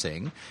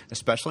dressing,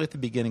 especially at the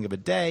beginning of a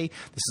day.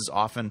 This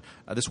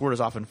word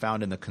is often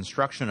found in the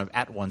construction of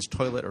at one's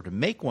toilet or to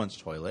make one's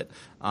toilet.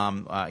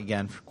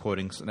 Again,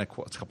 quoting a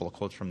couple of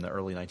quotes from the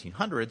early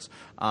 1900s.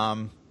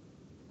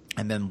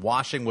 And then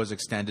washing was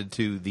extended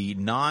to the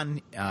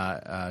non-human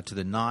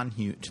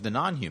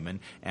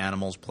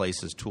animals,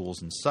 places,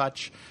 tools, and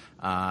such,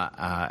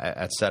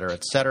 et cetera,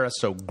 et cetera.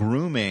 So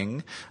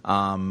grooming,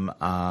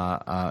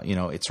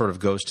 it sort of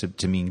goes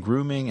to mean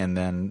grooming, and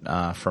then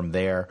from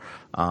there.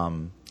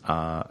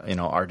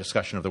 Our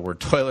discussion of the word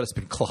toilet has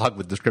been clogged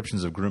with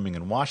descriptions of grooming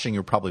and washing.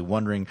 You're probably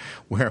wondering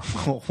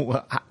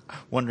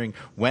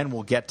when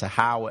we'll get to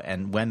how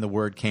and when the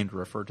word came to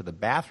refer to the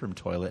bathroom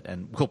toilet,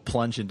 and we'll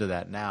plunge into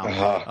that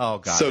now. Oh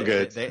God, so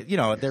good.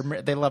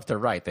 They love their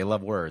right. They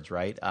love words,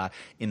 right?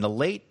 In the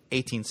late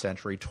 18th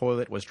century,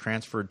 toilet was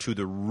transferred to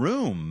the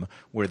room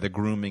where the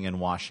grooming and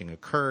washing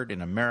occurred.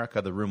 In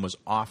America, the room was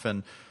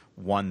often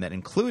one that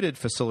included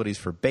facilities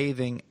for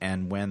bathing,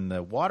 and when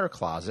the water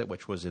closet,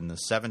 which was in the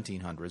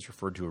 1700s,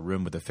 referred to a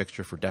room with a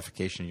fixture for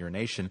defecation and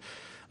urination,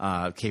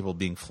 capable of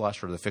being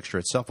flushed, or the fixture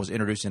itself was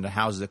introduced into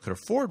houses that could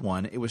afford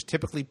one, it was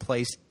typically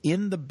placed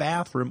in the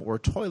bathroom or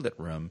toilet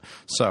room.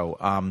 So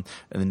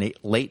in the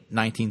late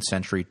 19th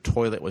century,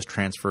 toilet was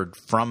transferred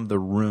from the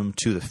room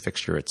to the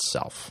fixture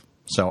itself.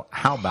 So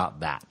how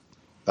about that?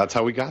 That's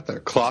how we got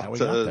there.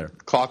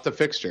 Cloth to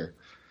fixture.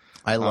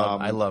 I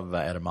love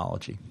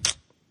etymology.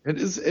 It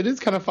is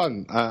kind of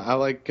fun. I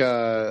like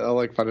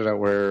finding out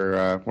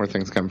where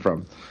things come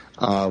from,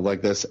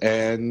 like this.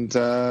 And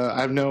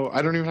I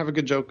don't even have a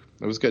good joke.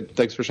 It was good.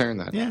 Thanks for sharing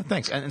that. Yeah,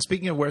 thanks. And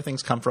speaking of where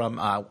things come from,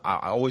 I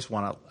always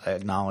want to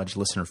acknowledge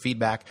listener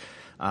feedback.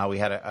 We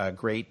had a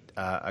great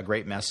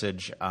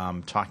message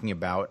talking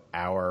about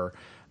our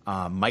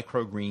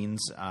microgreens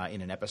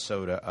in an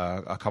episode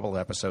a couple of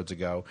episodes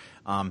ago,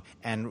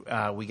 and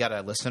we got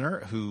a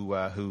listener who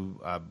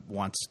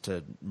wants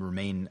to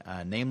remain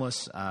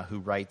nameless, who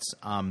writes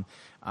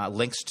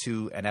links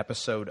to an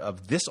episode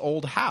of This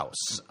Old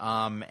House,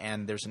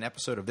 and there's an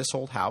episode of This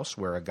Old House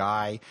where a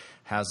guy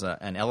has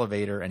an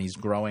elevator and he's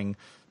growing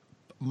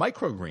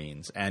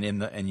microgreens, and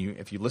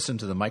if you listen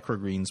to the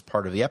microgreens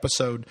part of the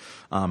episode,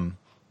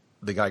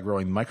 the guy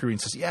growing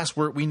microgreens says, yes,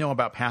 we know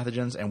about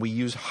pathogens, and we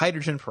use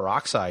hydrogen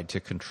peroxide to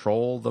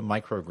control the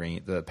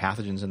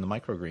pathogens in the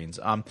microgreens.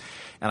 And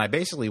I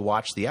basically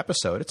watched the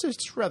episode.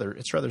 It's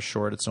rather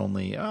short. It's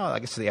only I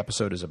guess the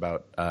episode is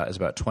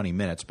about 20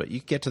 minutes, but you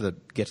get to the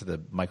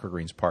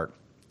microgreens part.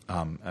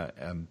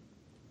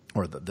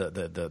 Or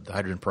the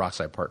hydrogen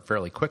peroxide part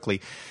fairly quickly,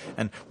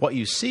 and what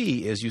you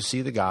see is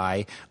the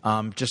guy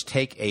just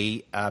take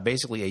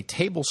basically a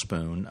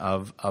tablespoon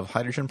of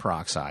hydrogen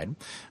peroxide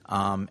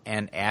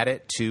and add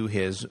it to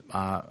his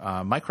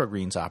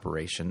microgreens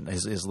operation,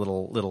 his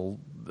little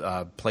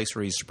place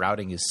where he's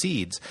sprouting his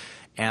seeds.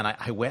 And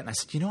I went and I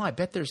said, I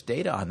bet there's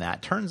data on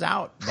that. Turns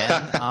out,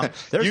 Ben,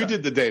 you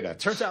did the data.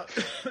 Turns out,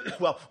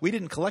 well, we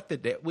didn't collect the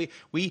data.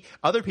 We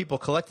other people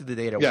collected the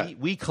data. Yeah.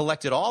 We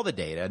collected all the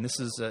data, and this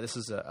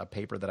is a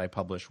paper that I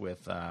published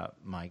with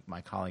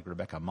my colleague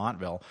Rebecca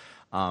Montville.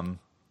 And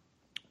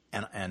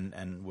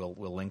we'll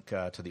link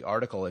to the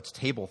article. It's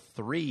table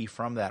 3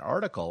 from that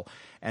article,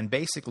 and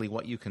basically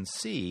what you can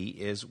see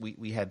is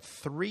we had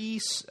three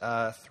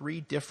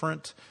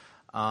different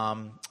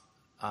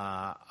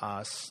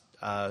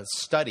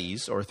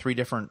studies, or 3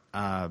 different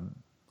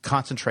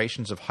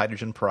concentrations of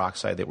hydrogen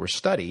peroxide that were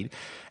studied.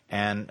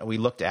 And we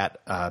looked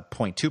at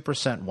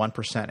 0.2%,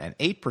 1%, and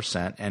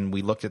 8%, and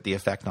we looked at the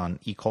effect on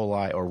E.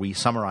 coli, or we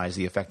summarized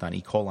the effect on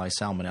E. coli,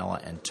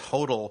 salmonella, and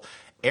total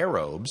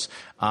aerobes.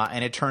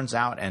 And it turns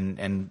out,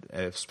 and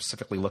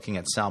specifically looking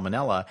at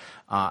salmonella,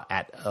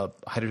 at a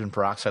hydrogen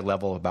peroxide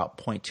level of about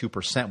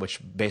 0.2%, which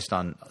based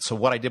on – so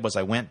what I did was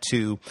I went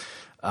to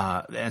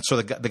and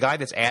so the guy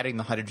that's adding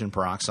the hydrogen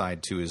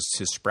peroxide to his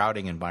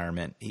sprouting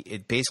environment,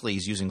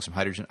 he's using some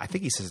hydrogen. I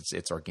think he says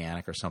it's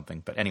organic or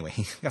something. But anyway,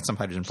 he got some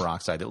hydrogen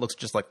peroxide. It looks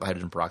just like the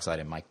hydrogen peroxide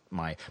in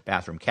my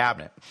bathroom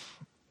cabinet.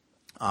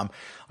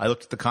 I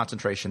looked at the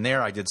concentration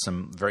there. I did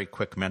some very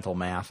quick mental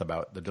math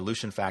about the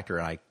dilution factor,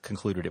 and I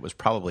concluded it was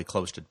probably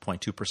close to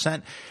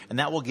 0.2%. And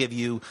that will give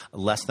you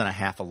less than a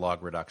half a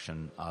log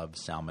reduction of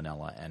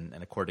salmonella. And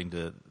according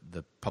to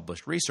the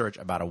published research,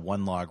 about a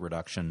 1 log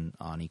reduction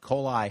on E.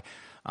 coli.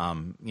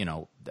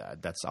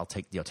 I'll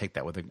take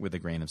that with a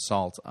grain of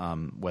salt,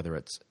 whether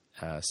it's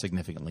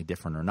significantly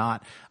different or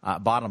not.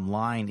 Bottom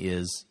line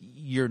is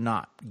you're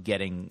not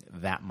getting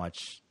that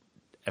much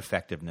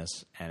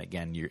effectiveness, and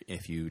again,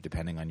 if you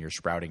depending on your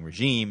sprouting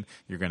regime,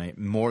 you're going to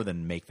more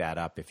than make that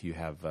up if you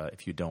have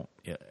if you don't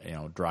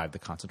drive the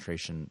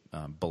concentration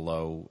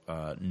below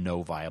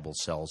no viable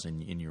cells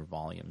in your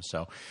volume.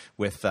 So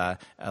with a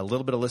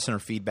little bit of listener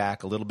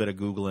feedback, a little bit of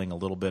Googling, a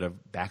little bit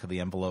of back of the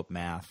envelope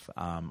math,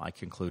 I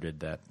concluded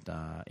that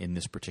in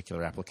this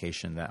particular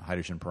application, that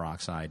hydrogen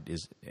peroxide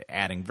is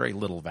adding very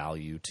little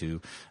value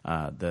to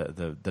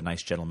the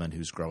nice gentleman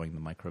who's growing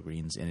the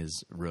microgreens in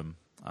his room.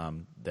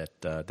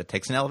 That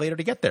takes an elevator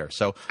to get there.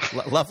 So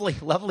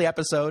lovely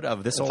episode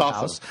of This Old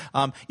House.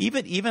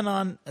 Even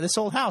on This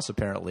Old House,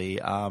 apparently,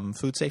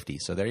 food safety.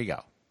 So there you go.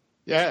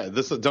 Yeah,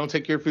 don't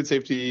take your food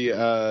safety.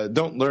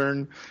 Don't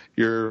learn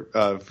your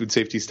food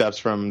safety steps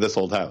from This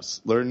Old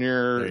House. Learn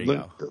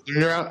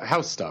your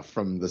house stuff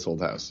from This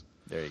Old House.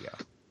 There you go.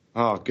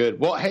 Oh, good.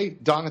 Well, hey,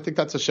 Don, I think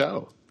that's a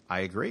show. I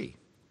agree.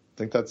 I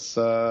think that's.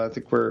 I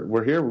think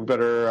we're here. We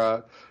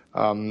better.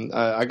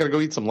 I got to go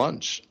eat some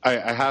lunch.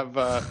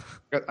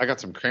 I got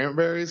some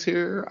cranberries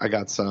here. I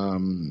got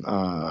some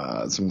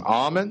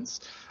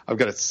almonds. I've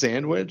got a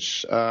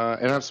sandwich, and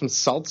I have some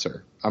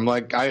seltzer.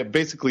 I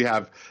basically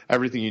have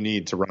everything you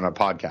need to run a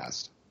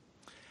podcast.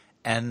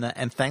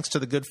 And thanks to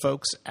the good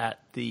folks at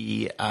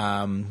the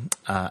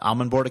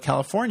Almond Board of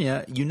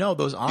California,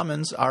 those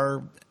almonds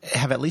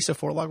have at least a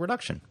 4 log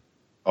reduction.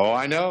 Oh,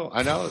 I know,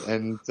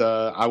 and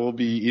I will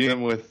be eating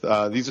them with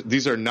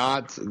these are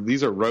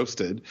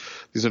roasted.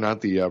 These are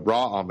not the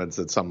raw almonds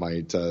that some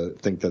might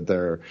think that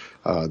they're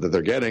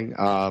getting.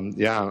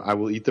 I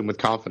will eat them with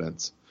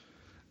confidence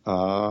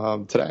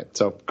today.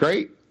 So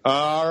great.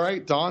 All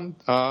right, Don.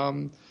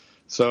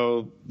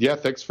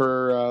 Thanks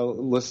for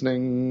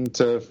listening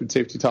to Food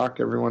Safety Talk,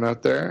 everyone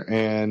out there,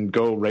 and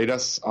go rate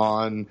us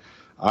on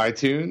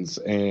iTunes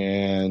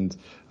and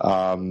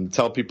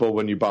tell people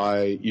when you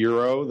buy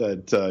Eero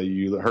that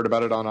you heard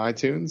about it on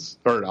iTunes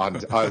or on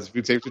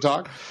Food Safety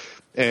Talk,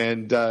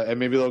 and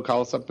maybe they'll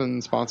call us up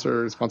and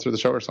sponsor the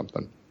show or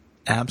something.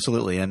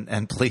 Absolutely,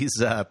 and please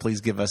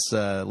give us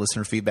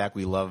listener feedback.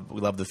 We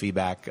love the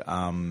feedback,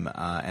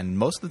 and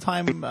most of the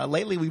time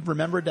lately we've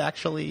remembered to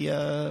actually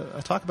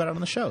talk about it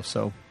on the show.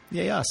 So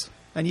yay us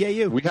and yay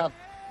you. We have.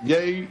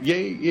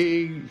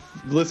 Yay,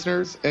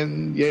 listeners,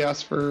 and yay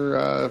us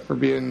for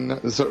being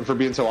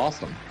so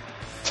awesome.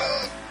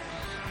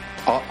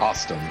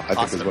 Awesome, I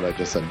think is what I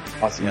just said.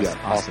 Awesome, yes, yeah,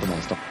 awesome.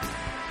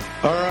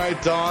 All right,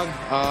 Don.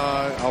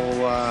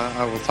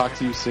 I will talk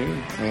to you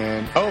soon.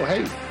 And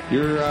hey,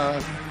 you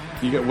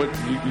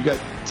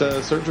got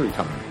surgery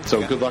coming.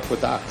 So good luck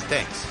with that.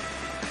 Thanks.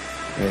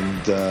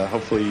 And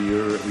hopefully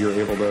you're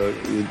able to.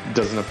 It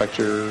doesn't affect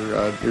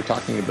your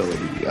talking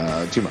ability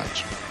too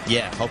much.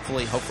 Yeah,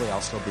 hopefully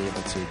I'll still be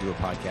able to do a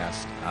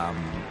podcast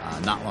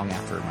not long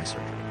after my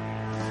surgery.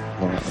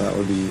 Well,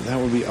 that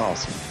would be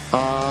awesome.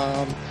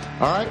 All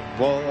right.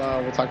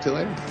 Well, we'll talk to you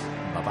later.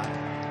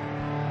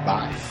 Bye-bye.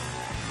 Bye.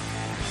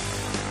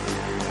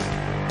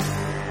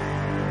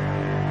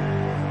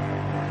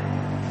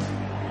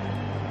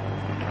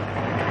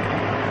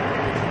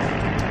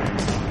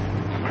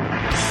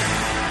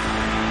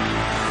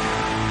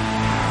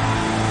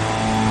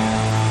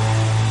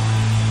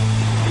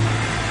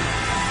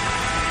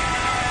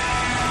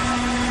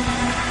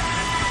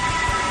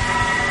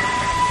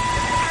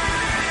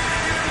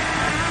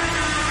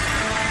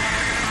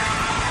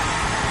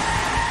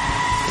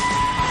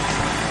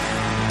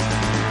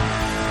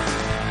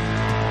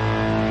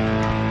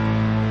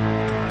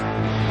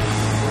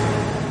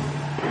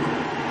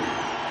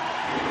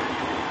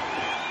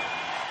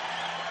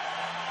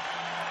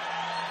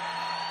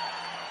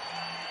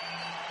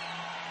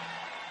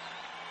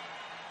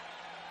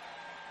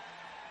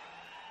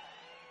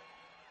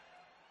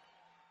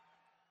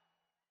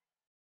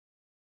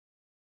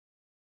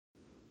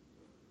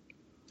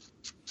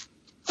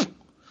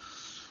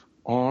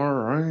 All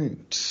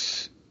right.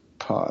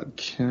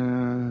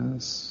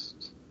 Podcast.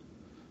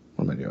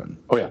 What am I doing?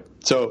 Oh, yeah.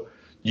 So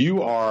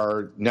you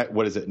are,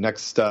 what is it,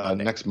 next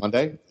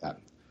Monday? Yeah.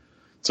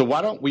 So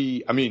why don't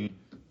we? I mean,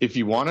 if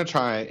you want to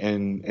try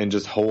and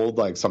just hold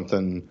like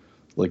something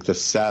like the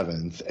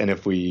 7th, and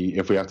if we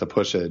have to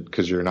push it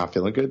because you're not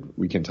feeling good,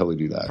 we can totally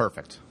do that.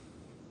 Perfect.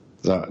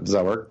 Does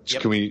that work?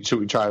 Yep. Should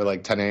we try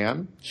like 10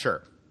 a.m.?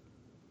 Sure.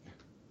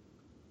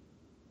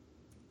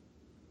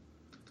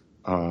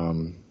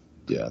 Yeah,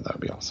 that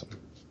would be awesome.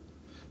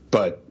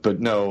 But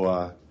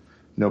no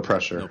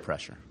pressure. No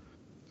pressure.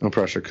 No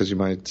pressure because you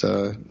might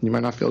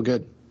not feel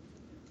good.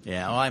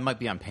 Yeah, well, I might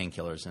be on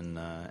painkillers, and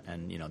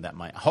that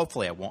might.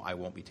 Hopefully, I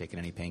won't be taking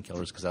any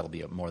painkillers because that'll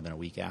be more than a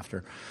week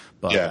after.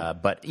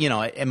 But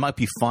it might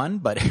be fun,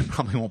 but it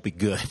probably won't be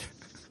good.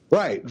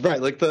 Right.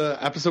 Like the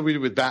episode we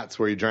did with bats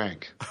where you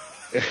drank.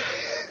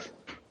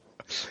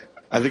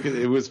 I think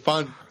it was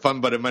fun,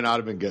 but it might not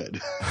have been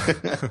good.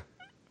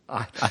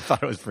 I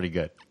thought it was pretty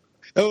good.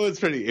 It was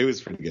pretty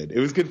good. It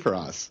was good for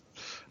us.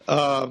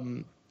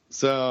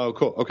 So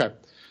cool. Okay.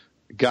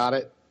 Got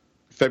it.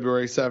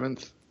 February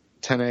 7th,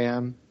 10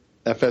 a.m.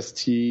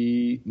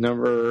 FST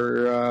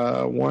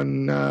number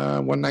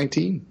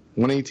 119,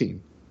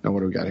 118. Now what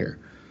do we got here?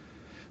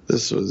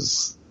 This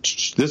was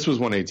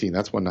 118.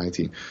 That's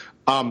 119.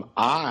 I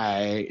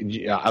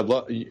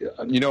love,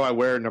 I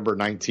wear number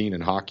 19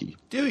 in hockey.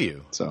 Do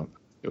you? So,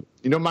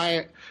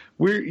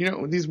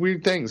 these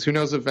weird things. Who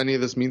knows if any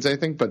of this means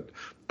anything? But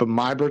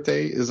my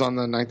birthday is on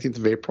the 19th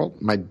of April.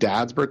 My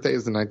dad's birthday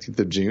is the 19th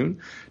of June.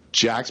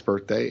 Jack's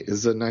birthday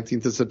is the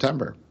 19th of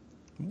September.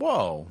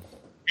 Whoa!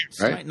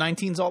 So right?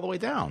 19's all the way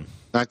down.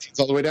 19's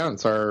all the way down.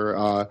 It's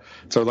our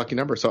lucky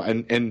number. So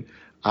and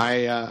I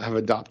have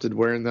adopted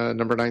wearing the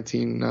number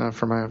 19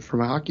 for my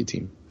hockey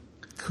team.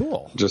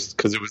 Cool. Just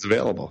because it was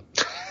available.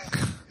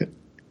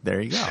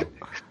 There you go.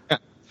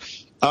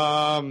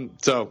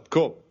 So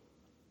cool.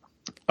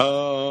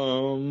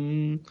 So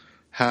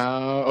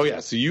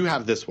you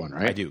have this one,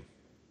 right? I do.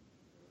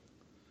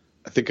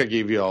 I think I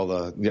gave you all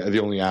the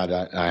only ad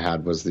I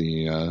had was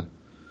the.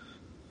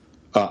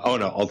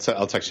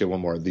 I'll text you one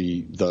more.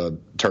 The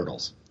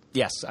turtles.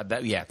 Yes,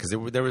 because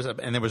there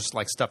was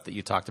like stuff that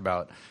you talked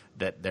about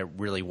that there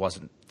really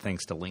wasn't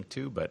things to link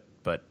to, but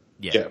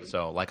yeah.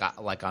 So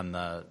like on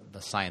the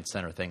Science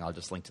Center thing, I'll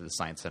just link to the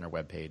Science Center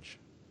webpage.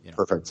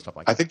 Perfect. Stuff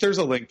like that. I think there's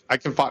a link. I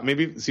can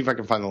maybe see if I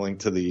can find the link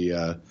to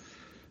the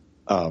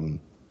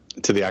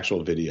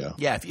actual video.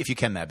 Yeah, if you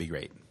can, that'd be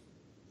great.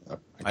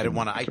 I don't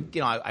want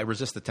to. I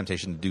resist the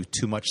temptation to do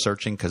too much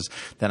searching because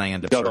then I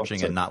end up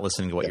searching and not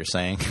listening to what you're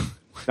saying.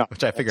 No,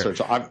 which I figure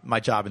my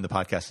job in the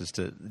podcast is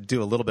to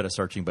do a little bit of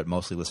searching, but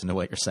mostly listen to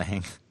what you're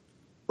saying.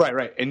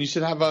 Right. And you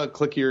should have a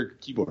click your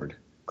keyboard.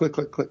 Click.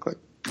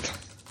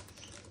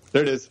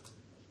 There it is.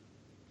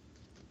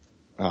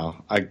 Oh,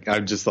 I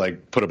just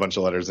put a bunch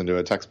of letters into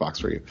a text box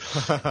for you.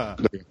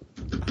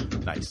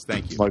 Nice,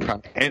 thank you.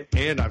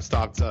 And I've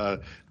stopped.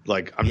 I'm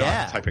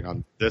not typing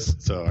on this,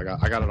 so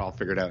I got it all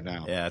figured out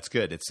now. Yeah, it's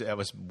good. It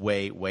was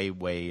way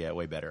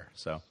better.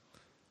 So.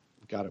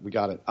 We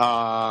got it.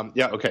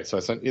 Okay. So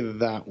I sent you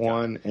that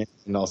one, and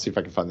I'll see if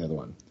I can find the other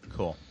one.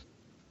 Cool.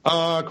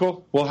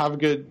 Cool. Well, have a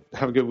good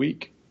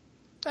week.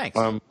 Thanks.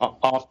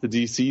 Off to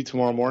DC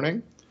tomorrow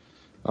morning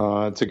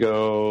to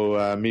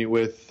go meet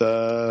with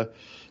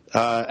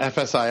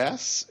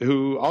FSIS,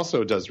 who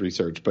also does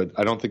research, but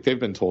I don't think they've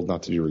been told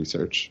not to do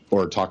research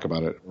or talk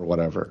about it or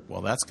whatever.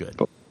 Well, that's good.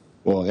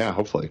 Well, yeah,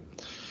 hopefully,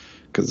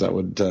 because that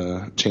would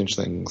change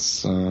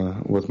things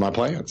with my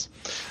plans.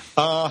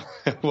 Well,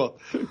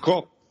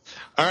 cool.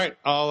 All right.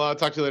 I'll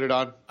talk to you later,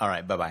 Don. All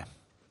right. Bye-bye.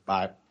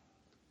 Bye.